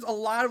 There's a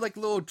lot of like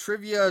little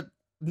trivia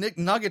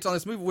nuggets on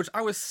this movie, which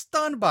I was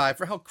stunned by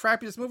for how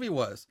crappy this movie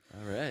was.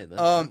 All right.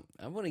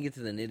 I want to get to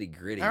the nitty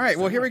gritty. All right.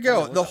 Well, here we go.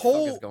 What the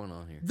fuck is going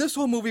on here? This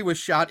whole movie was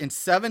shot in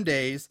 7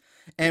 days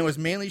and was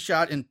mainly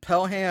shot in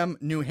Pelham,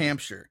 New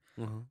Hampshire.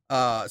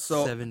 So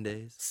 7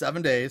 days.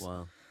 7 days.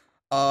 Wow.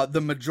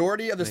 The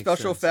majority of the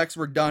special effects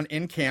were done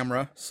in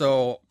camera.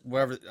 So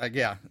whatever.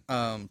 Yeah.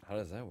 How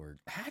does that work?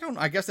 I don't know.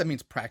 I guess that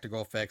means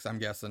practical effects. I'm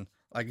guessing.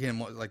 Again,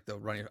 like the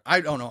running.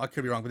 I don't know. I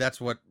could be wrong, but that's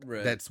what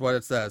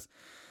it says.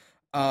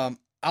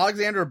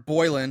 Alexandra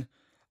Boylan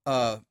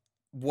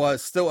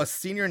was still a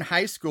senior in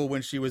high school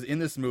when she was in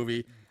this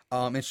movie,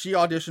 and she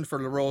auditioned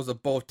for the roles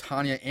of both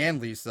Tanya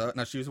and Lisa.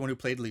 Now, she was the one who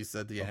played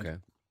Lisa at the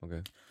end.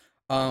 Okay.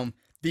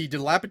 The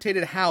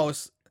dilapidated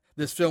house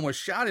this film was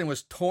shot in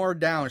was torn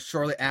down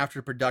shortly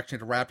after production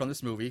had wrapped on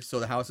this movie, so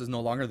the house is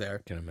no longer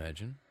there. Can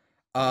imagine.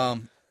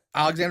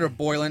 Alexandra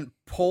Boylan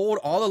pulled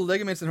all the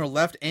ligaments in her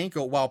left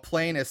ankle while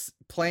playing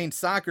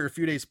soccer a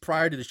few days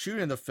prior to the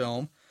shooting of the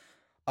film.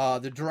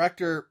 The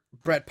director,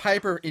 Brett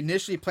Piper,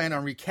 initially planned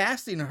on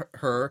recasting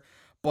her,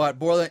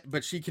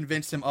 but she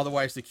convinced him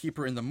otherwise to keep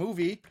her in the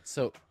movie.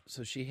 So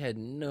she had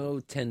no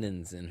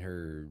tendons in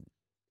her.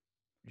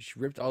 She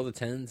ripped all the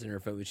tendons in her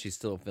foot, but she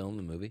still filmed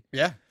the movie.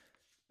 Yeah.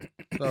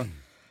 So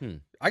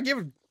I give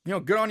it,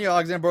 good on you,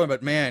 Alexandra Boylan,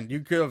 but man, you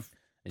could have.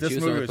 And she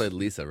was the one who played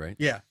Lisa, right?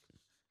 Yeah.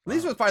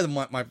 Lisa was probably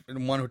the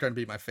one who turned to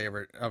be my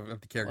favorite of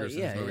the characters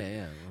in this movie.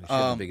 Yeah. Well, she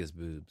had the biggest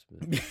boobs.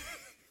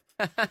 But...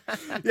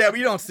 Yeah, but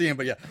you don't see him.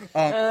 But yeah,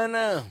 Oh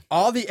no.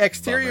 all the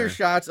exterior Bummer.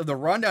 shots of the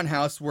rundown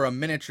house were a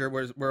miniature,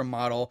 were a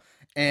model,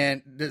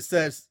 and it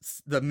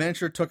says the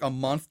miniature took a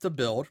month to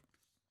build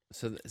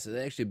So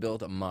they actually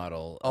built a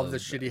model of the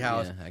shitty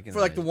house Yeah, I can for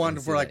like the I one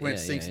can see where like that. when it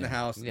Yeah, sinks yeah, in the yeah.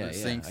 house, Yeah, it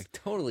yeah. sinks. I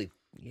totally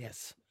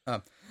yes.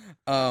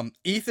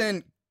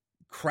 Ethan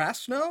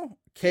Krasno,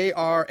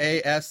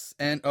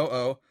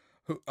 Krasnoo,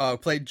 who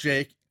played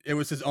Jake. It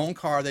was his own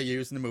car they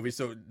used in the movie.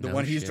 So the No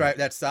one he's shit.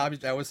 driving,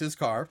 that was his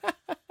car.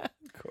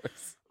 Of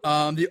course.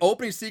 The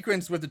opening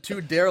sequence with the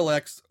two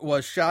derelicts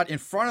was shot in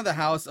front of the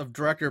house of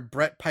director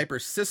Brett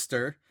Piper's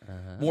sister.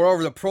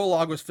 Moreover, the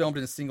prologue was filmed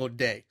in a single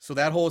day. So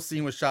that whole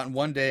scene was shot in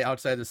one day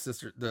outside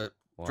the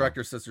Wow.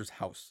 director's sister's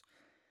house.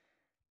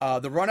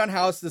 The rundown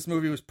house this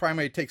movie was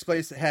primarily takes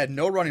place had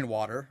no running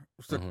water.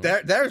 So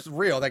there's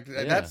real. Like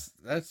that's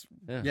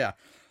yeah.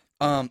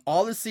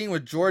 All the scene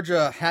with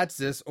Georgia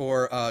Hatzis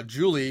or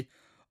Julie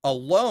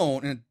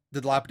alone in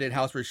the dilapidated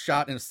house was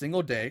shot in a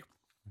single day.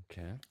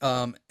 Okay.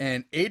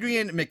 And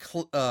Adrian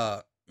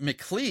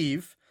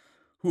McCleve,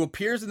 who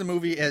appears in the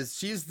movie as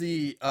she's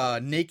the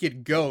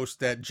naked ghost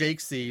that Jake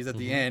sees at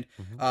the end.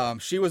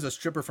 She was a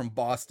stripper from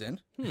Boston.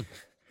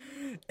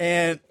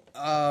 And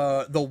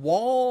the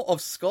Wall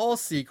of Skull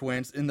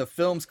sequence in the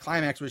film's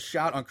climax was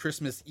shot on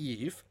Christmas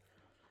Eve.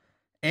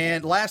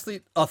 And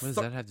lastly, What does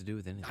that have to do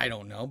with anything? I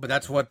don't know, but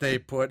that's what they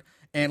put.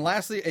 And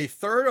lastly, a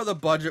third of the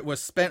budget was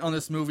spent on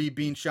this movie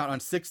being shot on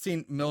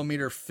 16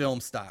 millimeter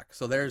film stock.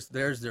 So there's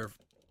their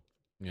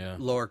Yeah.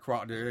 lower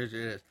quality. There it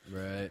is.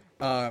 Right.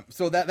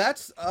 So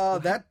that's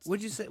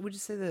Would you say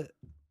that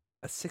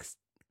a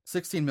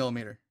 16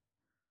 millimeter.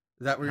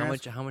 Is that what you're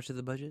asking? how much of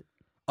the budget?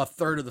 A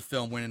third of the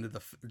film went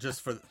into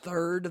just for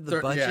Third of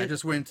the budget? Yeah,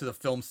 just went into the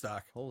film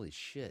stock. Holy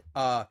shit.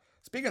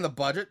 Speaking of the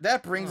budget,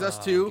 that brings us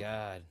to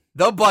God.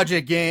 the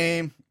budget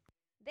game.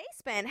 They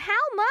spent how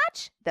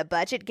much? The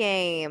budget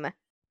game.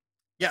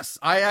 Yes,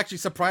 I actually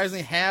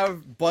surprisingly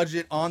have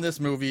budget on this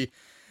movie.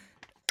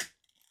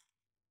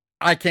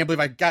 I can't believe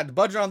I got the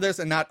budget on this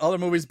and not other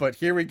movies, but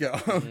here we go.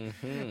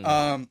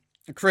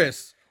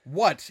 Chris,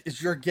 what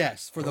is your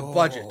guess for the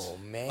budget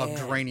of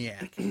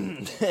Drainiac?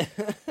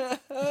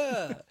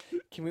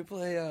 Can we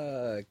play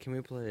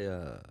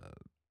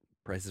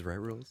Price is Right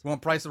rules? You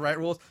want Price the Right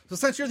rules? So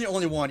since you're the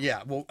only one,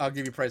 yeah, well, I'll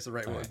give you Price the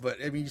Right rules. right. But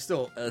I mean, you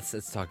still. Let's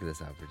talk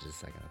this out for just a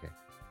second, okay?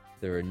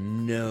 There are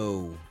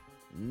no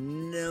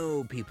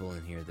people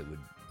in here that would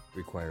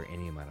require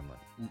any amount of money.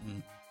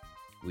 Mm-mm.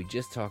 We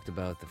just talked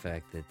about the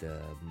fact that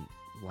a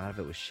lot of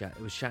it was shot.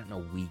 It was shot in a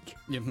week,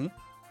 Mm-hmm.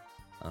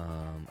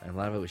 and a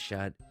lot of it was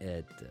shot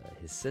at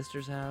his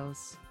sister's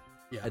house,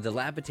 Yeah. a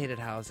dilapidated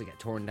house that got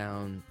torn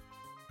down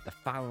the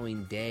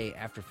following day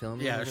after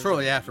filming. Yeah, Or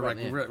shortly something?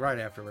 after, Yeah. right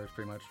afterwards,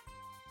 pretty much.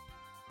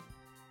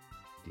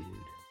 Dude.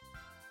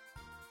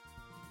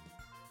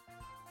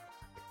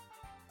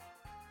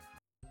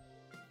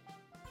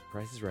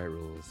 Price is Right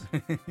rules.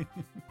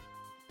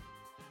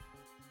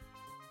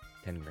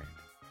 10 grand.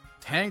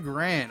 10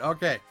 grand.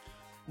 Okay.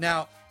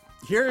 Now,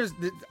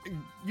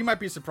 you might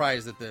be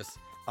surprised at this.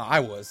 I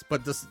was,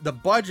 but the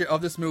budget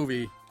of this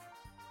movie,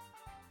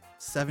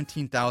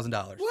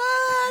 $17,000.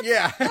 What?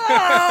 Yeah.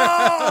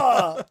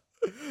 Oh!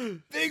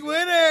 Big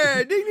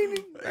winner! Ding, ding,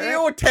 ding.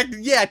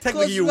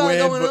 Technically you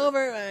win,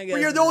 but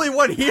you're the only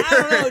one here. I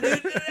don't know,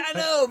 dude. I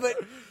know, but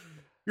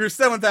You're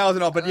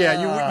 7,000 off, but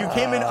yeah, you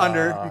came in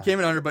under. You came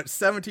in under, but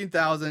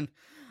 17,000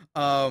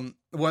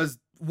 was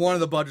one of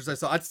the budgets I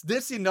saw. I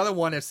did see another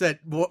one that said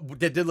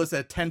that did list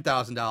at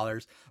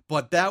 $10,000,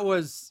 but that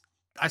was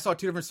I saw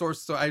two different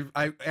sources, so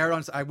I aired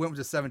on. I went with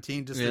the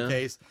 17 just in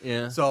case.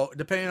 Yeah. So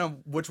depending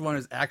on which one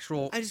is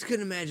actual. I just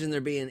couldn't imagine there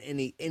being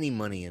any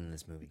money in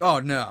this movie. Oh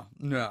no,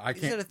 I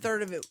You said can't. a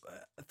third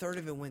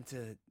of it went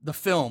to. The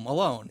film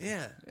alone.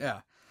 Yeah.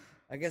 Yeah,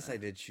 I guess I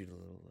did shoot a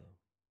little low.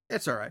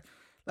 it's all right.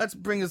 Let's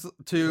bring us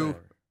to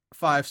Whatever.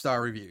 5-star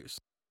reviews.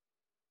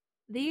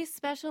 These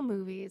special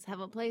movies have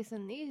a place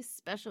in these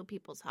special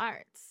people's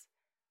hearts.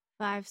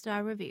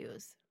 5-star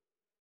reviews.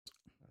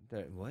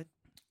 What?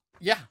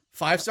 Yeah,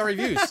 5-star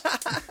reviews.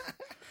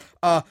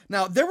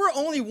 Now there were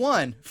only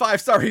one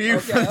 5-star review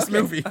for this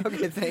movie.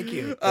 Okay, thank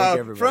you. Thank you,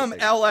 everybody. From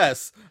Thank you.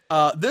 LS.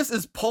 This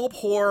is pulp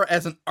horror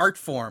as an art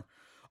form.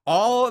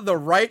 All the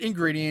right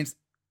ingredients.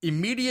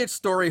 Immediate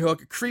story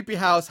hook, creepy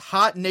house,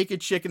 hot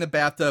naked chick in the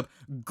bathtub,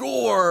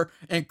 gore,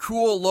 and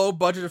cool low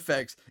budget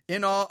effects.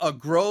 In all, a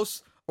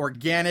gross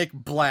organic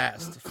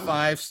blast.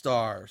 5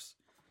 stars.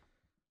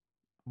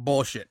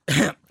 Bullshit.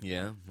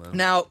 Yeah. Well,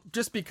 Now,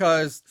 just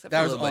because except that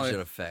for was the only, budget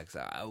effects,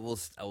 I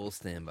will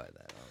stand by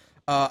that.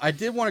 I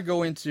did want to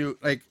go into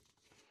like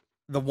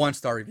the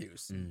 1-star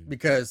reviews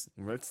because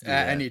Let's do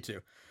I that. need to.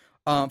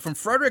 From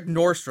Frederick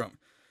Nordstrom.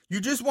 You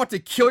just want to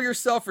kill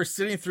yourself for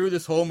sitting through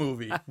this whole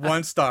movie.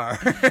 1 star.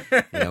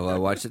 Yeah, well, I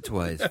watched it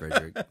twice,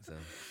 Frederick. So.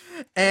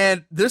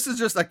 And this is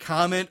just a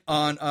comment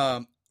on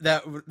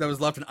that was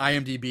left in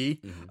IMDb.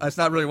 It's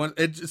not really one.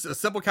 It's just a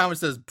simple comment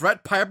says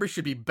Brett Piper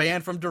should be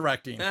banned from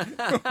directing.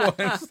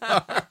 1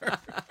 star.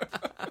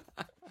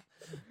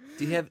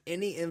 Do you have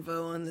any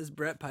info on this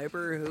Brett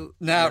Piper? Who?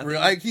 Not nothing? really.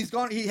 Like, he's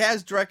gone. He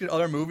has directed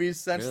other movies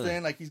since Really?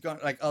 then. Like he's gone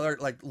like other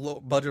like low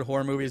budget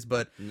horror movies,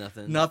 but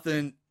Nothing.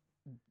 nothing.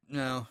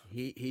 No.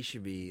 He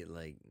should be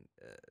like,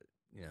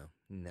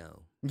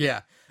 no.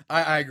 Yeah,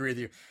 I agree with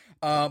you.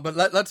 But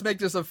let's make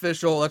this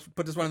official. Let's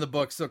put this one in the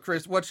book. So,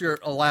 Chris, what's your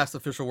last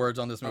official words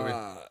on this movie?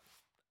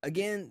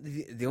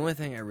 Again, the only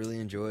thing I really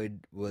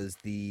enjoyed was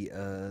the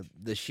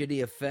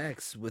shitty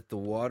effects with the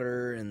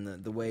water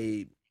and the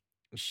way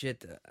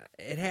shit.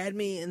 It had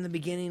me in the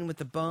beginning with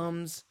the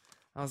bums.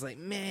 I was like,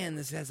 man,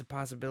 this has a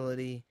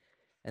possibility,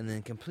 and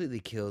then completely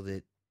killed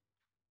it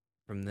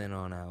from then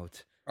on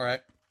out. All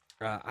right.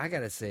 I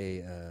gotta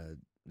say,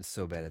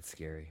 So Bad It's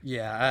Scary.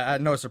 Yeah,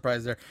 no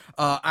surprise there.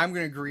 I'm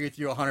going to agree with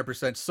you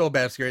 100%. So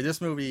Bad It's Scary. This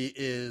movie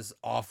is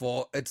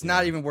awful. It's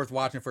not even worth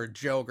watching for a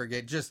joke or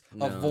just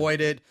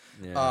avoid it.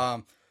 Yeah.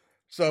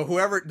 So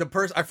whoever the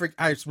person,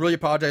 I really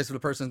apologize for the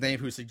person's name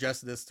who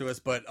suggested this to us,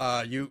 but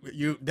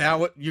that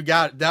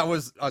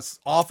was an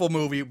awful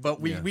movie, but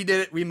we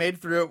did it. We made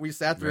it through it. We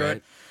sat through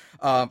it.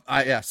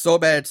 So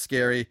Bad It's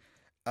Scary.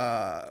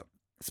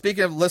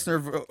 Speaking of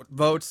listener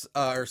votes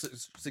or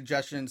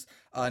suggestions,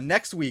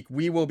 next week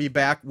we will be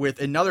back with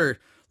another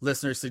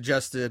listener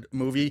suggested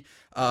movie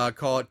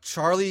called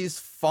Charlie's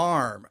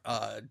Farm.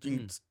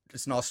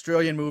 It's an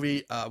Australian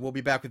movie. We'll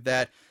be back with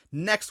that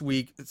next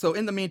week. So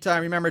in the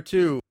meantime, remember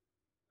to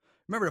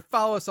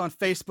follow us on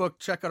Facebook.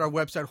 Check out our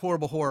website,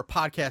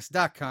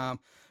 horriblehorrorpodcast.com.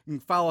 You can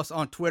follow us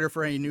on Twitter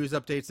for any news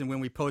updates and when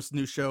we post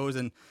new shows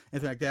and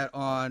anything like that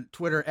on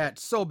Twitter at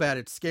So Bad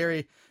It's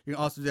Scary. You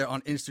can also do that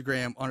on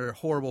Instagram under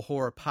Horrible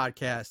Horror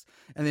Podcast.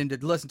 And then to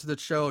listen to the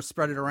show,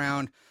 spread it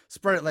around,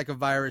 spread it like a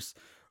virus.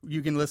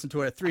 You can listen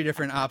to it at 3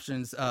 different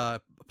options.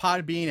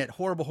 Podbean at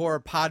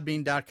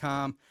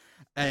horriblehorrorpodbean.com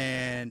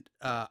and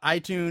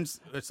iTunes.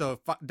 So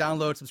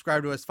download,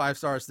 subscribe to us, 5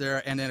 stars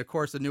there. And then, of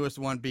course, the newest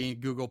one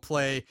being Google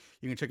Play.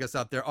 You can check us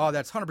out there. All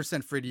that's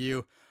 100% free to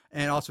you.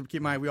 And also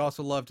keep in mind, we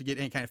also love to get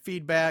any kind of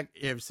feedback.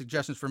 If you have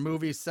suggestions for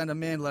movies, send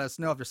them in. Let us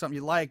know if there's something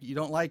you like, you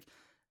don't like.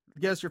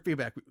 Give us your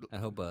feedback. I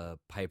hope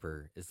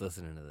Piper is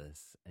listening to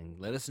this and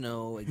let us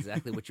know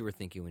exactly what you were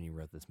thinking when you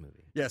wrote this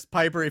movie. Yes,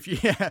 Piper.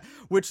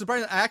 Which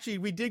surprisingly, actually,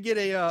 we did get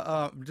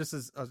just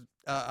as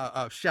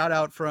a shout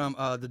out from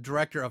the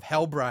director of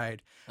Hellbride,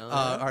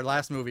 our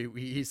last movie.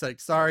 He's like,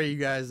 "Sorry, you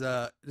guys."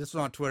 This was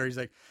on Twitter. He's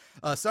like,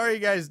 "Sorry, you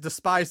guys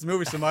despise the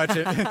movie so much.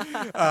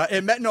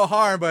 It meant no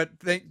harm, but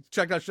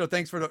check out the show.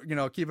 Thanks for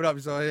keep it up."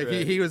 So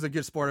Right. he was a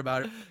good sport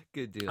about it.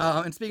 Good deal.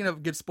 And speaking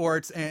of good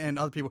sports and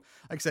other people,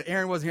 like I said,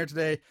 Aaron wasn't here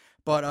today,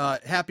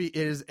 but happy it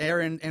is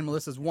Aaron and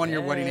Melissa's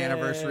 1-year wedding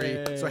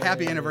anniversary. So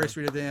happy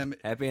anniversary to them.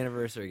 Happy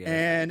anniversary, guys.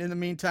 And in the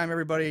meantime,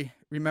 everybody,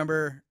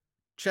 remember,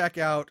 check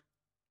out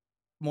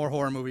more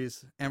horror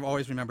movies. And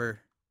always remember,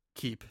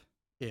 keep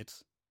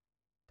it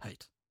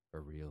tight.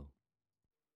 For real.